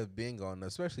of food has been going up,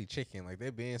 especially chicken. Like,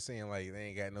 they been saying, like, they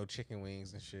ain't got no chicken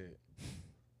wings and shit.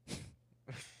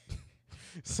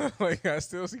 So like, I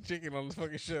still see chicken on the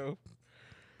fucking show.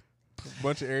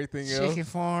 Bunch of everything Chicken else.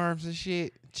 farms and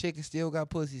shit. Chicken still got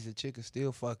pussies and chicken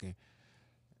still fucking.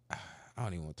 I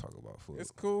don't even want to talk about food.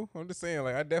 It's cool. I'm just saying,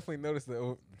 like, I definitely noticed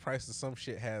the price of some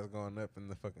shit has gone up in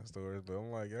the fucking stores, but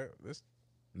I'm like, yeah, this.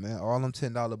 Man, all them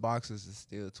 $10 boxes is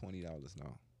still $20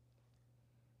 now.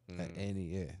 Mm, Any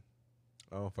yeah.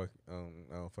 I don't fuck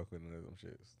with none of them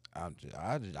shits. I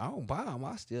don't buy them.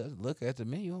 I still look at the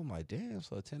menu. I'm like, damn.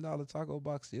 So a $10 taco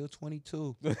box still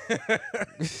 22.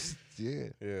 Yeah.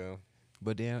 Yeah.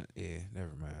 But then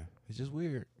never mind. It's just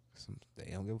weird.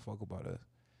 They don't give a fuck about us.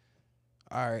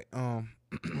 All right.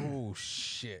 Oh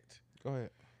shit. Go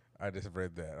ahead. I just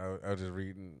read that. I was just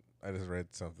reading. I just read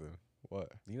something.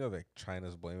 What? You know that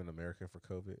China's blaming America for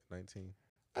COVID-19.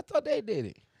 I thought they did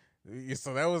it. Yeah,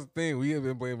 so that was the thing. We have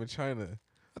been blaming China.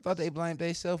 I thought they blamed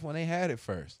themselves when they had it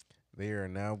first. They are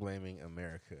now blaming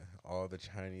America. All the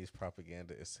Chinese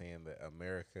propaganda is saying that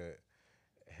America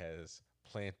has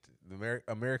planted.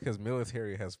 America's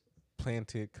military has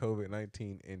planted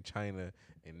COVID-19 in China,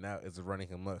 and now it's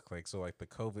running amok. Like so, like the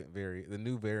COVID variant, the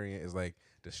new variant is like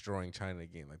destroying China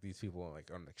again. Like these people are like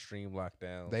on extreme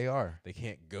lockdown. They are. They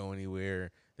can't go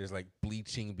anywhere. There's like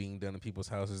bleaching being done in people's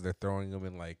houses. They're throwing them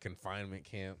in like confinement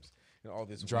camps. And all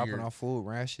this Dropping weird, off food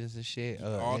rations and shit.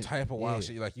 all type of wild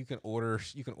shit. Like you can order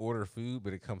food,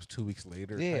 but it comes 2 weeks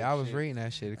later. Yeah, type I was shit. reading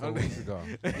that shit a couple weeks ago.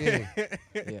 Yeah.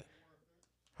 Yeah.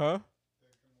 Huh?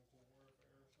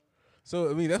 So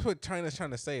I mean, that's what China's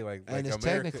trying to say. Like And it's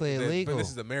America, technically illegal. but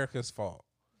this is America's fault.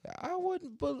 I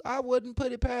wouldn't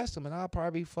put it past them, and I'll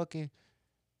probably fucking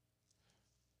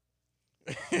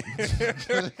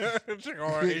Check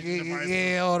all our Asian devices.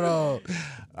 yeah, hold on.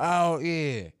 Oh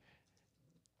yeah.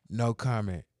 No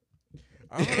comment.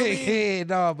 I mean, Yeah,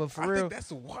 no, but for I real, think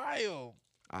that's wild.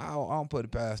 I don't put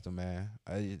it past them, man.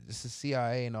 It's the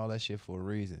CIA and all that shit for a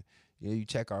reason. You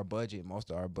check our budget. Most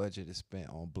of our budget is spent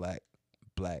on black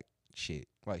shit,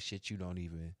 like shit you don't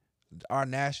even. Our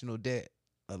national debt,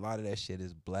 a lot of that shit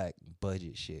is black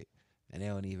budget shit, and they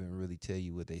don't even really tell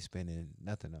you what they spending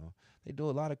nothing on. They do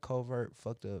a lot of covert,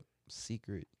 fucked up,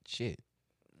 secret shit.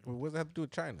 Well, what does that have to do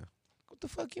with China? What the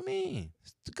fuck you mean?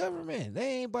 It's the government. They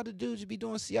ain't about to just be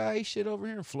doing CIA shit over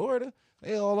here in Florida.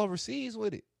 They all overseas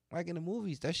with it. Like in the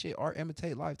movies, that shit art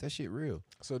imitate life. That shit real.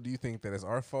 So do you think that it's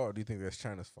our fault, or do you think that's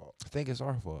China's fault? I think it's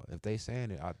our fault. If they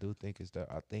saying it, I do think it's that.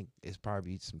 I think it's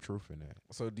probably some truth in that.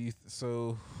 So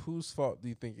so whose fault do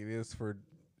you think it is for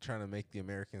trying to make the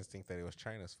Americans think that it was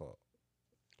China's fault?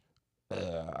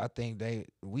 I think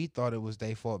we thought it was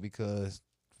their fault because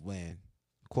when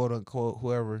quote unquote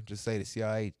whoever, just say the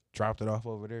CIA dropped it off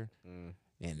over there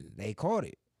and they caught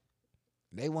it.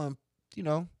 They want,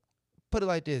 put it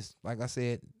like this. Like I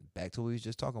said, back to what we was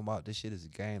just talking about, this shit is a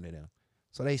game to them.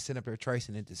 So they sit up there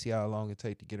tracing it to see how long it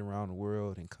take to get around the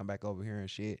world and come back over here and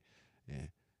shit. And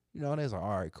they're like,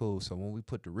 all right, cool. So when we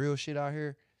put the real shit out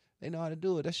here, they know how to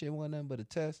do it. That shit wasn't nothing but a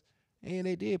test. And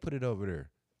they did put it over there.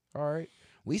 All right.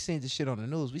 We seen the shit on the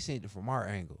news. We seen it from our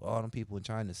angle. All them people in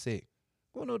China sick.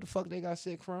 We don't know what the fuck they got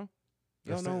sick from.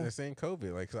 You don't know. They're saying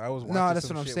COVID. Like, so I was watching No, that's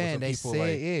some what I'm shit saying. where They some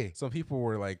said, people, yeah. Some people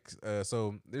were like,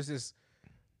 so there's this,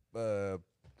 I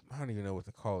don't even know what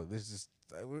to call it. There's this,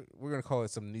 we're gonna call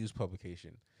it some news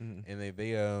publication, and they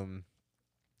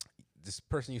this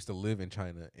person used to live in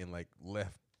China and like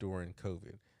left during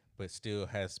COVID, but still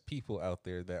has people out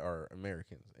there that are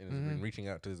Americans and has been reaching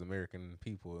out to his American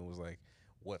people and was like,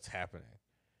 what's happening?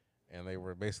 And they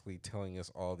were basically telling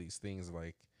us all these things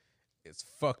like, it's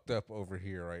fucked up over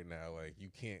here right now. Like, you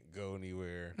can't go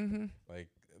anywhere. Like,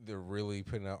 they're really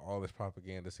putting out all this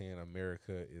propaganda saying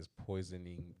America is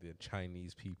poisoning the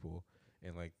Chinese people.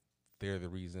 And, like, they're the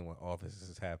reason why all this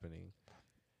is happening.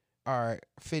 All right,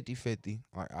 50-50.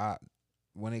 Like,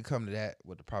 when it come to that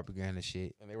with the propaganda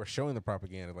shit. And they were showing the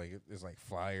propaganda. Like, it's like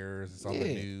flyers. It's on Yeah,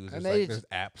 the news. and There's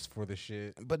apps for the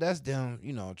shit. But that's them,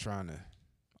 trying to,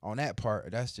 on that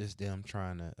part, that's just them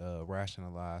trying to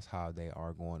rationalize how they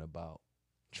are going about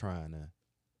trying to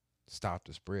stop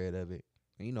the spread of it.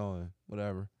 And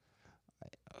whatever.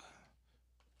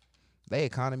 Their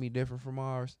economy different from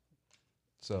ours.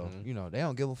 So, they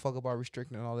don't give a fuck about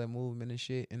restricting all that movement and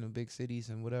shit in the big cities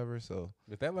and whatever. So,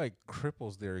 But that, like,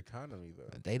 cripples their economy,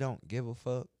 though. they don't give a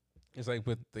fuck. It's like,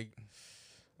 but they...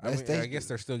 They I guess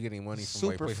they're still getting money from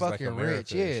like super places fucking like America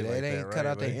rich. Yeah, and shit they like ain't that, cut right?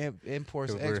 out Like, their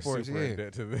imports, 'cause we're exports. super in Yeah,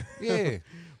 debt to them. yeah.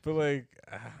 But like,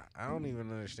 I don't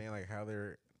even understand like how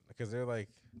because they're like,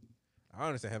 I don't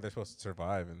understand how they're supposed to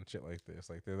survive and shit like this.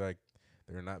 Like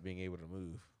they're not being able to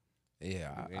move.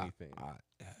 Yeah, do anything.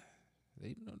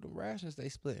 They the rations they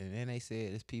split, and then they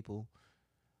said it's people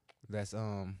that's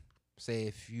say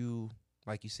if you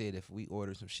like you said, if we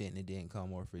order some shit and it didn't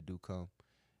come, or if it do come,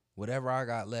 whatever I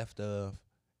got left of,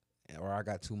 or I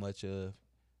got too much of,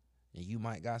 and you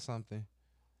might got something,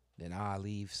 then I'll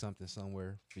leave something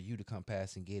somewhere for you to come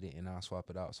past and get it, and I'll swap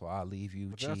it out. So I'll leave you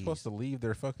But cheese. they're not supposed to leave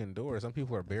their fucking door. Some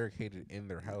people are barricaded in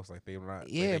their house, like they're not.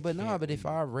 Yeah, like but no, but if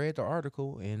leave. I read the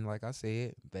article and like I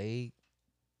said, they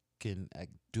can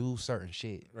do certain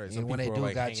shit. Right, And some when they people do are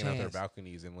like got hanging out their chance,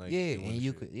 balconies and like yeah, doing and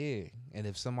you shit. could, yeah, and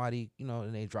if somebody,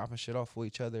 and they dropping shit off for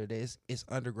each other, it's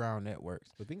underground networks.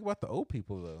 But think about the old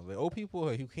people though. The old people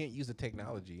who can't use the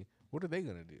technology. What are they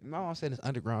gonna do? No, I'm saying it's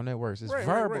underground networks. It's Right,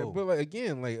 verbal. But like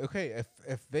again, like okay,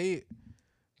 if they,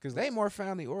 because They more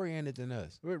family oriented than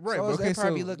us. right, So but they okay,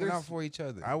 probably so looking out there's- for each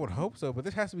other. I would hope so, but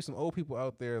there has to be some old people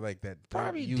out there like that don't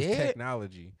Probably use dead.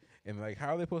 technology. And like,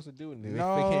 how are they supposed to do it? They No,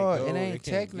 can't go, it they ain't can't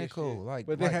get technical. shit. Like,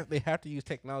 but they have to use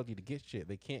technology to get shit.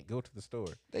 They can't go to the store.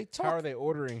 they How are talk. they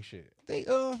ordering shit? They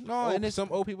no, and it's some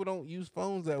old people don't use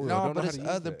phones that way. or no, don't know but how it's to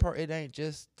use other that. part. It ain't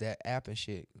just that app and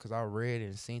shit. Cause I read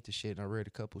and seen the shit, and I read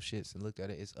a couple shits and looked at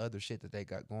it. It's other shit that they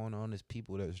got going on. It's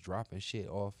people that's dropping shit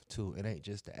off too. It ain't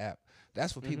just the app.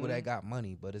 That's for people that got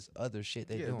money, but it's other shit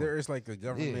they doing. there is like a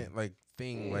government like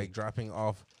thing like dropping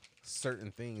off certain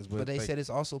things, But they like, said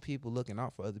it's also people looking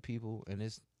out for other people, and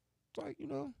it's like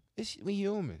it's we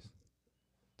humans.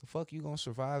 The fuck you gonna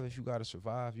survive if you gotta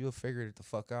survive? You'll figure it the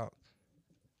fuck out.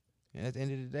 And at the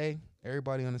end of the day,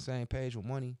 everybody on the same page with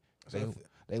money.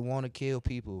 They want to kill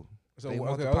people. So They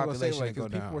want okay, the I was gonna say population like to go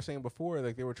 'cause people down. were saying before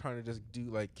like they were trying to just do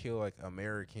like kill like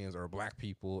Americans or black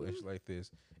people and shit like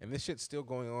this, and this shit's still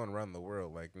going on around the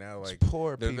world. Like now, like It's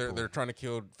poor they're people. they're trying to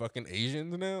kill fucking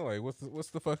Asians now. Like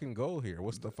what's the fucking goal here?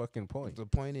 What's the fucking point? The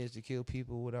point is to kill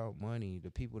people without money.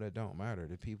 The people that don't matter.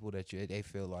 The people that they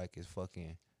feel like is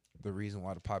fucking the reason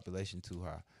why the population too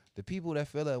high. The people that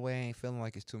feel that way ain't feeling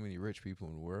like it's too many rich people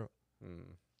in the world.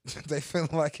 They feel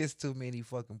like it's too many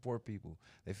fucking poor people.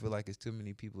 They feel like it's too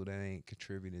many people that ain't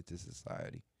contributed to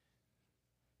society.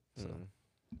 So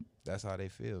that's how they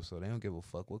feel. So they don't give a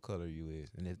fuck what color you is.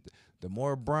 And if the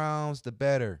more browns, the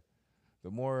better. The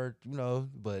more,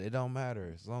 but it don't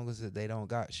matter as long as they don't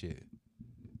got shit.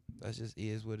 That just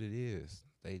is what it is.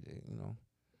 They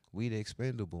we the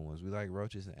expendable ones. We like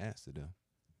roaches and ants to them.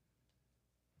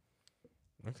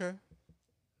 Okay.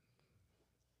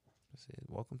 That's it.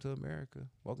 Welcome to America.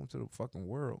 Welcome to the fucking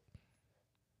world.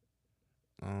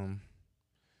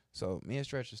 So me and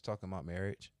Stretch was talking about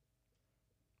marriage.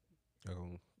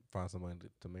 Gonna find somebody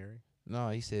to marry. No,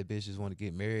 he said bitches want to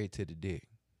get married to the dick.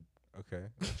 Okay.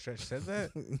 Stretch said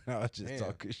that. No, I was just Damn.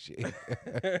 talking shit.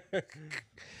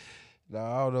 No,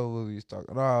 I don't know what we was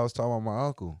talking. No, I was talking about my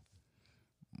uncle.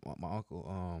 My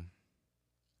uncle,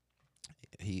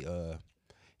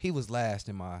 he was last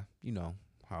in my,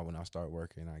 how when I start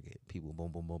working, I get people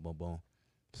boom, boom, boom, boom, boom.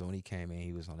 So when he came in,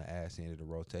 he was on the ass end of the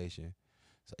rotation.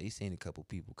 So he seen a couple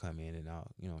people come in and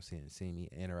out, seeing me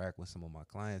interact with some of my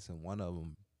clients. And one of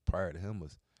them prior to him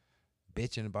was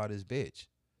bitching about his bitch.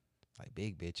 Like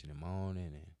big bitching and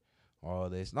moaning and all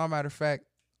this. No, matter of fact,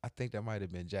 I think that might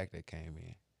have been Jack that came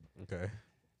in. Okay.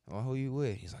 Well, who you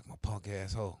with? He's like, my punk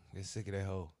ass hoe. Get sick of that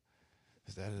hoe.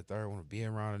 Is that the third one to be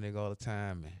around a nigga all the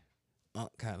time? And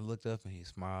Unc kind of looked up and he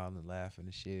smiled and laughing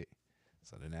and shit.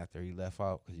 So then after he left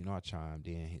out, because I chimed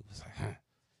in, he was like,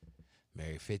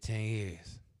 married 15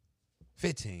 years.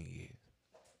 15 years.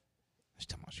 She's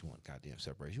talking about she want goddamn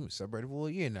separation. You been separated for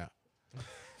a year now.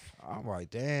 I'm like,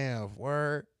 damn,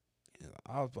 word.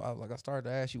 I started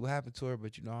to ask you what happened to her,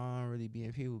 but I don't really be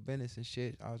in people's business and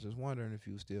shit. I was just wondering if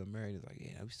you was still married. It's like,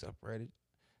 yeah, we separated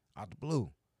out the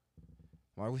blue.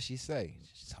 I'm like, what'd she say?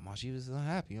 She's talking about she was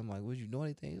unhappy. I'm like, would you do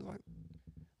anything? He's like,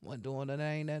 wasn't doing that,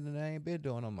 ain't nothing that I ain't been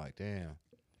doing. I'm like, damn.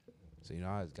 So,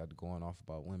 I just got to going off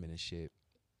about women and shit.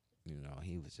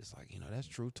 He was just like, that's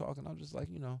true talking. I'm just like,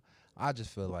 I just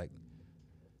feel like,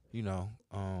 we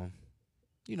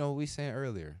saying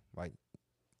earlier, like,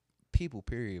 people,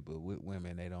 period, but with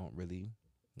women, they don't really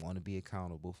want to be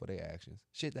accountable for their actions.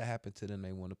 Shit that happened to them,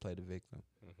 they want to play the victim.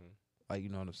 Like, you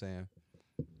know what I'm saying?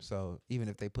 So even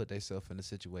if they put themselves in a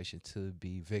situation to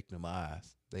be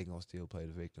victimized, they gonna still play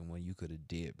the victim when you could have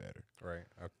did better. Right.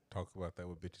 I talk about that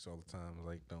with bitches all the time.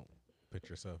 Like, don't put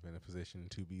yourself in a position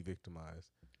to be victimized.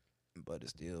 But it's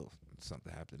still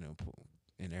something happened to them.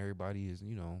 And everybody is,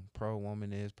 pro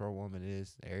woman is.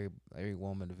 Every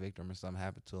woman a victim or something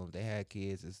happened to them. They had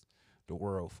kids, it's the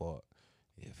world fault.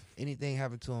 If anything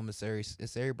happened to them, it's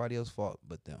everybody else's fault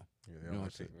but them. Yeah, they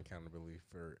don't take accountability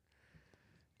for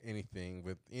anything.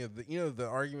 But the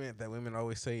argument that women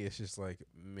always say is just like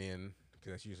men,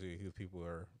 because that's usually who people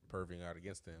are perving out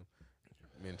against them.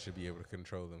 men should be able to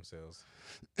control themselves.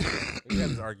 We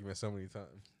had this argument so many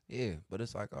times. Yeah, but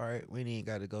it's like, all right, we ain't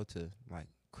got to go to like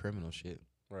criminal shit.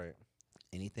 Right.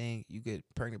 Anything, you get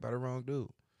pregnant by the wrong dude.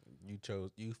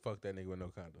 You fucked that nigga with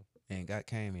no condom. And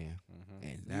came in.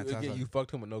 And now You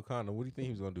fucked him with no condom. What do you think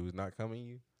he was gonna do? Is not come in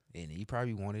you? And he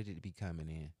probably wanted it to be coming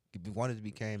in. He wanted it to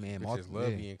be came in. Bitches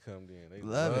love being come in. They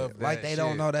love it. Like they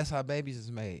don't know that's how babies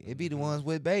is made. It be the ones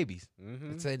with babies.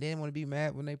 Mm-hmm. Say they didn't want to be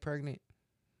mad when they pregnant.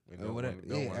 They don't want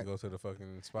to go to the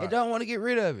fucking spot. They don't want to get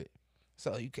rid of it.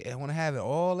 So you can't want to have it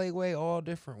all they way, all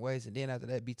different ways, and then after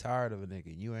that, be tired of a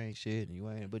nigga. You ain't shit, and you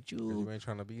ain't. But you ain't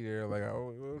trying to be there. Like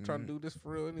we're trying to do this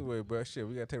for real anyway. But shit,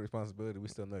 we gotta take responsibility. We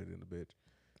still nutted in the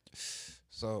bitch.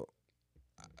 So,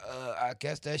 I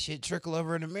guess that shit trickle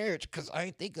over into marriage because I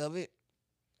ain't think of it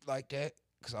like that.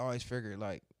 Because I always figured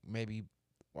like maybe.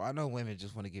 Well, I know women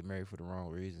just want to get married for the wrong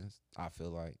reasons. I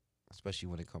feel like, especially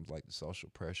when it comes like the social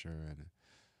pressure and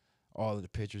all of the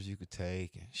pictures you could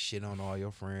take and shit on all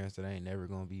your friends that ain't never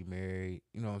gonna be married.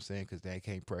 You know what I'm saying? Because they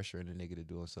can't pressure a nigga to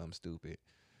doing something stupid.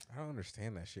 I don't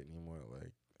understand that shit anymore.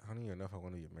 Like, I don't even know if I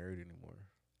want to get married anymore.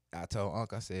 I told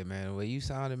Unc, I said, man, the way you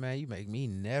sounded, man, you make me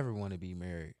never want to be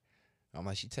married. I'm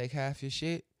like, she take half your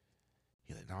shit?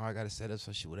 He like, no, I got to set up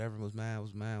some shit. Whatever was mine,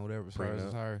 whatever was hers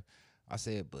was hers. I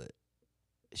said, but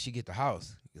she get the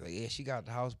house. He's like, yeah, she got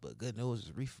the house, but good news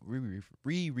is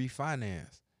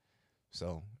refinance.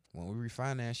 So when we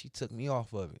refinanced, she took me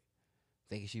off of it,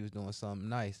 thinking she was doing something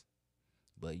nice.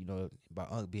 But, you know, by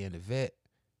Unc being the vet,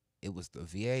 it was the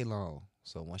VA loan.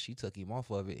 So when she took him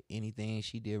off of it, anything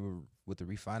she did with the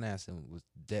refinancing was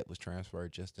debt was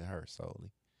transferred just to her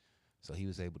solely. So he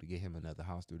was able to get him another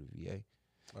house through the VA.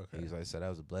 Okay. He was like, so that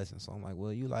was a blessing. So I'm like,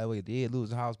 well, you like, well, you did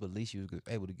lose a house, but at least you was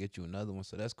able to get you another one.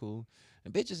 So that's cool.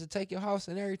 And bitches will take your house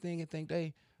and everything and think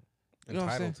they you know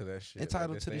entitled to that shit.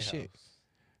 Entitled to the shit.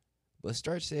 But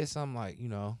Stretch said something like, you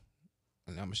know,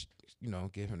 and I'm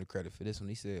give him the credit for this one.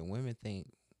 He said women think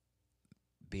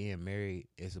being married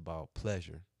is about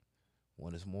pleasure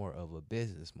when it's more of a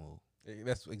business move.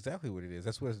 That's exactly what it is.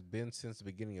 That's what it's been since the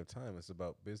beginning of time. It's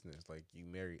about business. Like, you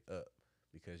marry up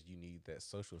because you need that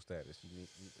social status.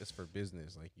 It's for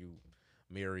business. Like, you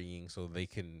marrying so they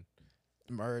can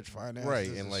merge finances, right,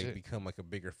 and like shit. Become like a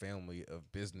bigger family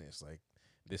of business. Like,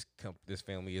 this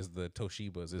family is the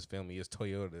Toshibas. This family is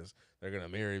Toyotas. They're gonna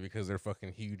marry because they're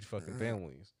fucking huge fucking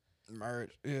families.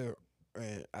 Merge, yeah.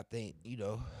 And I think, you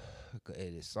know,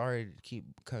 it's sorry to keep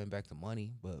coming back to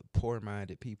money, but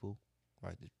poor-minded people,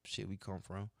 like the shit we come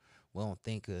from, we don't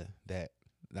think of that.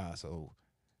 Nah, so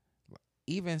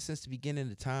even since the beginning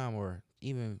of time, or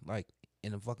even like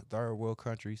in the fucking third world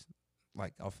countries,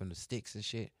 like off in the sticks and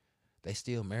shit, they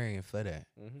still marrying for that.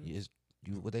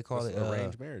 Mm-hmm. What they call it,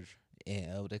 arranged marriage,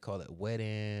 and what they call it,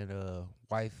 wedding,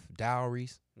 wife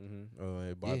dowries. Mm-hmm.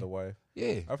 Oh, buy the wife.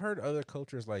 Yeah, I've heard other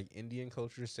cultures, like Indian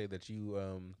cultures, say that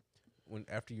you when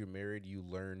after you're married, you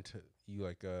learn to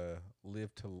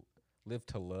live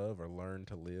to love, or learn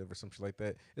to live, or some shit like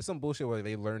that. It's some bullshit where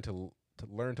they learn to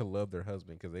love their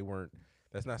husband because they weren't.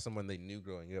 That's not someone they knew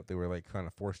growing up. They were like kind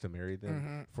of forced to marry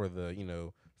them for the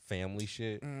family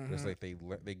shit. Mm-hmm. It's like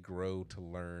they grow to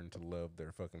learn to love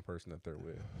their fucking person that they're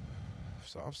with.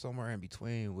 So I'm somewhere in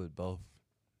between with both.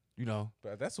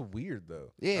 But that's weird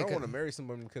though. Yeah, I don't want to marry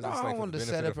someone because it's I like don't want to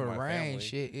set up a range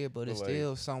shit. Yeah, but it's like,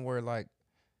 still somewhere like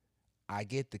I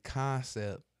get the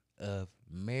concept of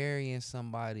marrying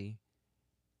somebody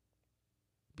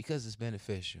because it's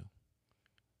beneficial,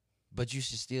 but you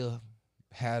should still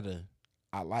have the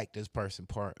I like this person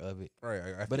part of it.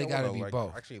 Right, but it gotta be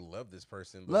both. I actually love this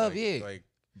person. But love,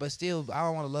 but still, I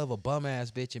don't want to love a bum ass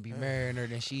bitch and be marrying her,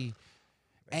 then she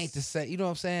ain't the same. You know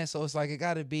what I'm saying? So it's like it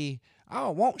gotta be. I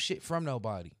don't want shit from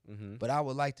nobody, but I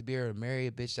would like to be able to marry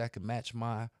a bitch that can match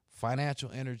my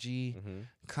financial energy,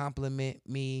 compliment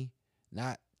me,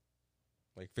 not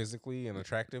like physically and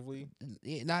attractively,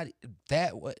 not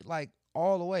that way, like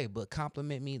all the way, but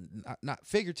compliment me, not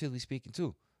figuratively speaking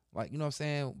too. Like, you know what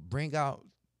I'm saying?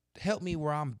 Help me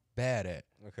where I'm bad at.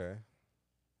 Okay.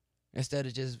 Instead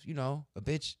of just, a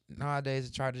bitch nowadays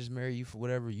to try to just marry you for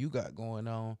whatever you got going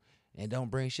on and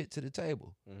don't bring shit to the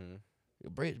table.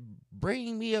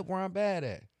 Bring me up where I'm bad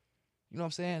at. You know what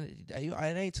I'm saying?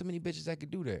 It ain't too many bitches that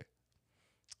could do that.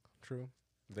 True.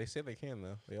 They say they can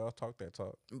though. They all talk that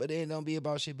talk. But then don't be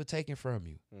about shit but taking from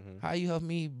you. How you help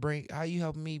me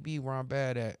be where I'm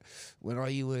bad at when all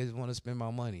you is want to spend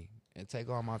my money and take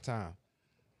all my time?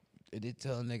 It did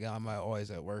tell a nigga I'm always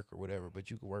at work or whatever,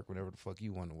 but you can work whenever the fuck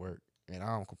you want to work. And I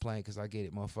don't complain because I get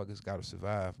it. Motherfuckers got to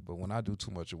survive. But when I do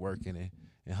too much of working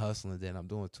and hustling, then I'm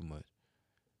doing too much.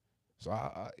 So,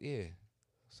 yeah.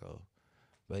 So,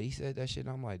 but he said that shit,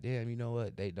 and I'm like, damn, you know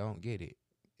what? They don't get it.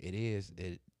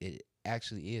 it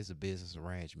actually is a business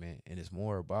arrangement, and it's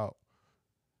more about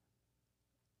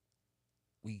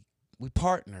we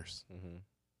partners. Mm-hmm.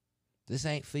 This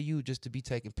ain't for you just to be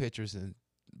taking pictures and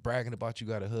bragging about you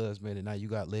got a husband and now you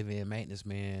got live-in maintenance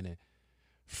man and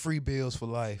free bills for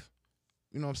life.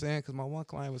 You know what I'm saying? Because my one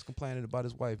client was complaining about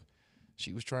his wife.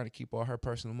 She was trying to keep all her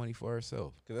personal money for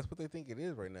herself. Because that's what they think it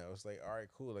is right now. It's like, all right,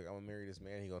 cool. Like, I'm going to marry this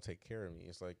man. He going to take care of me.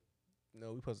 It's like,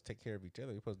 no, we supposed to take care of each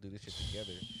other. We supposed to do this shit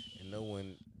together. And no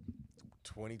one,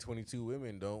 2022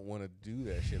 women don't want to do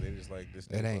that shit. They're just like, this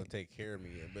nigga going to take care of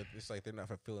me. But it's like they're not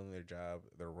fulfilling their job,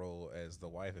 their role as the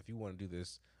wife. If you want to do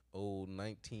this old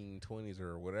 1920s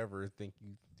or whatever,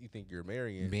 you think you're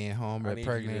marrying, being home or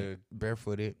pregnant,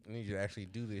 barefooted. I need you to actually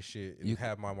do this shit and you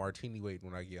have my martini waiting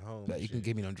when I get home. That you can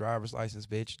give me no driver's license,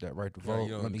 bitch. That right to vote.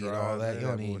 Let me get all that. You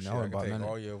don't need know about none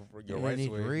of that. You don't need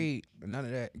to read none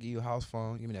of that. Give you a house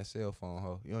phone. Give me that cell phone,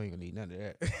 ho. You don't even need none of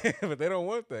that. But they don't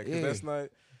want that because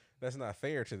that's not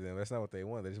fair to them. That's not what they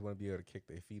want. They just want to be able to kick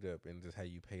their feet up and just how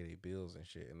you pay their bills and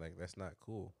shit. And like that's not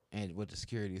cool. And what the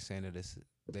security is saying that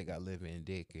they got live-in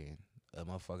dick and a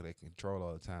motherfucker they control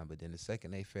all the time. But then the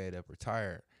second they fed up,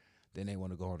 retired, then they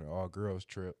want to go on an all-girls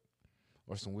trip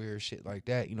or some weird shit like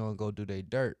that, you know, and go do their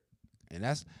dirt. And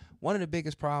that's one of the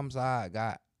biggest problems I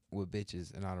got with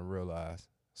bitches, and I don't realize.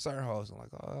 Certain hoes are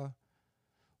like,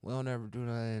 we don't ever do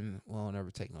nothing. We don't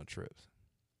ever take no trips.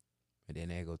 And then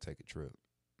they go take a trip.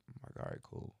 I'm like, all right,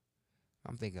 cool.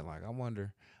 I'm thinking like, I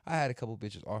wonder. I had a couple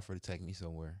bitches offer to take me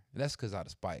somewhere, and that's because out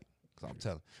of spite. Because I'm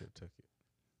telling. Should took it.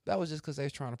 That was just because they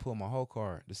was trying to pull my whole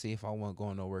card to see if I wasn't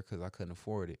going nowhere because I couldn't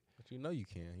afford it. But you know you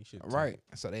can. You should. Right.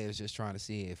 So they was just trying to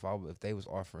see if they was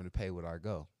offering to pay, would I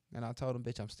go? And I told them,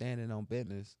 bitch, I'm standing on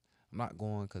business. I'm not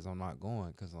going because I'm not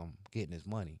going because I'm getting this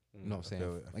money. You know what I'm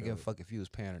saying? I give a fuck if you was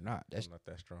paying or not. That's not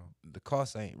that strong. The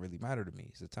cost ain't really matter to me.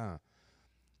 It's the time.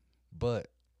 But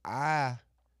I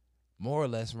more or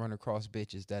less run across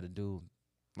bitches that'll do,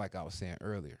 like I was saying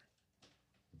earlier.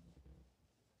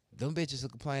 Them bitches are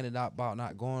complaining about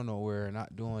not going nowhere and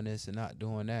not doing this and not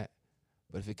doing that.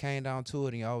 But if it came down to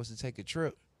it and y'all was to take a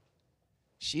trip,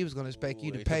 she was going to expect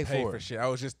you to pay for it. Shit. I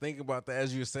was just thinking about that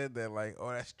as you said that, like,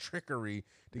 oh, that's trickery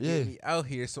to get me out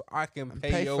here so I can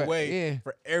pay your way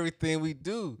for everything we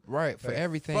do. Right, for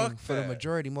everything. For the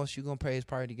majority, most you going to pay is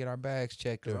probably to get our bags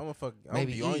checked or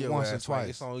maybe be on eat your once ass, or twice. Like,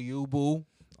 it's on you, boo.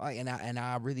 Like, and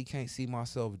I really can't see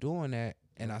myself doing that.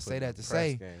 And I say that to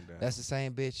say that's the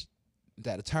same bitch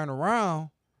that'll turn around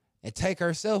and take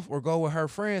herself or go with her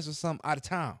friends or something out of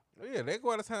town. Yeah, they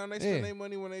go out of town. They spend their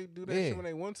money when they do that shit when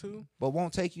they want to. But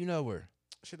won't take you nowhere.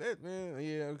 Shit, that, man.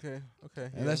 Yeah, okay.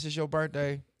 Unless it's your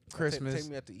birthday, Christmas.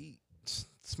 Take me out to eat.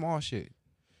 Small shit.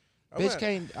 Bitch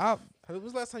came out. When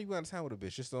was the last time you went out of town with a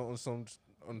bitch? Just on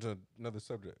another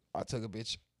subject. I took a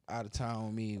bitch out of town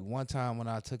with me. One time when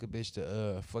I took a bitch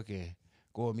to fucking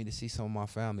go with me to see some of my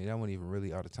family. That wasn't even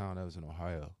really out of town. That was in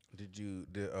Ohio.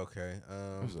 Okay.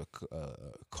 It was a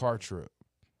car trip.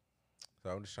 So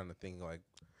I'm just trying to think, like,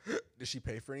 did she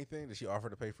pay for anything? Did she offer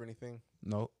to pay for anything?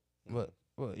 Nope. But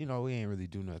well, you know, we ain't really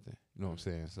do nothing. You know what I'm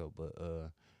saying? So, but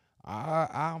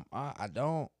I'm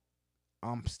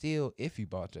still iffy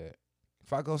about that.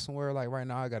 If I go somewhere like right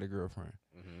now, I got a girlfriend.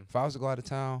 Mm-hmm. If I was to go out of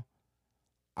town,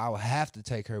 I would have to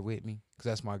take her with me because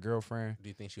that's my girlfriend. Do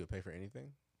you think she would pay for anything,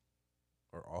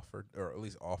 or at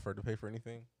least offer to pay for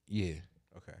anything? Yeah.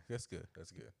 Okay, that's good.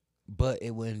 That's good. But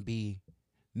it wouldn't be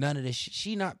none of this.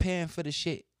 She not paying for the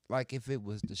shit. Like if it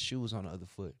was the shoes on the other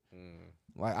foot.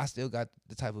 Like I still got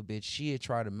the type of bitch. She'd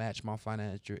try to match my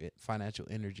financial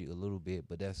energy a little bit,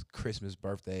 but that's Christmas,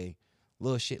 birthday,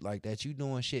 little shit like that. You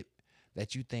doing shit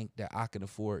that you think that I can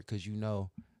afford because you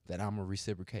know that I'm gonna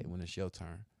reciprocate when it's your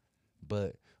turn.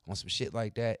 But on some shit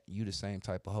like that, you the same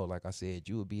type of hoe. Like I said,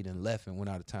 you would be then left and went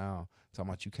out of town talking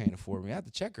about you can't afford me. I had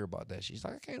to check her about that. She's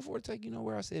like, I can't afford to take you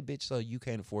nowhere. I said, bitch, so you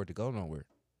can't afford to go nowhere.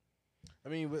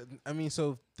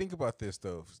 So think about this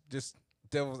though. Just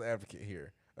devil's advocate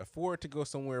here. Afford to go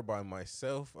somewhere by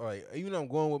myself. Like, even though I'm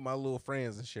going with my little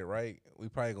friends and shit, right? We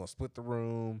probably gonna split the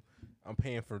room. I'm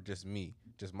paying for just me,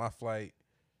 just my flight,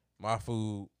 my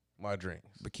food, my drinks.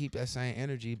 But keep that same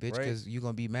energy, bitch, because you're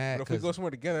gonna be mad. But if we go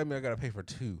somewhere together, I mean, I gotta pay for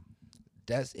two.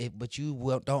 That's it. But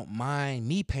you don't mind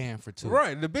me paying for two,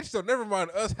 right? The bitch don't never mind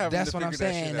us having. That's to what I'm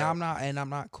saying. And I'm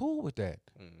not cool with that.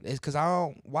 It's because I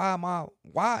don't. Why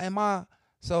am I?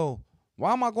 So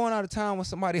why am I going out of town with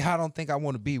somebody I don't think I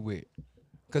want to be with?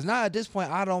 Because now at this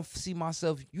point, I don't see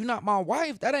myself. You not my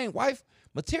wife. That ain't wife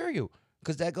material.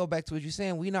 Because that go back to what you're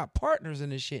saying. We not partners in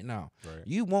this shit now. Right.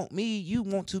 You want me. You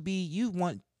want to be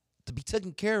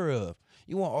taken care of.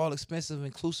 You want all expensive,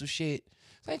 inclusive shit.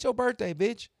 This ain't your birthday,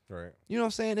 bitch. Right. You know what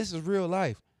I'm saying? This is real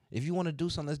life. If you want to do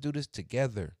something, let's do this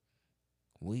together.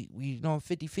 We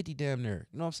 50-50 damn near.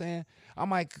 You know what I'm saying? I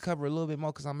might cover a little bit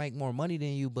more because I make more money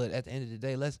than you, but at the end of the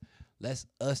day, let's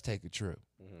us take a trip.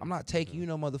 I'm not taking you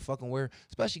no motherfucking where,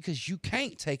 especially because you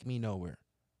can't take me nowhere.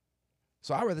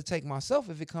 So I'd rather take myself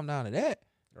if it come down to that.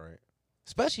 Right.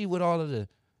 Especially with all of the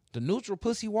neutral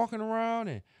pussy walking around,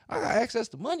 and I got access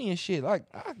to money and shit. Like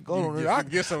I can go on there. I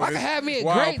can have me a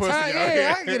great time.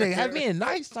 Yeah, I can have me a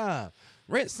nice time.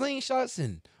 Rent slingshots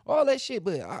and all that shit.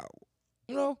 But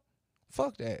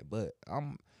fuck that. But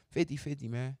I'm 50-50,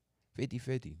 man.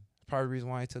 50-50. Part of the reason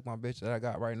why I took my bitch that I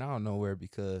got right now nowhere,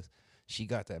 because she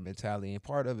got that mentality. And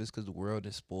part of it is because the world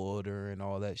has spoiled her and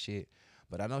all that shit.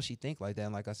 But I know she think like that.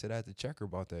 And like I said, I had to check her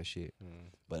about that shit.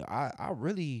 But I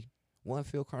really wouldn't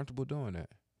feel comfortable doing that.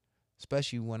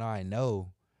 Especially when I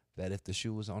know that if the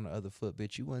shoe was on the other foot,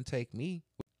 bitch, you wouldn't take me.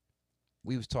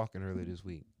 We was talking earlier this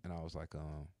week, and I was like,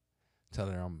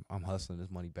 telling her I'm hustling this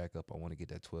money back up. I want to get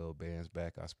that 12 bands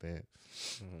back I spent.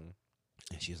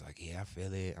 And she was like, yeah, I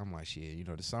feel it. I'm like, shit,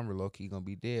 the summer low-key gonna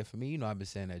be dead for me. I've been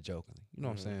saying that jokingly. You know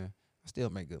what I'm saying? I still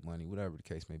make good money, whatever the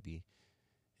case may be.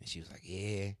 And she was like,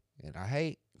 yeah. And I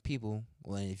hate people,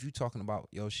 if you talking about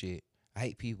your shit, I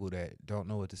hate people that don't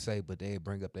know what to say, but they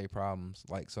bring up their problems,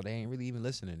 so they ain't really even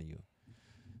listening to you.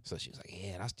 So she was like,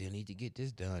 yeah, and I still need to get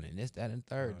this done, and this, that, and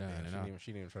third done. And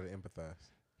she didn't even try to empathize.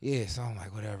 Yeah, so I'm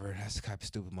like, whatever. That's the type of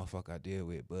stupid motherfucker I deal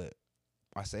with. But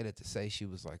I say that to say she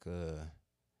was like,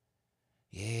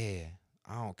 yeah,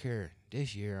 I don't care.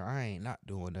 This year, I ain't not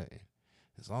doing nothing.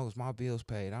 As long as my bills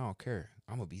paid, I don't care.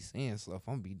 I'm going to be seeing stuff.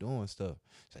 I'm going to be doing stuff.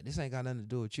 So this ain't got nothing to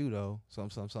do with you, though.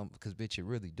 Something, because, bitch, it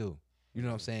really do. You know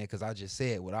what I'm saying? Because I just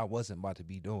said what I wasn't about to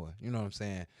be doing. You know what I'm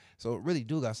saying? So it really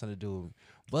do got something to do with me.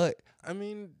 But I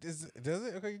mean, does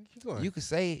it? Okay, keep going. You could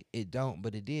say it don't,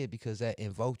 but it did, because that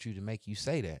invoked you to make you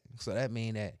say that. So that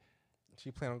mean that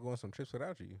she planned on going some trips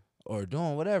without you. Or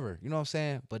doing whatever. You know what I'm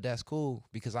saying? But that's cool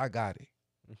because I got it.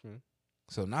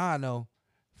 So now I know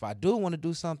if I do want to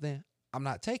do something, I'm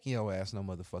not taking your ass no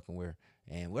motherfucking where.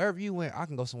 And wherever you went, I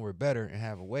can go somewhere better and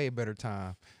have a way better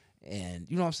time. And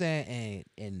you know what I'm saying?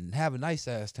 And have a nice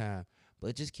ass time.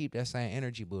 But just keep that same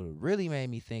energy. But what really made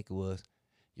me think was,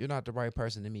 you're not the right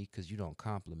person to me because you don't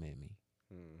compliment me.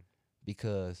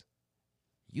 Because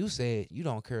you said you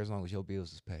don't care as long as your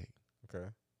bills is paid. Okay.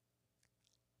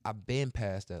 I've been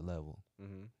past that level.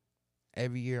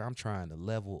 Every year I'm trying to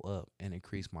level up and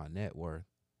increase my net worth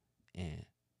and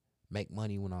make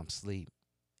money when I'm asleep.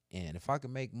 And if I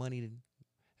can make money,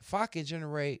 if I can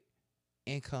generate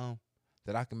income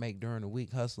that I can make during the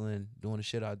week hustling, doing the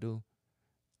shit I do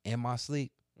in my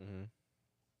sleep,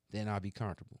 then I'll be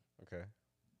comfortable. Okay.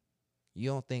 You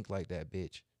don't think like that,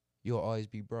 bitch. You'll always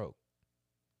be broke.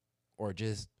 Or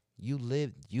just, you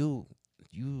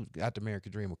got the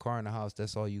American dream, a car in the house,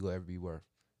 that's all you gonna ever be worth.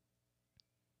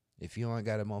 If you ain't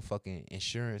got a motherfucking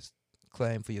insurance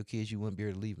claim for your kids, you wouldn't be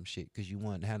able to leave them shit because you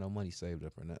wouldn't have no money saved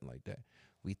up or nothing like that.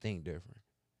 We think different.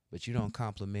 But you don't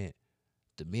compliment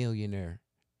the millionaire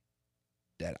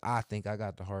that I think I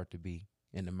got the heart to be,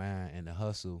 and the mind and the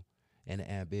hustle and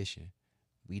the ambition.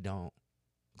 We don't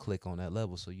click on that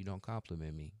level, so you don't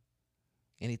compliment me.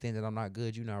 Anything that I'm not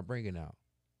good, you not bringing out.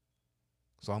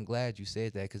 So I'm glad you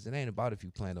said that, because it ain't about if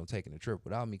you plan on taking a trip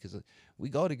without me, because we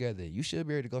go together. You should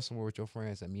be able to go somewhere with your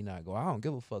friends and me not go. I don't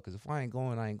give a fuck, because if I ain't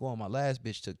going, I ain't going. My last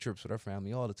bitch took trips with her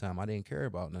family all the time. I didn't care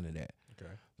about none of that.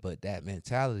 Okay. But that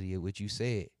mentality of what you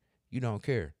said, you don't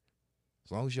care.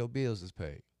 As long as your bills is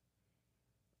paid.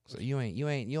 So you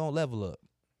don't level up.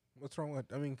 What's wrong with?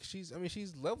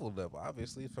 She's leveled up,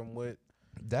 obviously, from what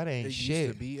that ain't it shit.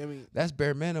 used to be. That's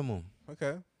bare minimum.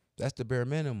 Okay. That's the bare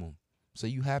minimum. So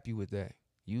you happy with that?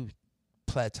 You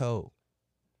plateau.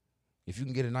 If you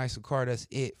can get a nicer car, that's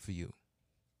it for you.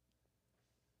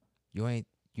 You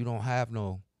don't have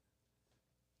no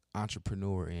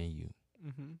entrepreneur in you.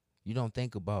 You don't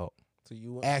think about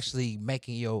actually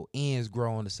making your ends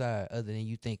grow on the side, other than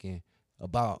you thinking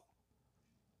about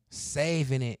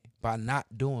saving it by not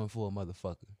doing for a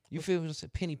motherfucker. You feel just a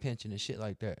penny pinching and shit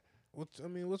like that.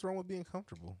 What's wrong with being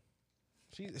comfortable?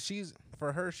 She's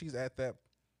for her, she's at that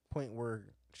point where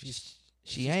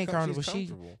she ain't comfortable.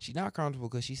 She not comfortable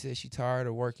because she said she tired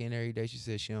of working every day. She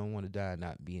said she don't want to die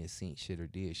not being seen shit or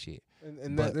did shit.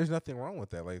 And there's nothing wrong with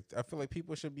that. Like, I feel like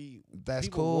people should be. That's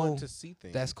people cool. Want to see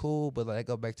things. That's cool, but like, I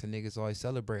go back to niggas always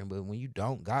celebrating. But when you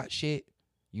don't got shit,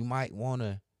 you might want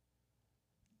to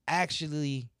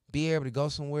actually be able to go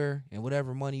somewhere and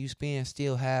whatever money you spend,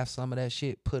 still have some of that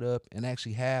shit put up and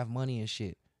actually have money and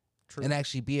shit. True. And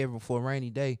actually be able for a rainy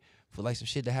day for like some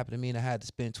shit that happened to me and I had to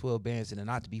spend 12 bands and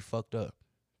not to be fucked up.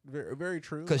 Very, very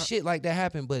true. Because shit like that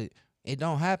happened, but It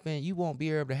don't happen. You won't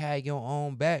be able to have your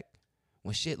own back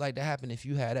when shit like that happen if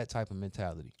you had that type of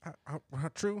mentality.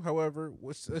 True. However,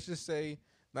 let's just say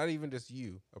not even just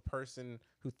you, a person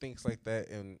who thinks like that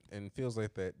and feels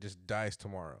like that just dies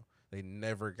tomorrow. They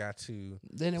never got to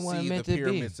Then it wasn't see meant the to be.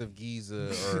 pyramids of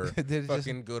Giza or Then it just-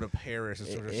 fucking go to Paris or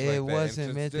something like that. it And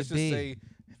wasn't meant to just be. say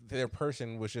their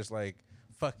person was just like,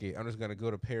 fuck it, I'm just gonna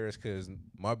go to Paris because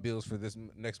my bills for this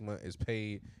next month is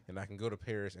paid, and I can go to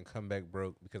Paris and come back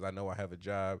broke because I know I have a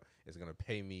job. It's gonna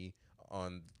pay me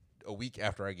on a week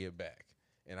after I get back,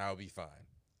 and I'll be fine.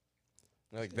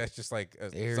 Like that's just like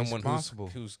someone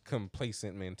who's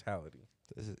complacent mentality.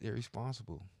 This is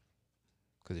irresponsible.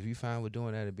 Because if you find with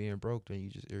doing that and being broke, then you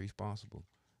just irresponsible.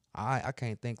 I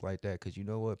can't think like that because you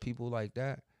know what? People like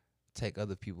that take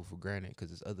other people for granted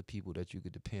because it's other people that you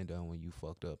could depend on when you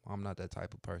fucked up. I'm not that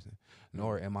type of person.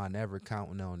 Nor am I never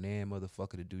counting on that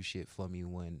motherfucker to do shit for me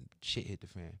when shit hit the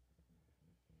fan.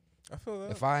 I feel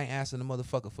that. If I ain't asking the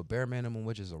motherfucker for bare minimum,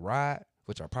 which is a ride,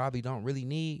 which I probably don't really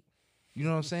need, you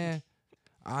know what I'm saying?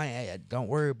 Don't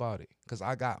worry about it because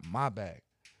I got my back.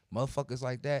 Motherfuckers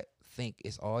like that think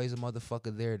it's always a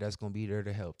motherfucker there that's going to be there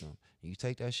to help them. You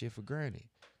take that shit for granted.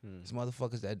 It's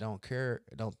motherfuckers that don't care,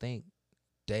 don't think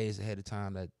days ahead of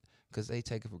time that because they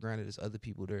take it for granted there's other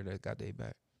people there that got their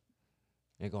back.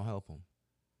 Ain't going to help them.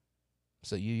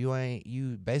 So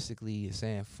you basically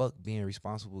saying fuck being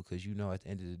responsible because you know at the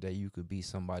end of the day you could be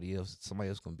somebody else. Somebody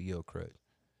else going to be your crutch.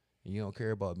 And you don't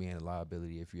care about being a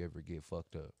liability if you ever get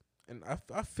fucked up. And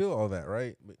I feel all that,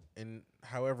 right? And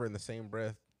however, in the same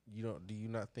breath, do you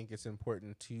not think it's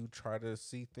important to try to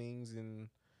see things and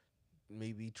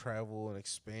maybe travel and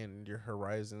expand your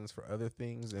horizons for other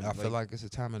things? And I feel like it's a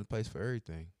time and a place for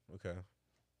everything. Okay.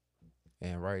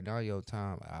 And right now, your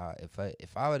time,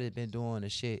 if I would have been doing the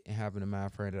shit and having the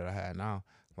mind frame that I had now,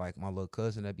 like my little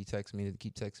cousin that be texting me,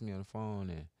 keep texting me on the phone,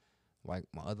 and like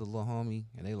my other little homie,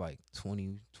 and they like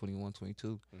 20, 21,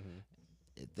 22.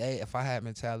 If I had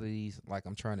mentalities like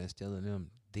I'm trying to instill in them,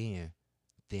 then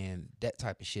that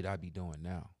type of shit I'd be doing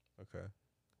now. Okay.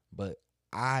 But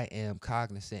I am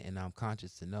cognizant and I'm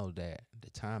conscious to know that the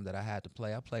time that I had to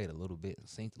play, I played a little bit and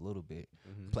synced a little bit.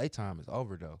 Playtime is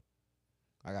over though.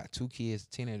 I got 2 kids,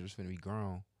 teenagers finna be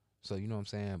grown. So you know what I'm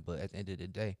saying? But at the end of the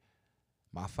day,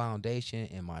 my foundation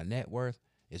and my net worth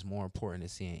is more important than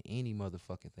seeing any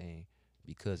motherfucking thing.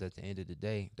 Because at the end of the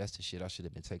day, that's the shit I should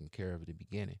have been taking care of at the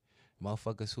beginning.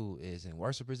 Motherfuckers who is in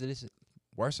worse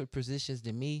positions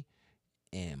than me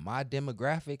and my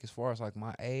demographic as far as like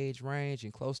my age range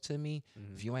and close to me,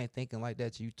 if you ain't thinking like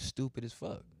that, you stupid as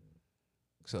fuck.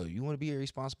 So you want to be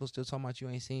irresponsible, still talking about you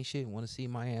ain't seen shit, want to see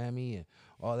Miami and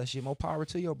all that shit. More power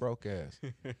to your broke ass.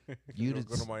 You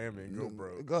go to Miami and go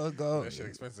broke. Go. That shit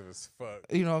expensive as fuck.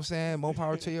 You know what I'm saying? More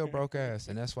power to your broke ass.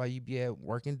 And that's why you be at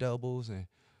working doubles and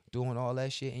doing all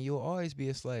that shit. And you'll always be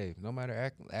a slave, no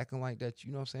matter acting like that.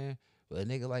 You know what I'm saying? But a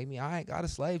nigga like me, I ain't got to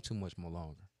slave too much more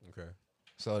longer. Okay.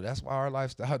 So that's why our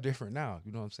lifestyle different now.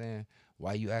 You know what I'm saying?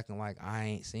 Why you acting like I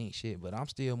ain't seen shit, but I'm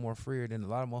still more freer than a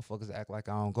lot of motherfuckers that act like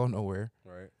I don't go nowhere.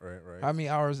 Right. How many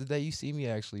hours a day you see me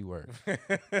actually work?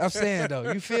 I'm saying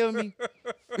though, you feel me?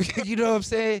 You know what I'm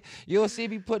saying? You'll see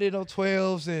me put it on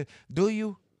 12s and do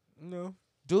you? No.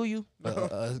 Do you?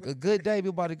 A good day be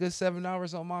about a good 7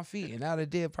 hours on my feet, and out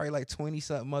of did probably like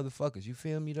 20-something motherfuckers. You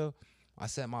feel me though? I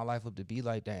set my life up to be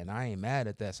like that, and I ain't mad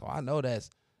at that. So I know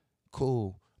that's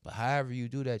cool. But however you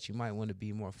do that, you might want to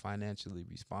be more financially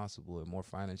responsible and more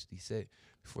financially set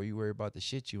before you worry about the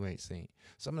shit you ain't seen.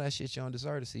 Some of that shit you don't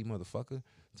deserve to see, motherfucker.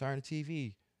 Turn the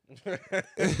TV.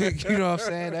 You know what I'm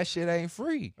saying? That shit ain't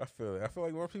free. I feel it. I feel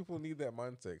like more people need that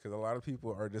mindset because a lot of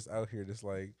people are just out here just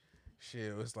like,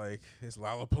 shit, it's like it's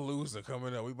Lollapalooza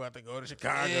coming up. We about to go to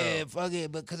Chicago. Yeah, fuck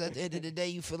it. Because at the end of the day,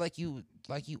 you feel like you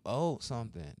owe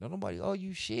something. Don't nobody owe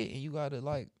you shit, and you gotta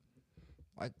like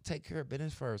take care of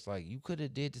business first. Like you could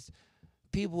have did this.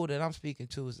 People that I'm speaking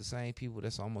to is the same people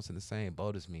that's almost in the same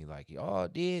boat as me. Like y'all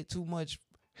did too much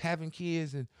having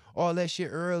kids and all that shit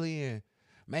early and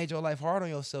made your life hard on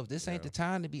yourself. This ain't the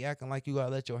time to be acting like you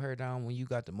gotta let your hair down when you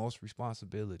got the most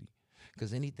responsibility.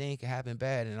 Because anything can happen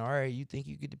bad, and all right, you think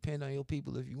you could depend on your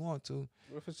people if you want to.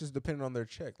 What if it's just depending on their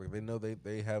check? Like they know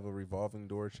they have a revolving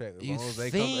door check as You long as they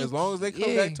think-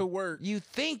 come back to work. You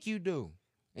think you do,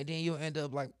 and then you'll end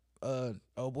up like oh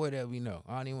boy that we know.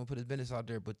 I don't even want to put his business out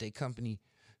there, but they company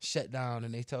shut down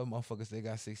and they tell motherfuckers they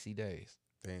got 60 days.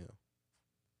 Damn.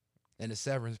 and the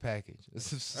severance package. It's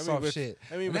some I mean, soft but- shit.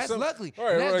 I mean, And but that's some- lucky.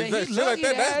 Right, And right, he's shit like lucky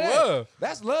that, to that's have that. love.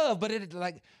 That's love. But it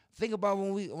like think about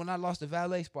when I lost the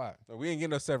valet spot. We ain't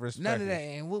getting no severance. None package. of that.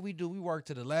 And what we do, we work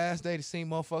to the last day to see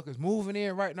motherfuckers moving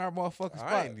in right in our motherfucking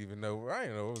spot. I didn't know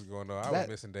what was going on. I was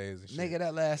missing days and shit. Nigga,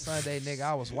 that last Sunday, nigga,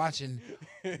 I was watching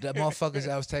the motherfuckers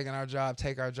that was taking our job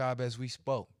take our job as we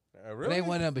spoke. Really? They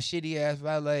one of them but shitty ass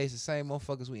valets, the same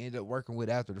motherfuckers we ended up working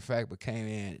with after the fact, but came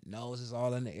in, noses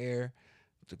all in the air,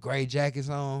 the gray jackets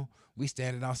on. We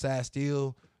standing outside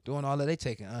still doing all that. They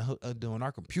taking doing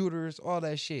our computers, all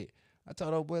that shit. I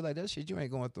told old boy like that shit you ain't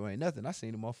going through ain't nothing. I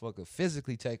seen the motherfucker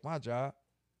physically take my job.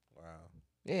 Wow.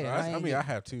 Yeah, No, and I mean, I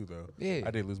have too though. Yeah. I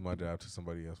did lose my job to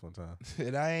somebody else one time.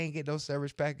 and I ain't get no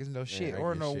severance package, no shit, Man, I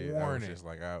or get no shit. I was warning. just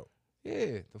like out.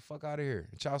 Yeah, the fuck out of here.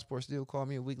 And Child Support still called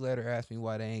me a week later, asked me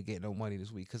why they ain't getting no money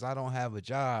this week. Because I don't have a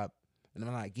job and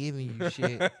I'm not giving you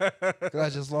shit. Because I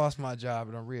just lost my job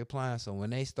and I'm reapplying. So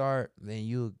when they start, then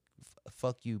you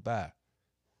fuck you bye.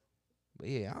 But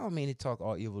yeah, I don't mean to talk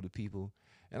all evil to people.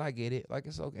 And I get it. Like,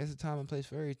 it's okay. It's a time and place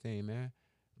for everything, man.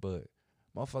 But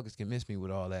motherfuckers can miss me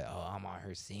with all that. Oh, I'm out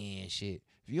here seeing shit.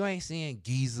 If you ain't seeing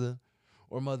Giza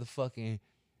or motherfucking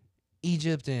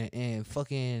Egypt and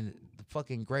fucking the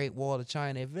fucking Great Wall of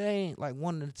China, if it ain't like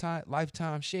one of the time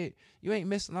lifetime shit, you ain't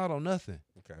missing out on nothing.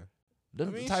 Okay. Them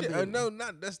I mean, type shit, of- no,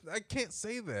 not that's. I can't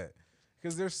say that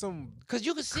because there's some Cause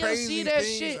you can still crazy see that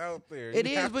things shit. out there. It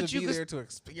you is, have but to you be can there to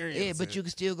experience. Yeah, but it. you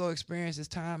can still go experience this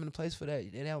time and the place for that.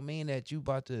 It don't mean that you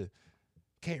about to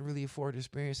can't really afford to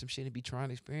experience some shit and be trying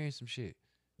to experience some shit.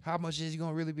 How much is you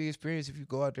gonna really be experienced if you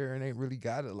go out there and ain't really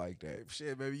got it like that?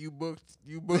 Shit, baby, you booked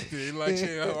it. Like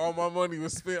shit, all my money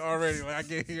was spent already. Like I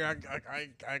get here,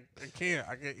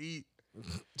 I can't eat.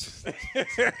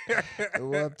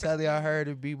 Well, I'm telling you, I heard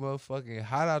it be motherfucking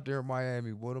hot out there in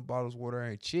Miami. One of the bottles of water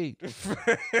ain't cheap.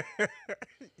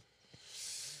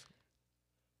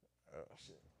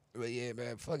 But yeah,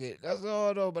 man, fuck it. That's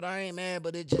all though. But I ain't mad.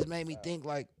 But it just made me think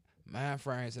like mind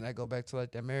frames, and I go back to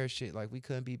like that marriage shit. Like we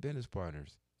couldn't be business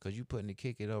partners because you putting the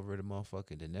kick it over the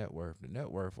motherfucking the net worth. The net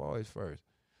worth always first.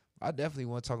 I definitely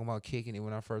wasn't talking about kicking it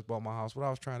when I first bought my house. What I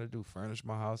was trying to do, furnish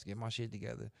my house, get my shit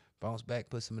together, bounce back,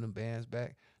 put some of them bands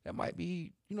back. That might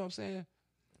be, you know what I'm saying?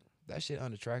 That shit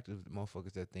unattractive to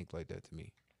motherfuckers that think like that to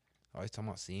me. Always talking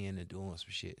about seeing and doing some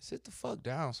shit. Sit the fuck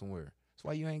down somewhere. That's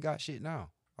why you ain't got shit now.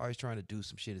 Always trying to do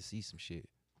some shit and see some shit.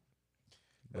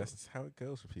 That's how it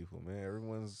goes for people, man.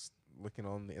 Everyone's looking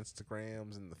on the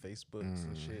Instagrams and the Facebooks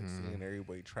and shit, seeing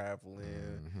everybody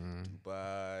traveling,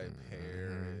 Dubai,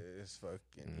 Paris,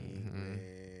 fucking England,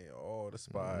 all the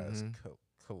spots,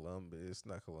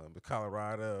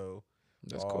 Colorado.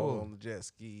 That's all cool. on the jet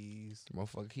skis.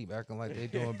 Motherfucker keep acting like they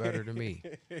doing better than me.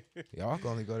 Y'all can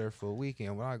only go there for a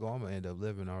weekend. When I go, I'm gonna end up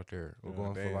living out there. We're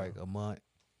going for like a month.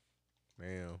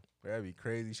 Damn, that'd be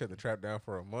crazy. Shut the trap down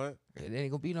for a month. It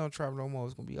ain't gonna be no travel no more.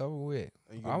 It's gonna be over with.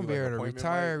 And you gonna I'm do, be like, able to appointment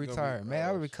retire. life? You gonna be- Man, I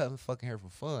oh, would be cutting fucking hair for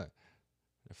fun.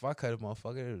 If I cut a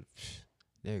motherfucker,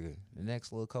 nigga, the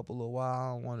next little while, I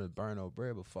don't want to burn no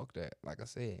bread, but fuck that. Like I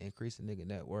said, increase the nigga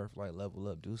net worth, like level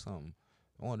up, do something.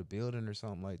 I want a building or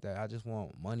something like that. I just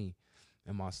want money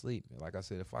in my sleep. Like I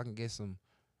said, if I can get some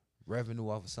revenue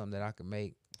off of something that I can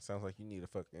make Sounds like you need a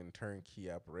fucking turnkey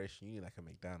operation. You need like a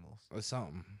McDonald's or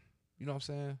something, you know what I'm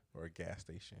saying? or a gas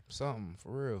station. Something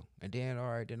for real. And then, all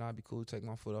right, then I'd be cool to take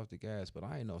my foot off the gas. But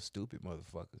I ain't no stupid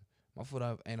motherfucker. My foot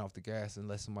ain't off the gas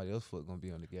unless somebody else's foot gonna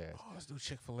be on the gas. Oh, let's do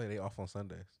Chick-fil-A. They off on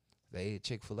Sundays. They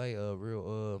Chick-fil-A,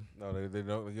 real No, they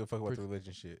don't give a fuck about the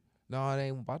religion shit. No, it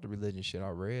ain't about the religion shit. I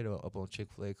read up on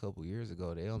Chick-fil-A a couple years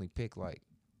ago. They only pick like,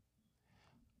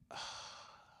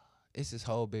 it's this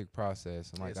whole big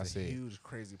process. And like it's I a said, huge,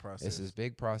 crazy process. it's this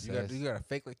big process. You gotta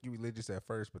fake like you religious at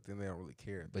first, but then they don't really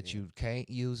care. But you can't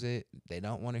use it. They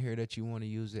don't want to hear that you want to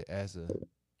use it as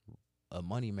a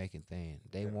money making thing.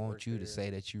 They gotta want work you to there. say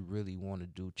that you really want to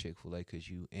do Chick-fil-A because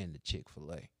you in the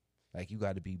Chick-fil-A. Like you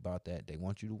got to be about that. They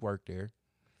want you to work there.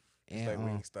 it's like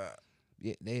Wingstop.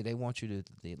 Yeah, they want you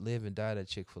to live and die that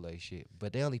Chick-fil-A shit.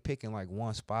 But they only picking like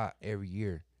one spot every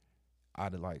year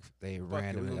out of like they Fuck it,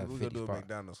 random we like gonna 50 do a spots.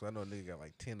 McDonald's. So I know a nigga got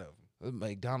like 10 of them.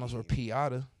 McDonald's or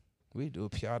Piata. We do a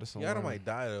Piata somewhere. Piata might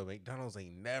die though. McDonald's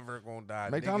ain't never gonna die.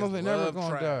 McDonald's Niggas ain't never love gonna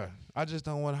trying. die. I just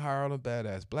don't want to hire all the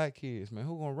badass black kids, man.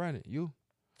 Who gonna run it? You?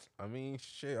 I mean,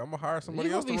 shit. I'm gonna hire somebody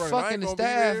You else gonna to be run it. I fucking ain't the gonna be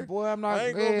staff, there. boy. I'm not. I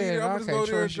ain't gonna be there. I I'm just can't go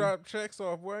there and trust you. drop checks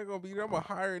off. Boy, I ain't gonna be there. I'm gonna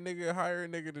hire a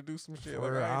nigga to do some shit. For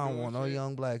Like, real, I, I ain't don't doing want no shit.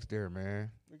 young blacks there,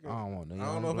 man. We I can- don't want no I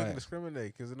young don't know if we can blacks.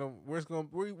 discriminate because where's gonna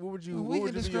what would you We what can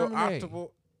would be your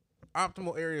discriminate.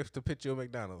 optimal areas to pitch your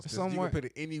McDonald's? 'Cause you Somewhere- can put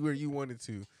it anywhere you wanted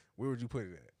to. Where would you put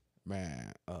it at?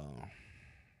 Man,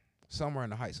 somewhere in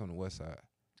the Heights on the west side.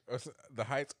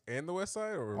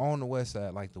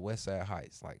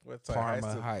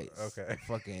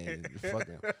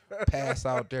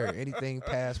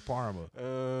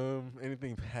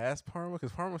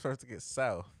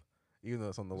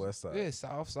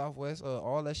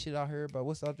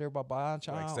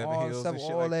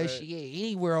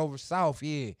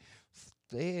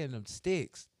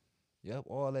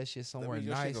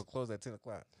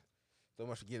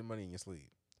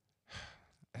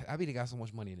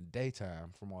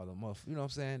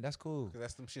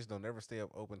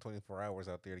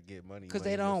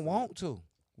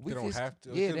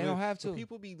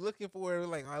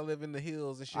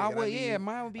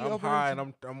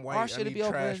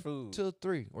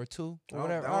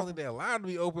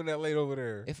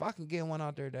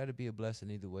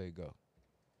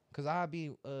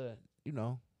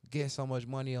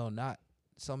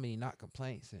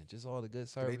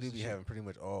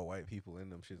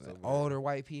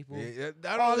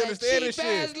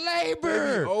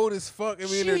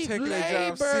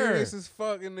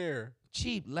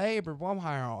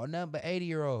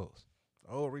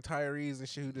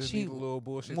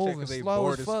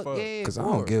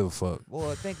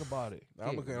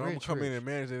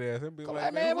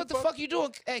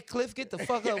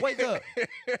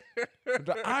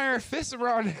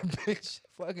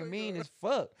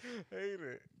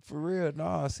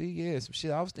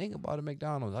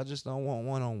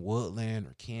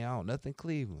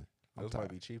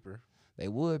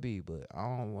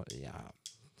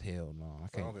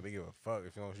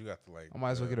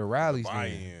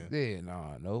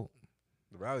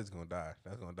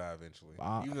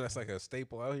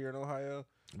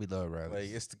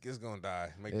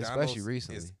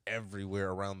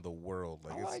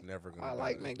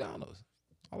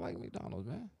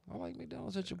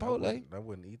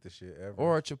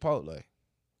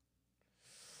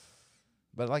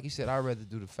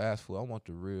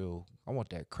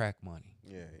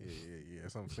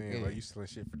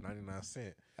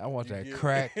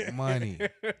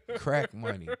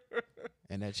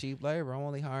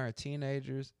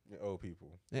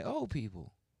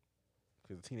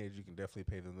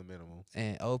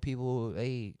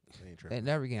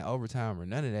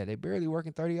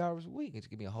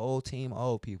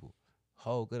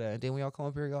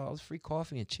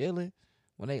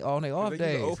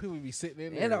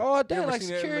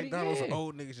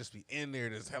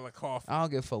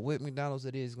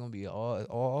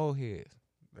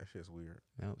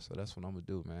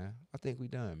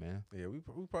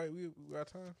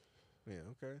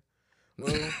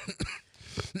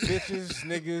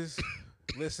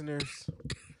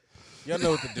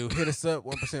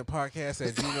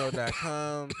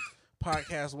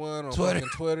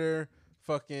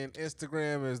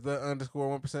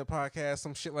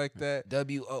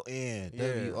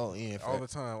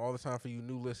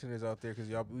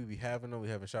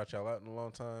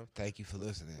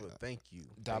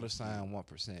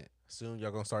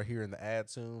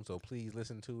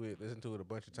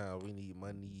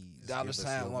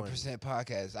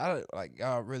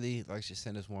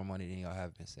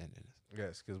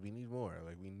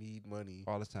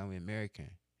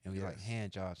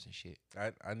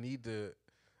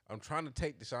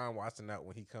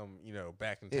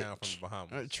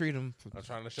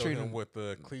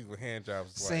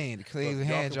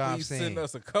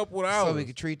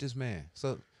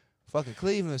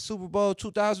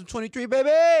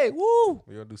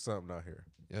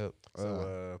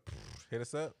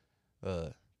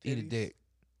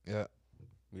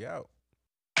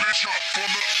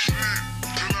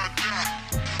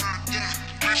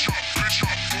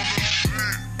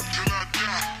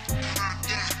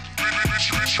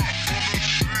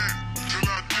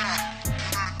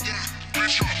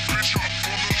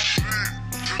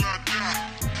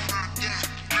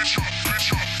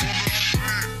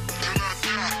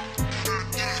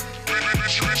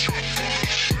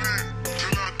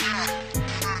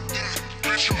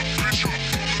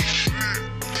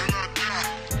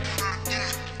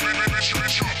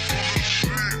 from the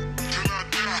shit till I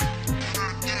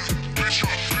die.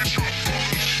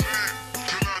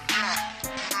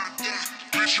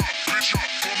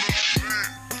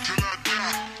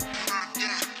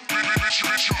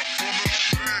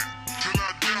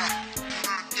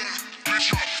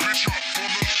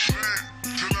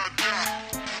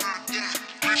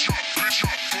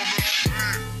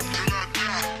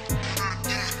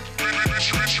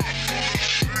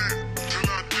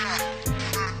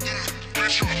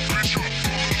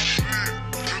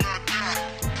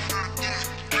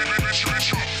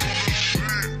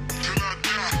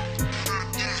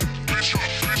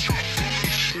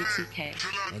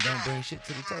 bring shit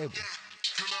to the table.